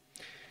time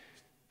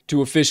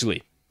to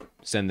officially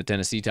send the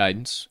Tennessee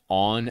Titans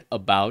on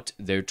about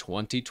their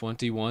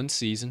 2021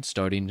 season,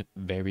 starting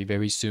very,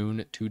 very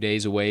soon. 2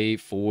 days away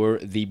for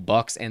the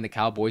Bucs and the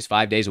Cowboys,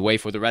 5 days away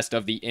for the rest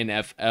of the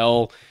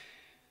NFL.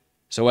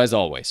 So as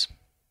always,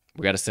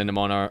 we got to send them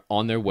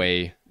on their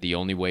way, the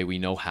only way we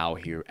know how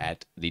here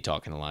at the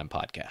Talking the Line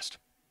podcast.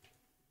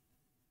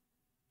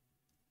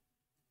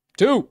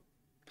 2.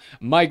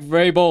 Mike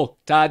Vrabel,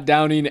 Todd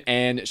Downing,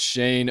 and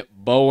Shane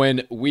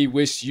Bowen. We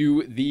wish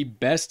you the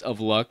best of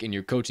luck in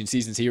your coaching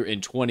seasons here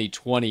in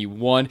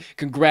 2021.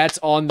 Congrats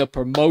on the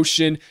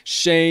promotion,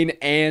 Shane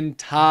and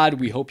Todd.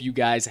 We hope you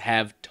guys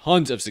have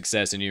tons of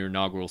success in your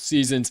inaugural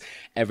seasons.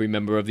 Every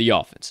member of the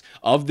offense,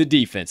 of the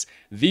defense,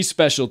 the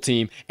special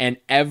team, and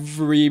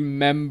every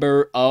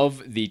member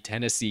of the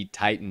Tennessee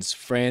Titans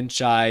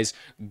franchise.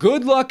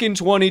 Good luck in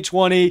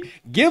 2020.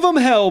 Give them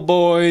hell,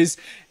 boys.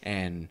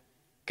 And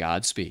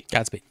Godspeed.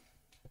 Godspeed.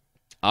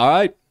 All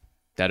right.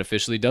 That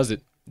officially does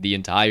it. The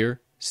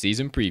entire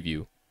season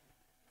preview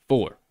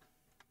for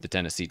the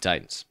Tennessee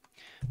Titans.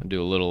 I'll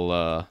do a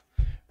little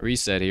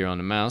reset here on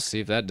the mouse, see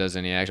if that does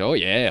any action. Oh,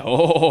 yeah.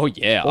 Oh,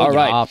 yeah. All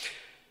right.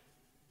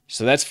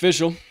 So that's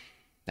official.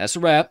 That's a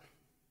wrap.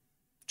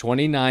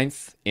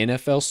 29th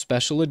NFL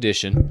Special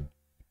Edition.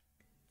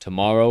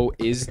 Tomorrow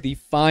is the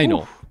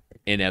final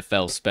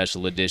NFL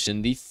Special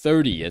Edition, the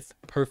 30th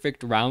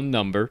perfect round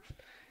number,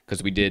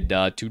 because we did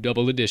 2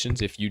 double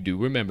editions, if you do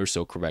remember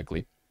so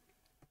correctly.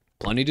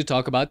 Plenty to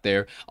talk about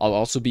there. I'll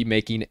also be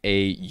making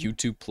a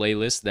YouTube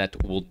playlist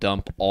that will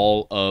dump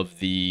all of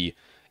the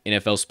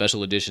NFL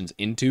special editions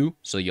into,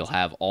 so you'll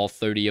have all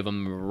 30 of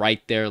them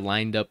right there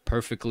lined up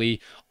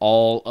perfectly,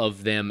 all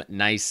of them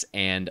nice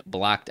and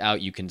blocked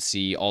out. You can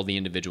see all the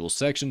individual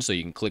sections, so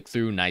you can click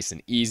through nice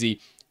and easy.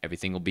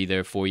 Everything will be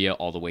there for you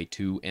all the way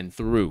to and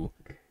through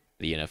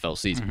the NFL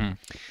season.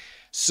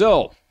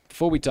 So,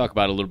 before we talk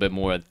about a little bit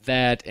more of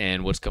that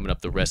and what's coming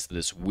up the rest of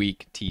this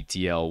week,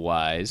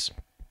 TTL-wise,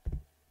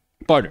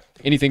 partner,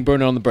 anything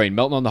burning on the brain,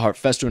 melting on the heart,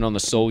 festering on the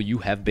soul, you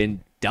have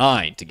been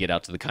dying to get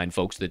out to the kind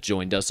folks that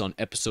joined us on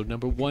episode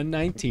number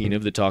 119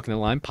 of the Talking the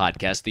Line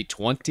podcast, the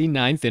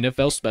 29th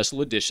NFL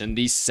Special Edition,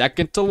 the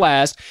second to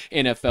last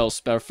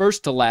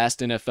first to last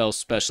NFL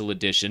Special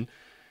Edition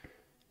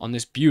on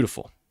this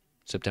beautiful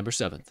September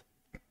 7th,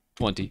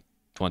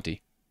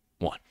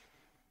 2021.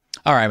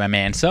 All right, my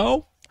man.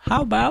 So,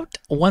 how about,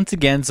 once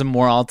again, some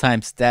more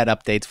all-time stat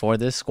updates for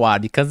this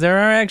squad? Because there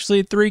are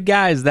actually 3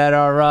 guys that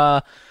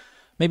are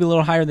maybe a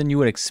little higher than you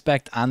would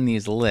expect on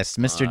these lists.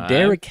 Mr.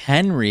 Derrick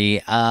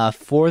Henry,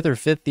 4th or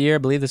 5th year. I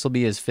believe this will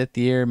be his 5th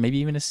year, maybe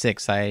even his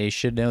 6th. I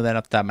should know that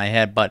off the top of my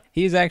head. But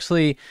he's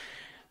actually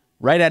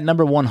right at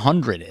number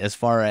 100 as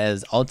far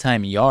as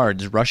all-time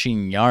yards,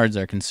 rushing yards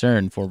are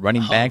concerned for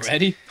running backs.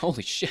 Already?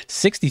 Holy shit.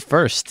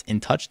 61st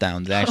in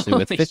touchdowns, actually,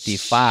 with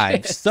 55.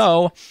 Shit.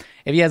 So,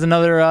 if he has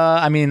another,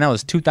 that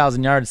was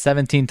 2,000 yards,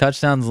 17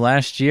 touchdowns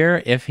last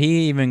year. If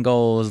he even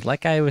goes,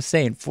 like I was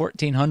saying,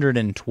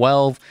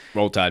 1,412.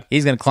 Roll Tide.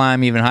 He's going to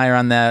climb even higher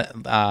on that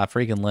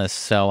freaking list.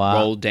 So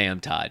Roll damn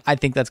Tide. I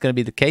think that's going to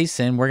be the case,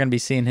 and we're going to be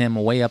seeing him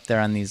way up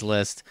there on these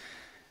lists.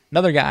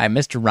 Another guy,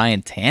 Mr.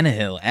 Ryan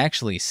Tannehill,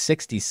 actually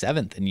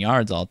 67th in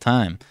yards all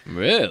time.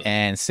 Really?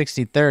 And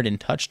 63rd in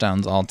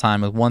touchdowns all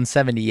time with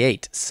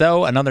 178.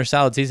 So another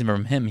solid season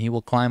from him. He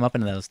will climb up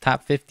into those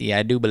top 50,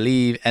 I do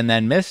believe. And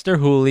then Mr.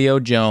 Julio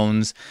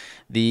Jones,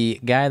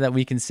 the guy that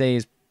we can say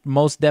is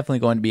most definitely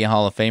going to be a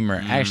Hall of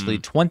Famer. Actually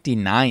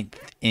 29th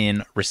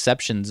in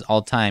receptions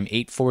all time,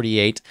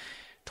 848.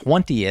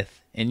 20th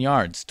in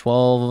yards,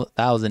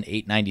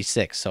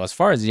 12,896. So as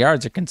far as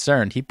yards are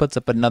concerned, he puts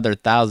up another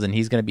 1,000.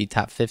 He's going to be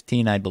top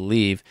 15, I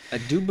believe. I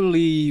do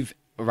believe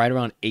right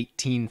around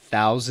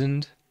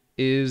 18,000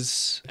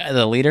 is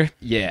the leader.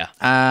 Yeah.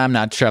 I'm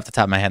not sure off the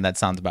top of my head. That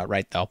sounds about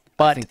right, though.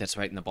 But I think that's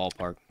right in the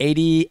ballpark.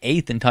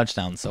 88th in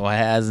touchdowns, so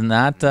has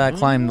not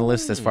climbed the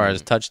list as far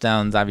as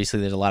touchdowns. Obviously,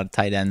 there's a lot of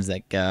tight ends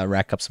that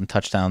rack up some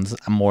touchdowns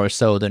more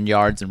so than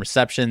yards and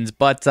receptions,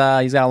 but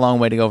he's got a long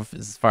way to go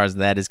as far as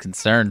that is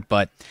concerned.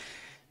 But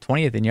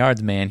 20th in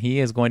yards, man. He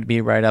is going to be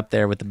right up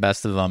there with the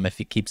best of them if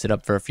he keeps it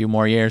up for a few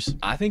more years.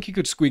 I think he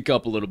could squeak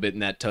up a little bit in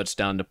that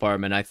touchdown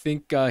department. I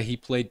think he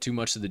played too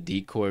much of the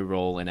decoy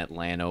role in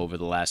Atlanta over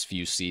the last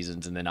few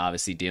seasons, and then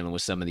obviously dealing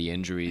with some of the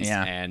injuries.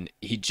 Yeah. And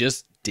he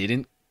just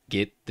didn't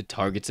get the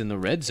targets in the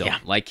red zone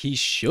like he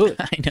should.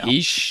 I know.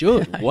 He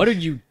should. What are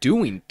you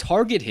doing?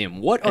 Target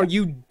him. What are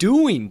you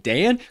doing,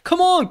 Dan?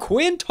 Come on,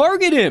 Quinn,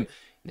 target him.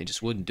 And they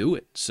just wouldn't do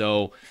it.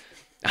 So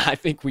I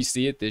think we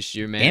see it this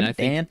year, man.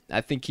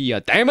 I think he.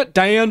 Damn it,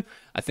 Dan!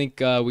 I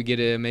think we get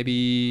a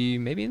maybe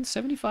in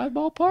 75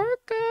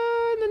 ballpark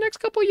in the next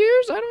couple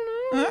years. I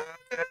don't know,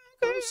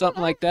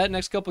 something like that.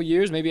 Next couple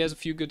years, maybe has a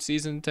few good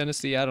seasons in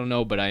Tennessee. I don't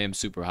know, but I am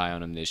super high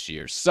on him this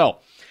year. So,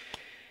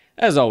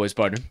 as always,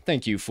 partner,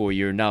 thank you for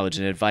your knowledge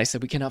and advice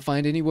that we cannot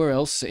find anywhere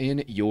else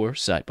in your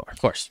sidebar. Of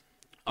course.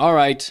 All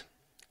right.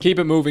 Keep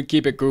it moving,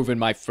 keep it grooving,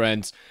 my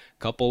friends.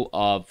 Couple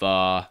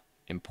of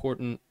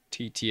important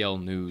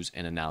TTL news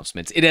and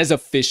announcements. It has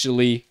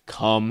officially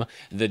come.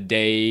 The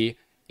day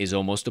is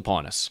almost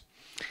upon us.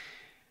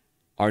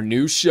 Our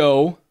new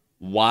show,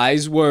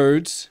 Wise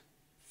Words,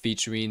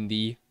 featuring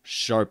the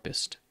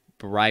sharpest,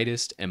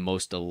 brightest, and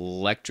most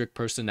electric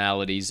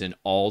personalities in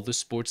all the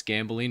sports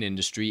gambling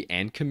industry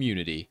and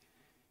community,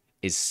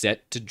 is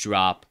set to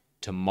drop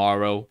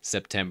tomorrow,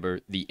 September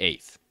the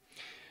 8th.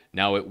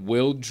 Now, it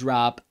will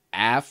drop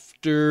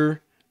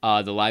after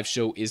the live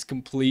show is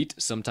complete,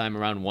 sometime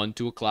around 1,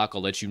 2 o'clock.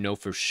 I'll let you know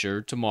for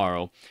sure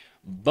tomorrow.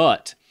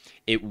 But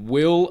it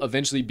will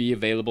eventually be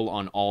available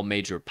on all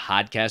major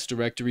podcast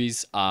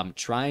directories.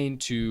 Trying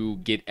to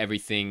get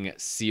everything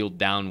sealed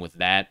down with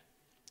that.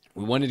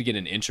 We wanted to get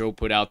an intro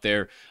put out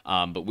there,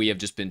 but we have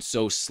just been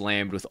so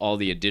slammed with all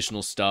the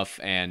additional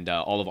stuff and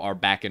all of our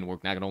back-end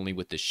work, not only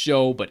with the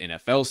show, but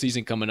NFL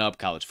season coming up,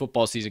 college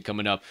football season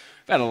coming up.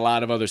 We've had a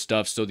lot of other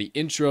stuff, so the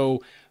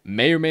intro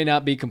may or may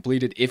not be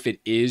completed. If it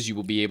is, you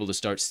will be able to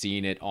start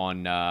seeing it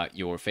on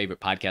your favorite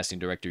podcasting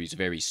directories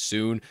very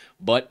soon.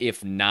 But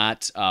if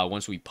not,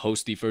 once we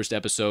post the first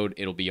episode,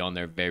 it'll be on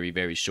there very,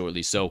 very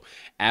shortly. So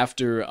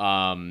after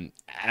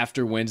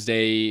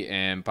Wednesday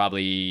and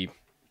probably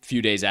few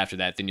days after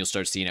that, then you'll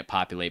start seeing it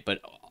populate.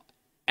 But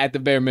at the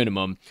bare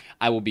minimum,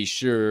 I will be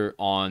sure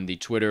on the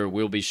Twitter,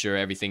 we'll be sure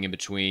everything in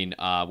between,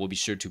 we'll be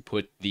sure to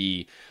put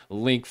the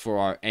link for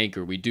our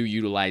Anchor. We do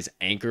utilize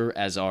Anchor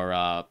as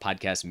our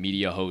podcast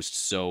media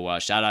host, so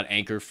shout out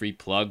Anchor, free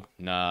plug,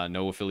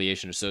 no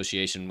affiliation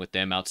association with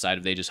them outside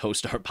of they just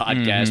host our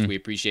podcast. We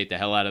appreciate the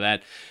hell out of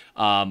that.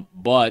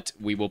 But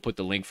we will put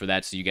the link for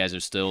that so you guys are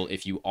still,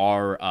 if you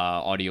are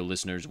audio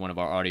listeners, one of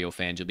our audio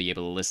fans, you'll be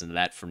able to listen to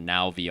that from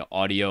now via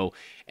audio,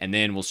 and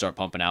then we'll start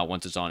pumping out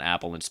once it's on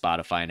Apple and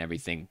Spotify and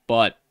everything.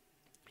 But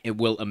it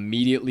will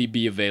immediately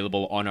be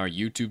available on our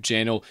YouTube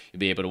channel. You'll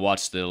be able to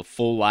watch the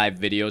full live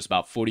videos,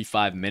 about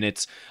 45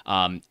 minutes.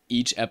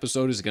 Each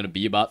episode is going to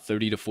be about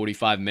 30 to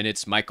 45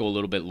 minutes, might go a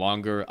little bit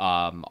longer.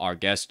 Our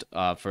guest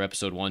for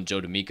episode 1,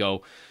 Joe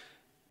D'Amico,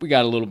 we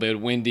got a little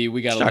bit windy,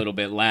 we got a little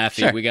bit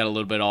laughy, we got a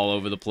little bit all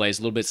over the place,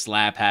 a little bit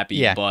slap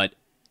happy, but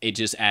it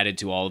just added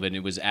to all of it. And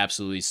it was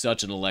absolutely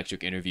such an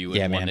electric interview,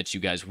 and one that you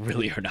guys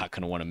really are not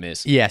going to want to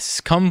miss. Yes,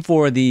 come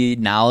for the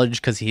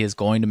knowledge, because he is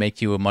going to make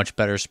you a much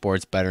better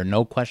sports bettor,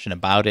 no question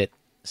about it.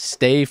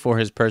 Stay for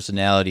his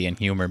personality and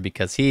humor,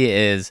 because he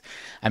is,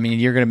 I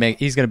mean, you're going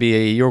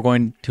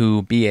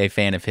to be a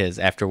fan of his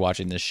after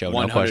watching this show. 100%.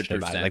 No question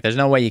about it. Like, there's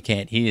no way you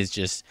can't. He is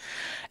just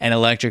an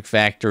electric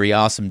factory,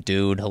 awesome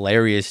dude,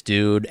 hilarious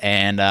dude.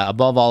 And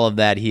above all of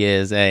that, he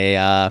is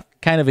a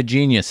kind of a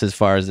genius as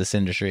far as this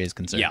industry is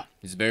concerned. Yeah,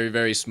 he's very,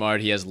 very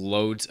smart. He has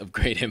loads of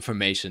great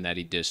information that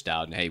he dished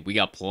out. And hey, we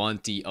got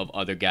plenty of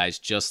other guys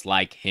just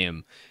like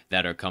him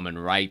that are coming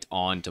right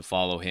on to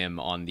follow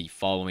him on the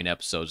following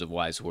episodes of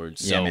Wise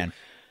Words. So, man,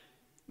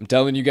 I'm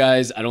telling you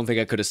guys, I don't think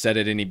I could have said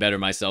it any better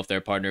myself there,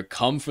 partner.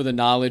 Come for the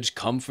knowledge,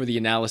 come for the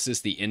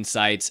analysis, the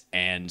insights,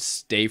 and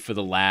stay for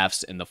the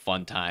laughs and the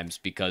fun times,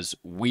 because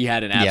we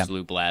had an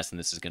absolute blast, and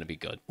this is going to be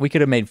good. We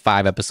could have made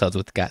 5 episodes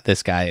with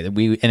this guy, and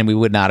we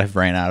would not have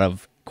ran out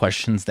of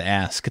questions to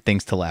ask,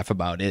 things to laugh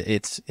about.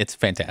 It's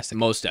fantastic.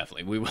 Most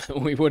definitely.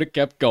 We would have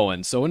kept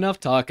going. So enough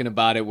talking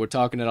about it. We're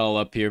talking it all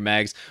up here.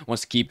 Mags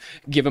wants to keep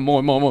giving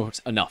more.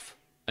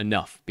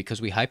 Enough.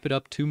 Because we hype it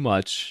up too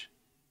much,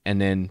 and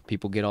then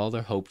people get all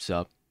their hopes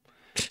up.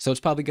 So it's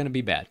probably going to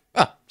be bad.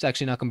 It's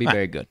actually not going to be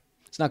very good.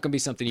 It's not going to be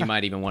something you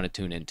might even want to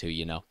tune into,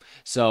 you know.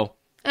 So,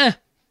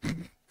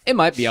 it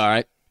might be all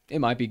right. It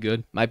might be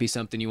good. Might be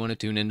something you want to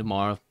tune in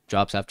tomorrow.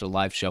 Drops after the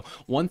live show.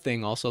 One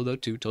thing also, though,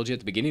 too, told you at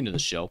the beginning of the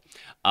show,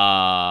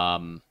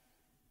 on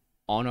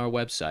our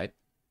website,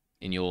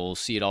 and you'll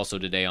see it also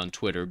today on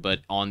Twitter,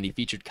 but on the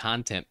featured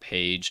content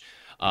page,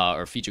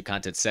 or featured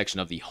content section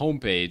of the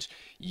homepage,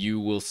 you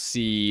will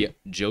see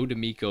Joe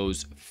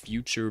D'Amico's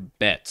future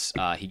bets.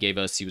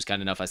 He was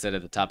kind enough, I said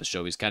at the top of the show,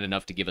 he was kind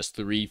enough to give us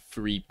 3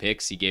 free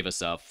picks. He gave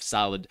us a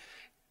solid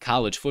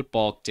college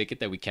football ticket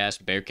that we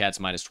cashed, Bearcats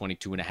minus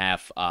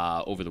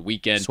 22.5 over the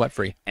weekend.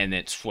 Sweat-free. And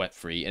then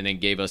sweat-free. And then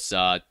gave us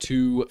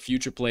 2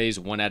 future plays,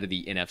 one out of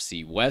the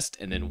NFC West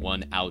and then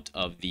one out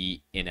of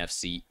the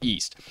NFC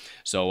East.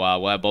 So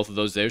we'll have both of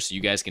those there, so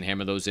you guys can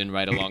hammer those in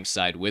right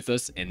alongside with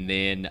us. And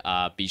then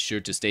be sure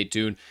to stay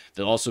tuned.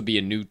 There'll also be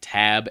a new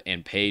tab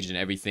and page and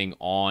everything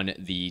on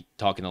the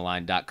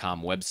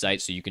TalkingTheLine.com website,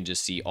 so you can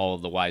just see all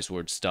of the Wise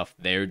Words stuff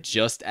there,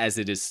 just as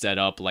it is set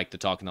up, like the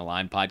Talking the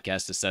Line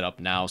podcast is set up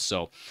now.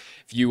 So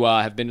if you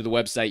have been to the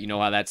website, you know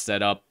how that's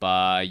set up.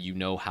 You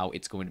know how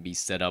it's going to be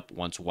set up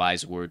once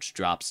Wise Words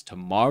drops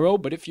tomorrow.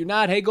 But if you're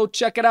not, hey, go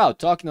check it out.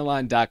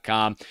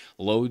 TalkingTheLine.com.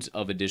 Loads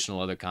of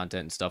additional other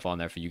content and stuff on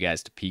there for you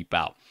guys to peep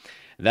out.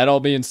 That all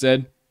being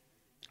said,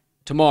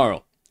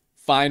 tomorrow,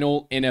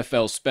 final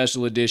NFL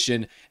special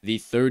edition, the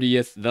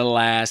 30th, the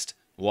last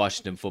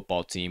Washington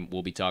football team.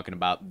 We'll be talking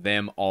about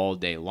them all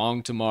day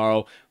long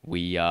tomorrow.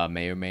 We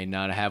may or may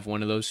not have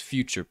one of those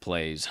future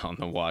plays on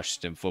the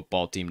Washington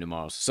football team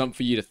tomorrow. So something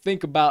for you to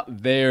think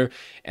about there.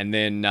 And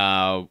then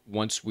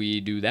once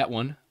we do that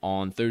one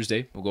on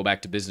Thursday, we'll go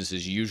back to business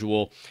as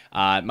usual.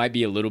 It might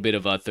be a little bit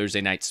of a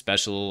Thursday night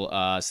special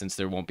since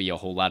there won't be a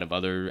whole lot of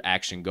other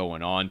action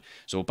going on.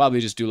 So we'll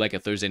probably just do like a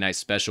Thursday night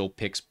special,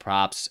 picks,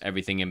 props,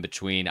 everything in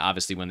between.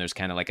 Obviously, when there's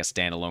kind of like a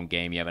standalone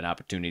game, you have an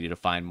opportunity to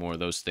find more of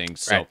those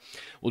things. Right. So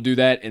we'll do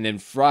that. And then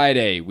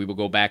Friday, we will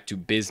go back to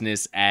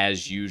business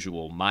as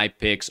usual. My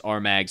picks,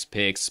 RMAG's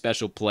picks,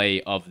 special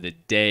play of the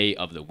day,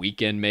 of the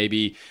weekend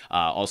maybe.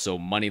 Also,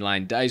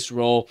 Moneyline Dice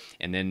Roll.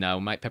 And then we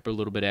might pepper a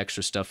little bit of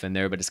extra stuff in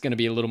there, but it's going to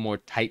be a little more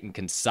tight and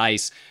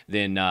concise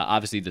than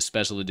obviously the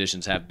special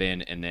editions have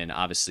been. And then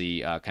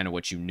obviously kind of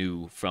what you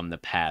knew from the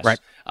past. Right.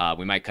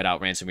 We might cut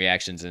out ransom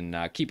reactions and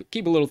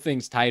keep a little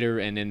things tighter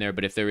and in there.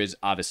 But if there is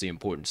obviously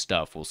important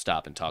stuff, we'll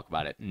stop and talk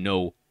about it.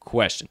 No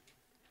question.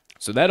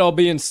 So that all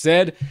being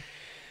said,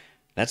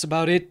 that's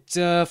about it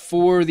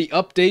for the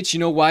updates. You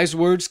know, Wise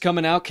Words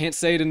coming out. Can't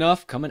say it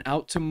enough. Coming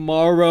out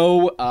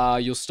tomorrow.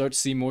 You'll start to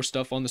see more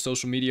stuff on the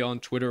social media, on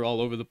Twitter,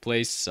 all over the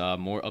place.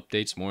 More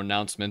updates, more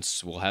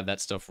announcements. We'll have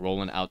that stuff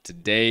rolling out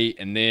today.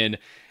 And then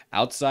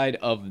outside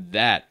of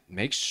that,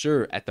 make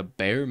sure at the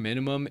bare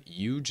minimum,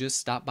 you just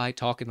stop by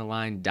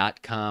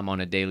talkingtheline.com on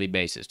a daily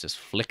basis. Just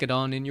flick it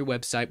on in your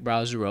website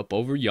browser up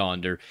over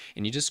yonder,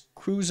 and you just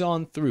cruise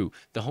on through.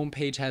 The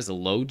homepage has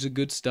loads of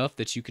good stuff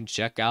that you can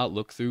check out,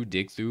 look through,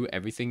 dig through,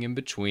 everything in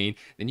between.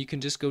 Then you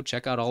can just go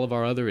check out all of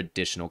our other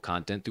additional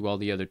content through all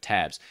the other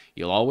tabs.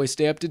 You'll always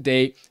stay up to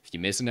date. If you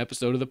miss an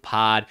episode of the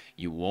pod,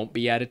 you won't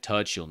be out of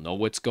touch. You'll know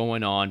what's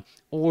going on.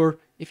 Or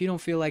if you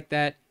don't feel like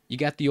that, you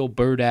got the old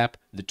Bird app,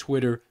 the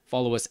Twitter.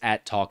 Follow us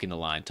at Talking the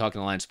Line.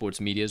 Talking the Line Sports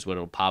Media is what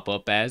it'll pop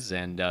up as,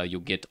 and you'll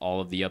get all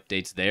of the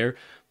updates there,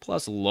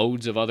 plus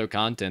loads of other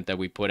content that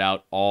we put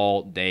out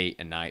all day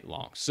and night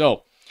long.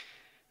 So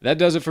that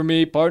does it for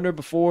me, partner.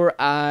 Before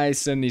I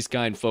send these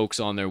kind folks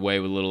on their way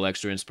with a little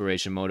extra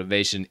inspiration,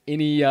 motivation,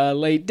 any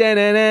late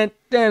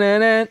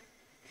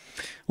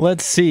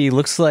Let's see.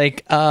 Looks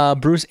like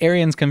Bruce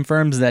Arians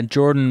confirms that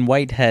Jordan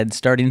Whitehead,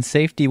 starting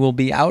safety, will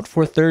be out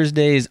for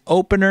Thursday's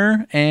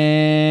opener.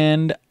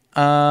 And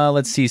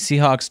let's see.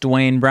 Seahawks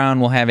Dwayne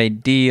Brown will have a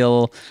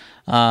deal.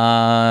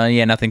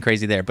 Yeah, nothing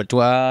crazy there. But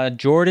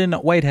Jordan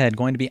Whitehead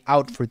going to be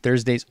out for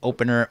Thursday's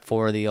opener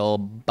for the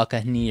old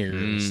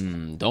Buccaneers.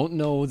 Don't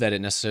know that it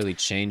necessarily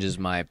changes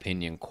my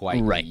opinion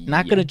quite Right. yet.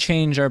 Not going to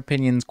change our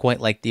opinions quite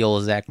like the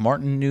old Zach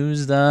Martin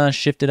news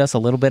shifted us a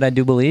little bit, I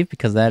do believe,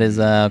 because that is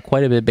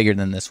quite a bit bigger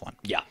than this one.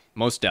 Yeah,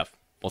 most def.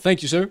 Well,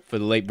 thank you, sir, for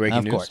the late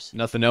breaking news. Of course.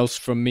 Nothing else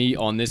from me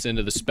on this end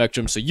of the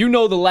spectrum. So you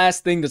know the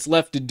last thing that's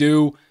left to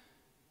do,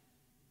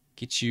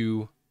 get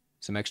you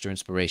some extra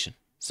inspiration,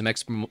 some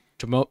extra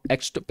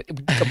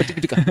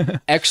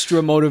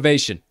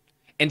motivation,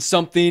 and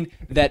something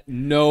that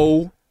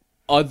no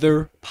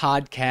other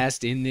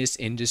podcast in this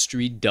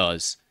industry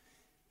does.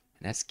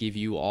 And that's give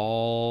you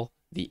all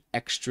the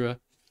extra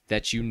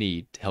that you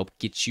need to help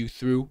get you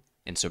through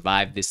and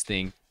survive this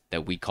thing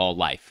that we call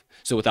life.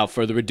 So without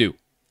further ado,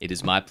 it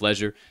is my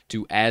pleasure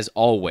to, as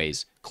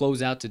always,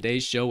 close out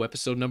today's show,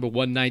 episode number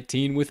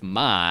 119, with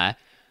my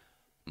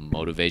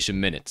Motivation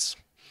Minutes.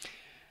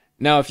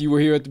 Now, if you were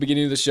here at the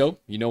beginning of the show,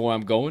 you know where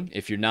I'm going.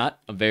 If you're not,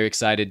 I'm very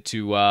excited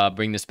to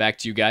bring this back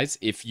to you guys.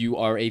 If you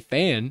are a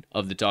fan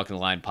of the Talking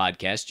the Line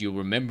podcast, you'll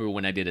remember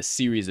when I did a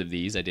series of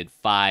these. I did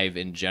 5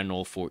 in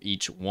general for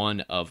each one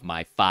of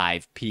my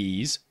 5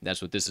 Ps.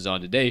 That's what this is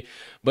on today.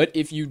 But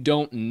if you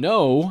don't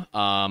know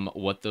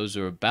what those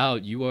are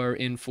about, you are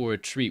in for a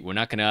treat. We're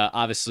not going to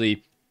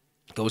obviously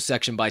go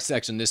section by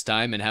section this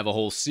time and have a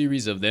whole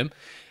series of them.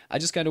 I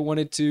just kind of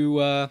wanted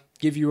to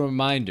give you a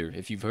reminder.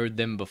 If you've heard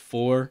them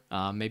before,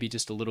 maybe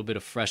just a little bit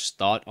of fresh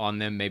thought on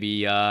them.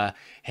 Maybe,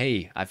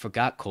 hey, I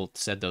forgot Colt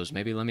said those.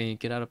 Maybe let me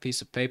get out a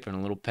piece of paper and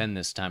a little pen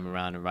this time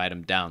around and write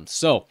them down.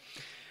 So,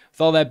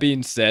 with all that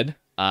being said,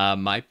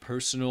 my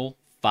personal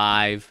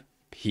 5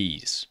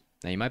 Ps.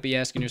 Now, you might be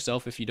asking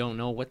yourself, if you don't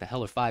know, what the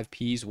hell are 5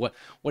 Ps? What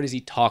is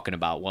he talking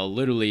about? Well,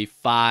 literally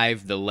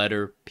 5, the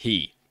letter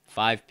P.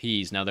 5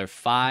 Ps. Now, they're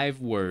 5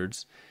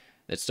 words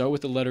that start with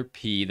the letter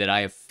P that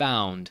I have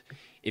found,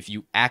 if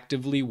you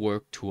actively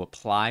work to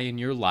apply in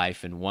your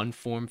life in one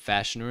form,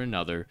 fashion, or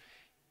another,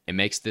 it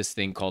makes this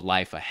thing called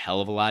life a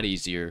hell of a lot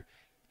easier.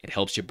 It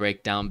helps you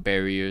break down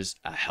barriers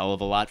a hell of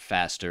a lot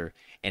faster,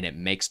 and it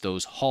makes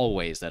those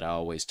hallways that I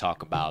always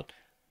talk about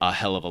a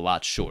hell of a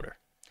lot shorter.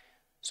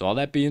 So all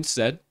that being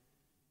said,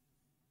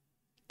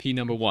 P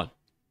number 1,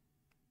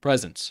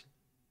 presence.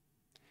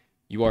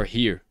 You are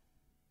here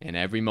in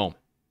every moment.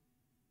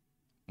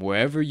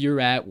 Wherever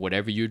you're at,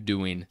 whatever you're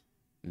doing,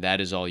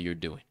 that is all you're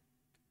doing.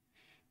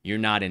 You're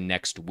not in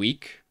next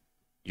week.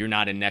 You're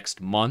not in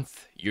next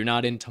month. You're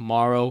not in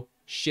tomorrow.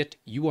 Shit,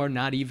 you are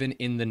not even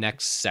in the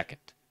next second.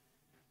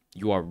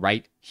 You are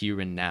right here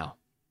and now.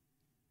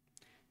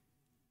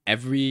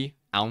 Every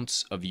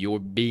ounce of your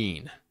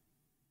being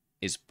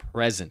is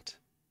present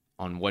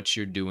on what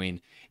you're doing,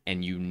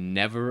 and you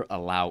never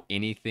allow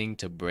anything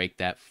to break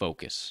that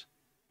focus.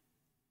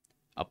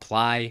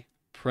 Apply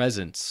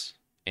presence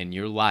in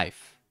your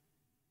life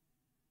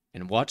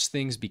and watch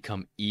things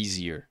become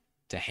easier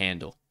to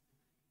handle,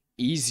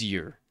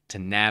 easier to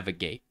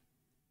navigate,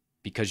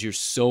 because you're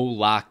so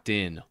locked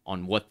in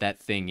on what that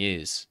thing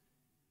is.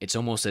 It's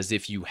almost as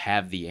if you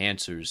have the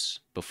answers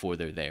before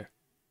they're there.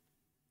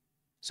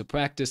 So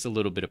practice a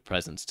little bit of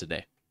presence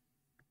today.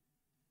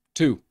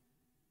 2,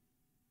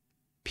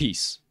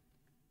 peace.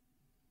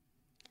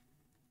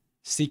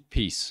 Seek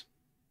peace.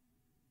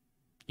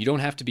 You don't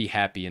have to be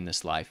happy in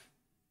this life.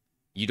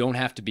 You don't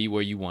have to be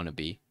where you want to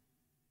be.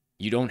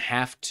 You don't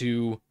have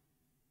to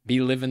be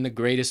living the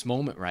greatest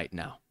moment right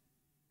now.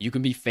 You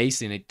can be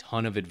facing a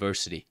ton of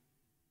adversity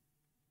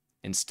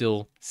and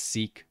still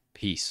seek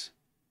peace.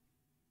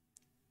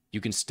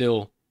 You can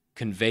still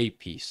convey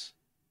peace.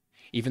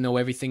 Even though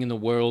everything in the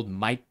world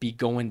might be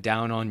going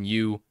down on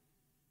you,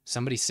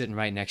 somebody sitting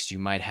right next to you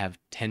might have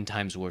 10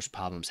 times worse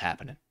problems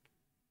happening.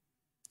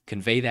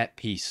 Convey that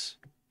peace.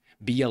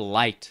 Be a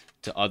light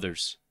to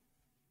others.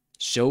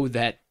 Show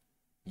that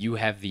you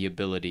have the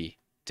ability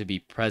to be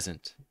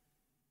present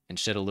and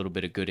shed a little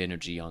bit of good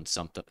energy on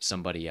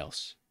somebody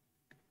else.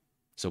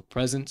 So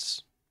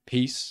presence,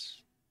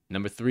 peace.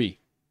 Number 3,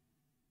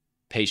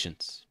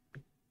 patience.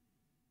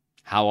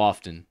 How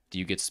often do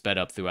you get sped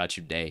up throughout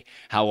your day?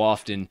 How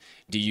often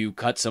do you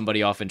cut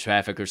somebody off in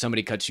traffic, or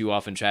somebody cuts you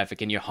off in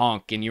traffic, and you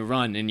honk and you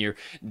run and you're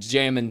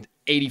jamming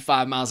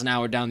 85 miles an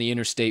hour down the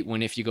interstate,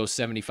 when if you go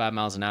 75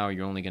 miles an hour,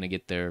 you're only going to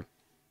get there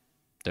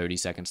 30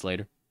 seconds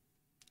later?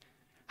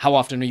 How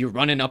often are you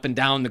running up and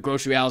down the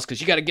grocery aisles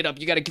because you got to get up,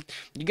 you got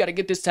to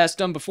get this test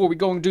done before we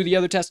go and do the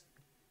other test?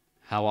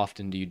 How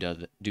often do you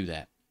do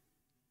that?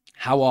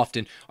 How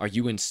often are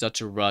you in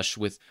such a rush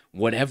with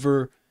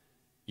whatever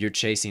you're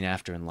chasing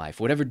after in life,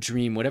 whatever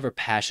dream, whatever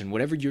passion,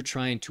 whatever you're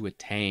trying to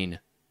attain?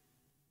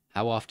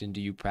 How often do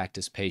you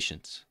practice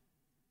patience?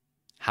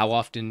 How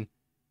often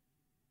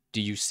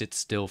do you sit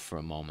still for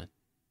a moment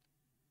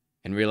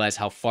and realize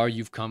how far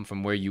you've come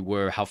from where you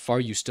were, how far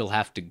you still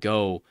have to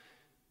go,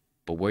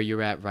 but where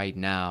you're at right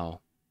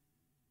now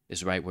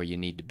is right where you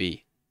need to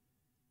be?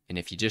 And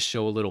if you just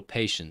show a little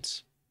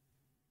patience,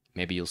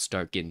 maybe you'll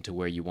start getting to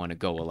where you want to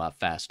go a lot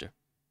faster.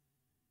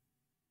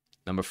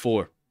 Number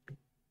 4,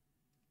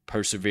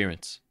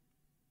 perseverance.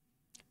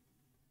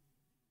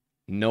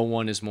 No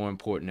one is more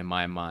important in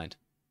my mind.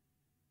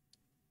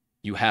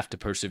 You have to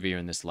persevere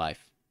in this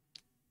life.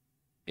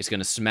 It's going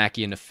to smack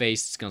you in the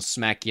face. It's going to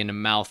smack you in the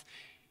mouth.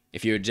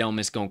 If you're a gentleman,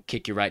 it's going to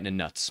kick you right in the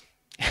nuts.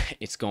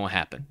 It's going to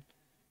happen.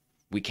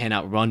 We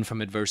cannot run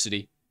from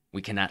adversity.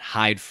 We cannot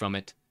hide from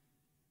it.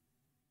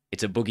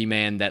 It's a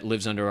boogeyman that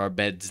lives under our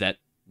beds that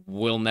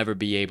we'll never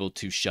be able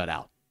to shut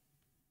out.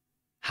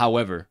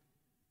 However,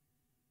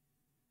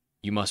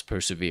 you must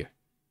persevere.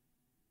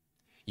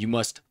 You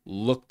must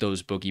look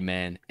those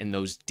boogeymen and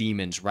those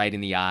demons right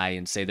in the eye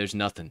and say, there's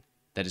nothing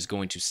that is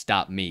going to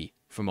stop me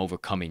from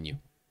overcoming you.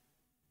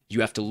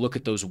 You have to look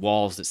at those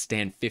walls that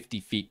stand 50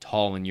 feet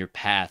tall in your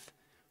path,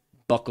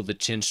 buckle the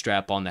chin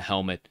strap on the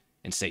helmet,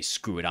 and say,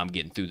 screw it, I'm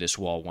getting through this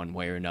wall one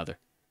way or another.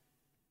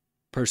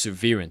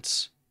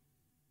 Perseverance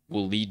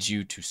will lead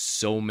you to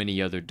so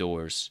many other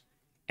doors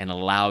and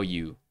allow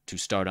you to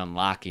start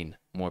unlocking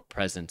more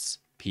presence,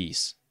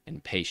 peace,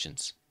 and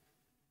patience.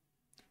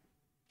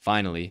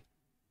 Finally,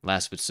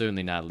 last but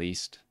certainly not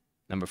least,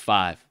 number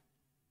 5,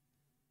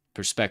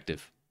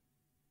 perspective.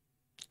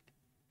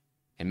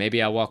 And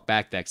maybe I walk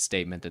back that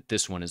statement that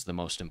this one is the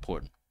most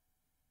important,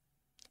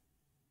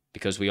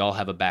 because we all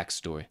have a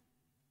backstory.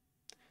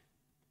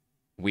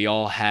 We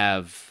all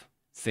have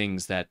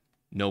things that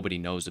nobody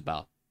knows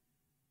about.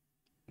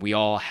 We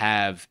all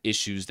have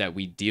issues that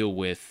we deal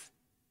with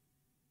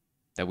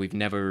that we've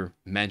never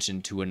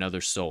mentioned to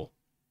another soul.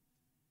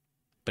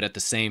 But at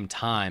the same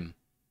time,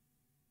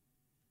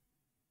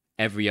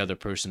 every other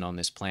person on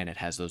this planet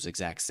has those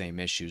exact same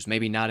issues.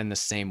 Maybe not in the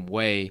same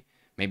way,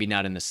 maybe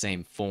not in the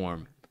same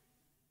form,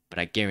 but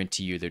I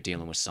guarantee you they're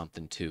dealing with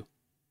something too.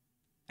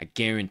 I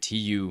guarantee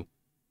you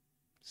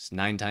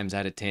 9 times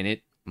out of 10,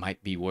 it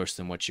might be worse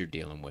than what you're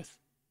dealing with.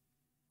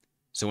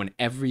 So in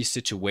every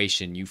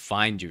situation you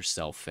find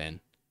yourself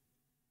in,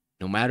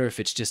 no matter if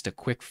it's just a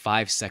quick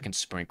 5-second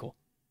sprinkle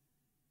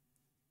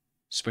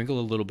a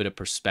little bit of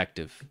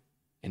perspective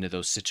into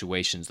those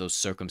situations, those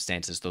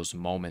circumstances, those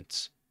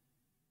moments.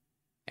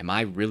 Am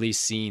I really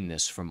seeing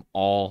this from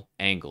all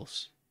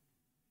angles?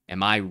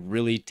 Am I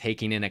really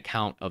taking in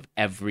account of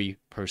every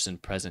person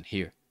present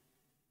here?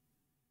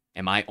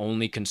 Am I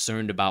only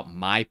concerned about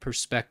my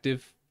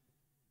perspective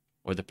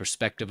or the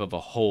perspective of a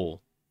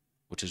whole,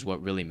 which is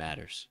what really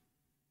matters?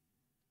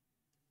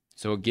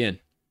 So again,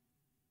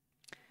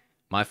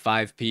 my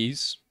 5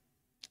 P's,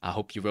 I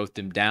hope you wrote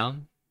them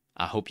down.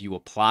 I hope you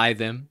apply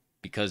them,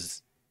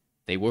 because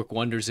they work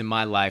wonders in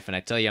my life. And I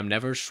tell you, I'm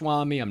never a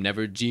Swami. I'm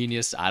never a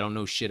genius. I don't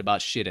know shit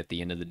about shit at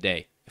the end of the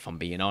day, if I'm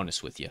being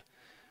honest with you.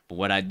 But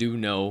what I do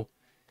know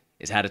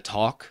is how to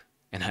talk,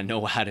 and I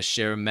know how to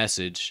share a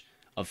message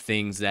of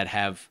things that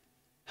have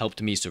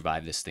helped me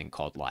survive this thing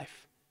called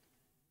life.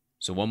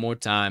 So one more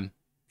time,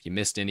 if you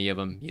missed any of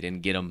them, you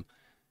didn't get them,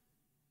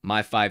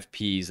 my 5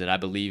 Ps that I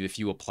believe if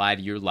you apply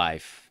to your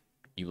life,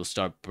 you will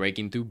start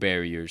breaking through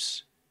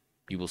barriers,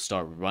 you will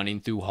start running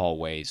through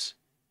hallways,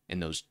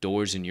 and those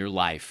doors in your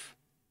life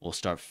will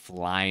start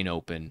flying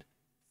open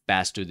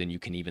faster than you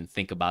can even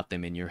think about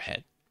them in your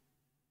head.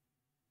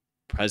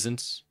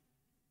 Presence,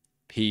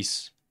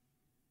 peace,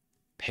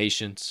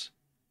 patience,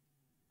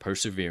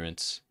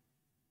 perseverance,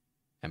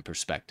 and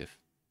perspective.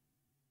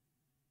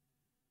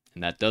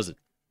 And that does it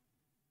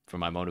for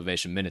my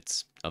motivation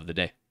minutes of the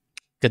day.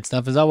 Good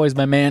stuff as always,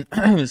 my man.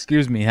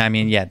 Excuse me. I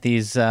mean, yeah,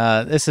 this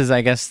is,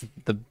 I guess,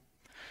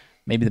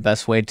 maybe the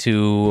best way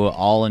to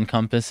all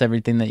encompass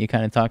everything that you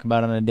kind of talk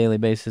about on a daily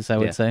basis, I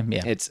would say.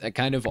 Yeah. It's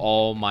kind of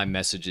all my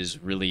messages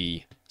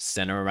really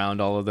center around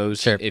all of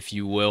those, Sure. if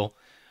you will.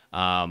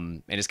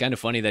 And it's kind of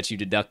funny that you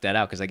deduct that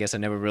out, because I guess I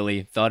never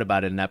really thought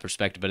about it in that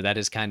perspective, but that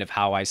is kind of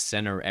how I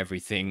center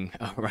everything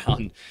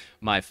around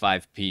my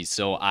 5 Ps.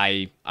 So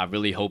I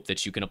really hope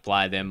that you can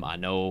apply them. I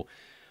know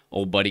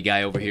old buddy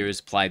guy over here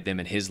has applied them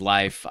in his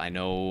life. I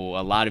know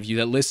a lot of you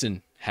that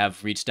listen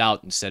have reached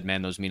out and said,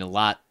 man, those mean a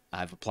lot.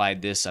 I've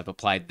applied this, I've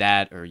applied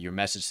that, or your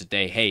message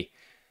today, hey,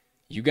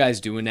 you guys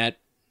doing that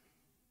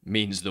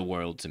means the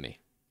world to me.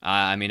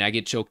 I mean, I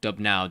get choked up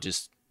now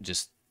just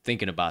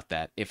thinking about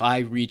that. If I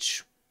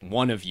reach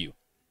one of you,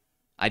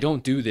 I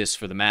don't do this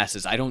for the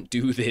masses. I don't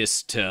do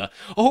this to,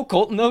 oh,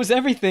 Colton knows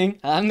everything.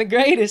 I'm the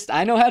greatest.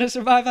 I know how to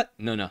survive.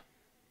 No.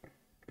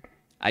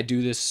 I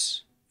do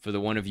this for the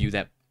one of you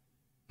that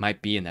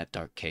might be in that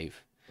dark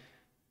cave,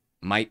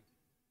 might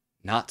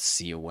not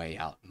see a way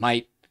out,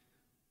 might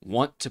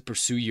want to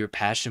pursue your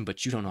passion,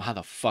 but you don't know how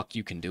the fuck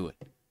you can do it.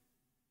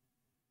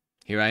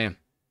 Here I am.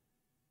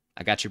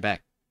 I got your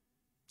back,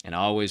 and I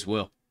always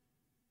will.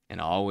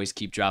 And I'll always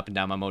keep dropping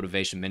down my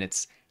motivation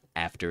minutes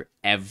after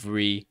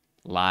every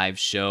live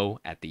show,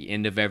 at the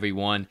end of every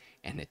one,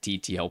 and the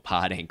TTL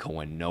pod ain't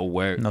going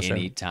nowhere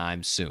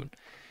anytime soon.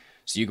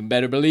 So you can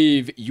better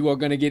believe you are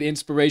going to get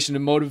inspiration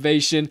and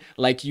motivation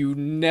like you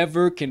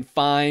never can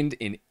find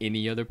in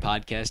any other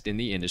podcast in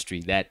the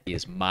industry. That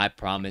is my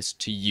promise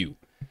to you.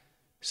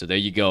 So there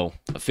you go.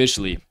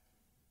 Officially,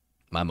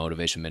 my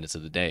motivation minutes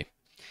of the day.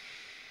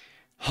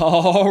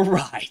 All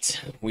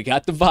right. We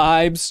got the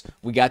vibes.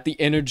 We got the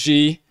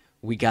energy.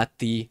 We got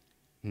the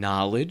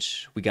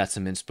knowledge. We got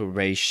some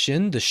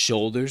inspiration. The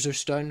shoulders are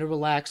starting to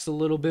relax a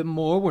little bit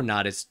more. We're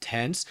not as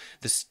tense.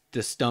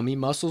 The stomach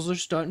muscles are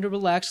starting to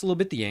relax a little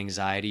bit. The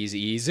anxiety is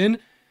easing.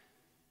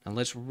 Now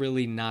let's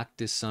really knock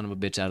this son of a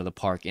bitch out of the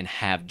park and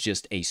have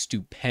just a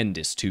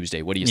stupendous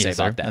Tuesday. What do you say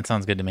about that? That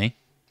sounds good to me.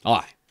 All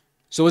right.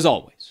 So as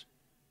always,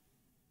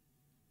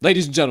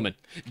 ladies and gentlemen,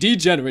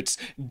 degenerates,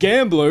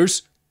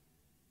 gamblers,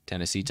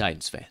 Tennessee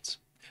Titans fans,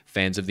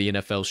 fans of the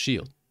NFL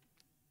Shield,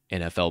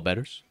 NFL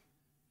bettors,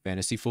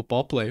 fantasy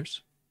football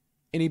players,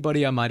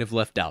 anybody I might have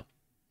left out.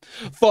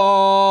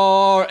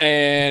 Far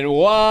and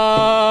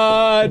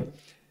wide,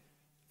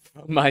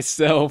 from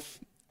myself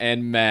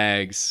and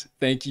Mags,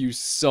 thank you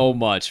so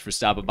much for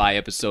stopping by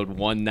episode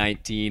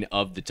 119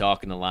 of the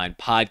Talking the Line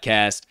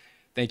podcast.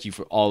 Thank you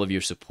for all of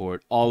your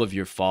support, all of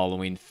your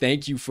following.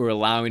 Thank you for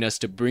allowing us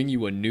to bring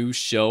you a new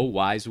show.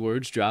 Wise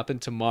Words dropping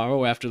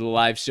tomorrow after the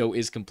live show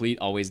is complete.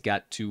 Always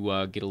got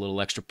to get a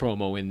little extra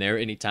promo in there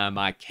anytime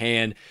I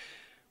can.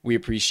 We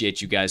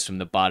appreciate you guys from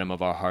the bottom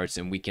of our hearts,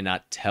 and we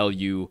cannot tell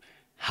you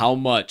how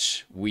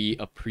much we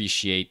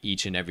appreciate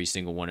each and every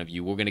single one of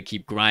you. We're going to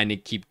keep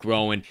grinding, keep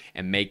growing,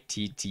 and make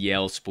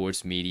TTL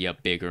Sports Media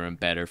bigger and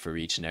better for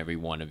each and every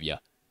one of you.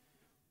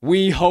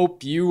 We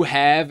hope you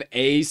have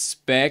a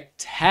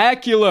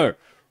spectacular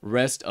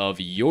rest of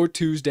your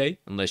Tuesday,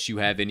 unless you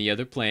have any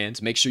other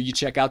plans. Make sure you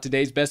check out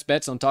today's best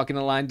bets on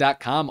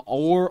TalkingTheLine.com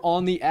or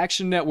on the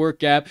Action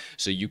Network app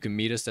so you can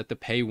meet us at the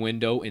pay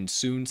window and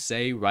soon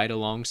say right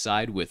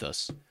alongside with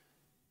us,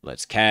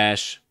 let's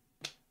cash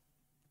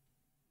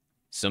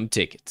some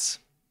tickets.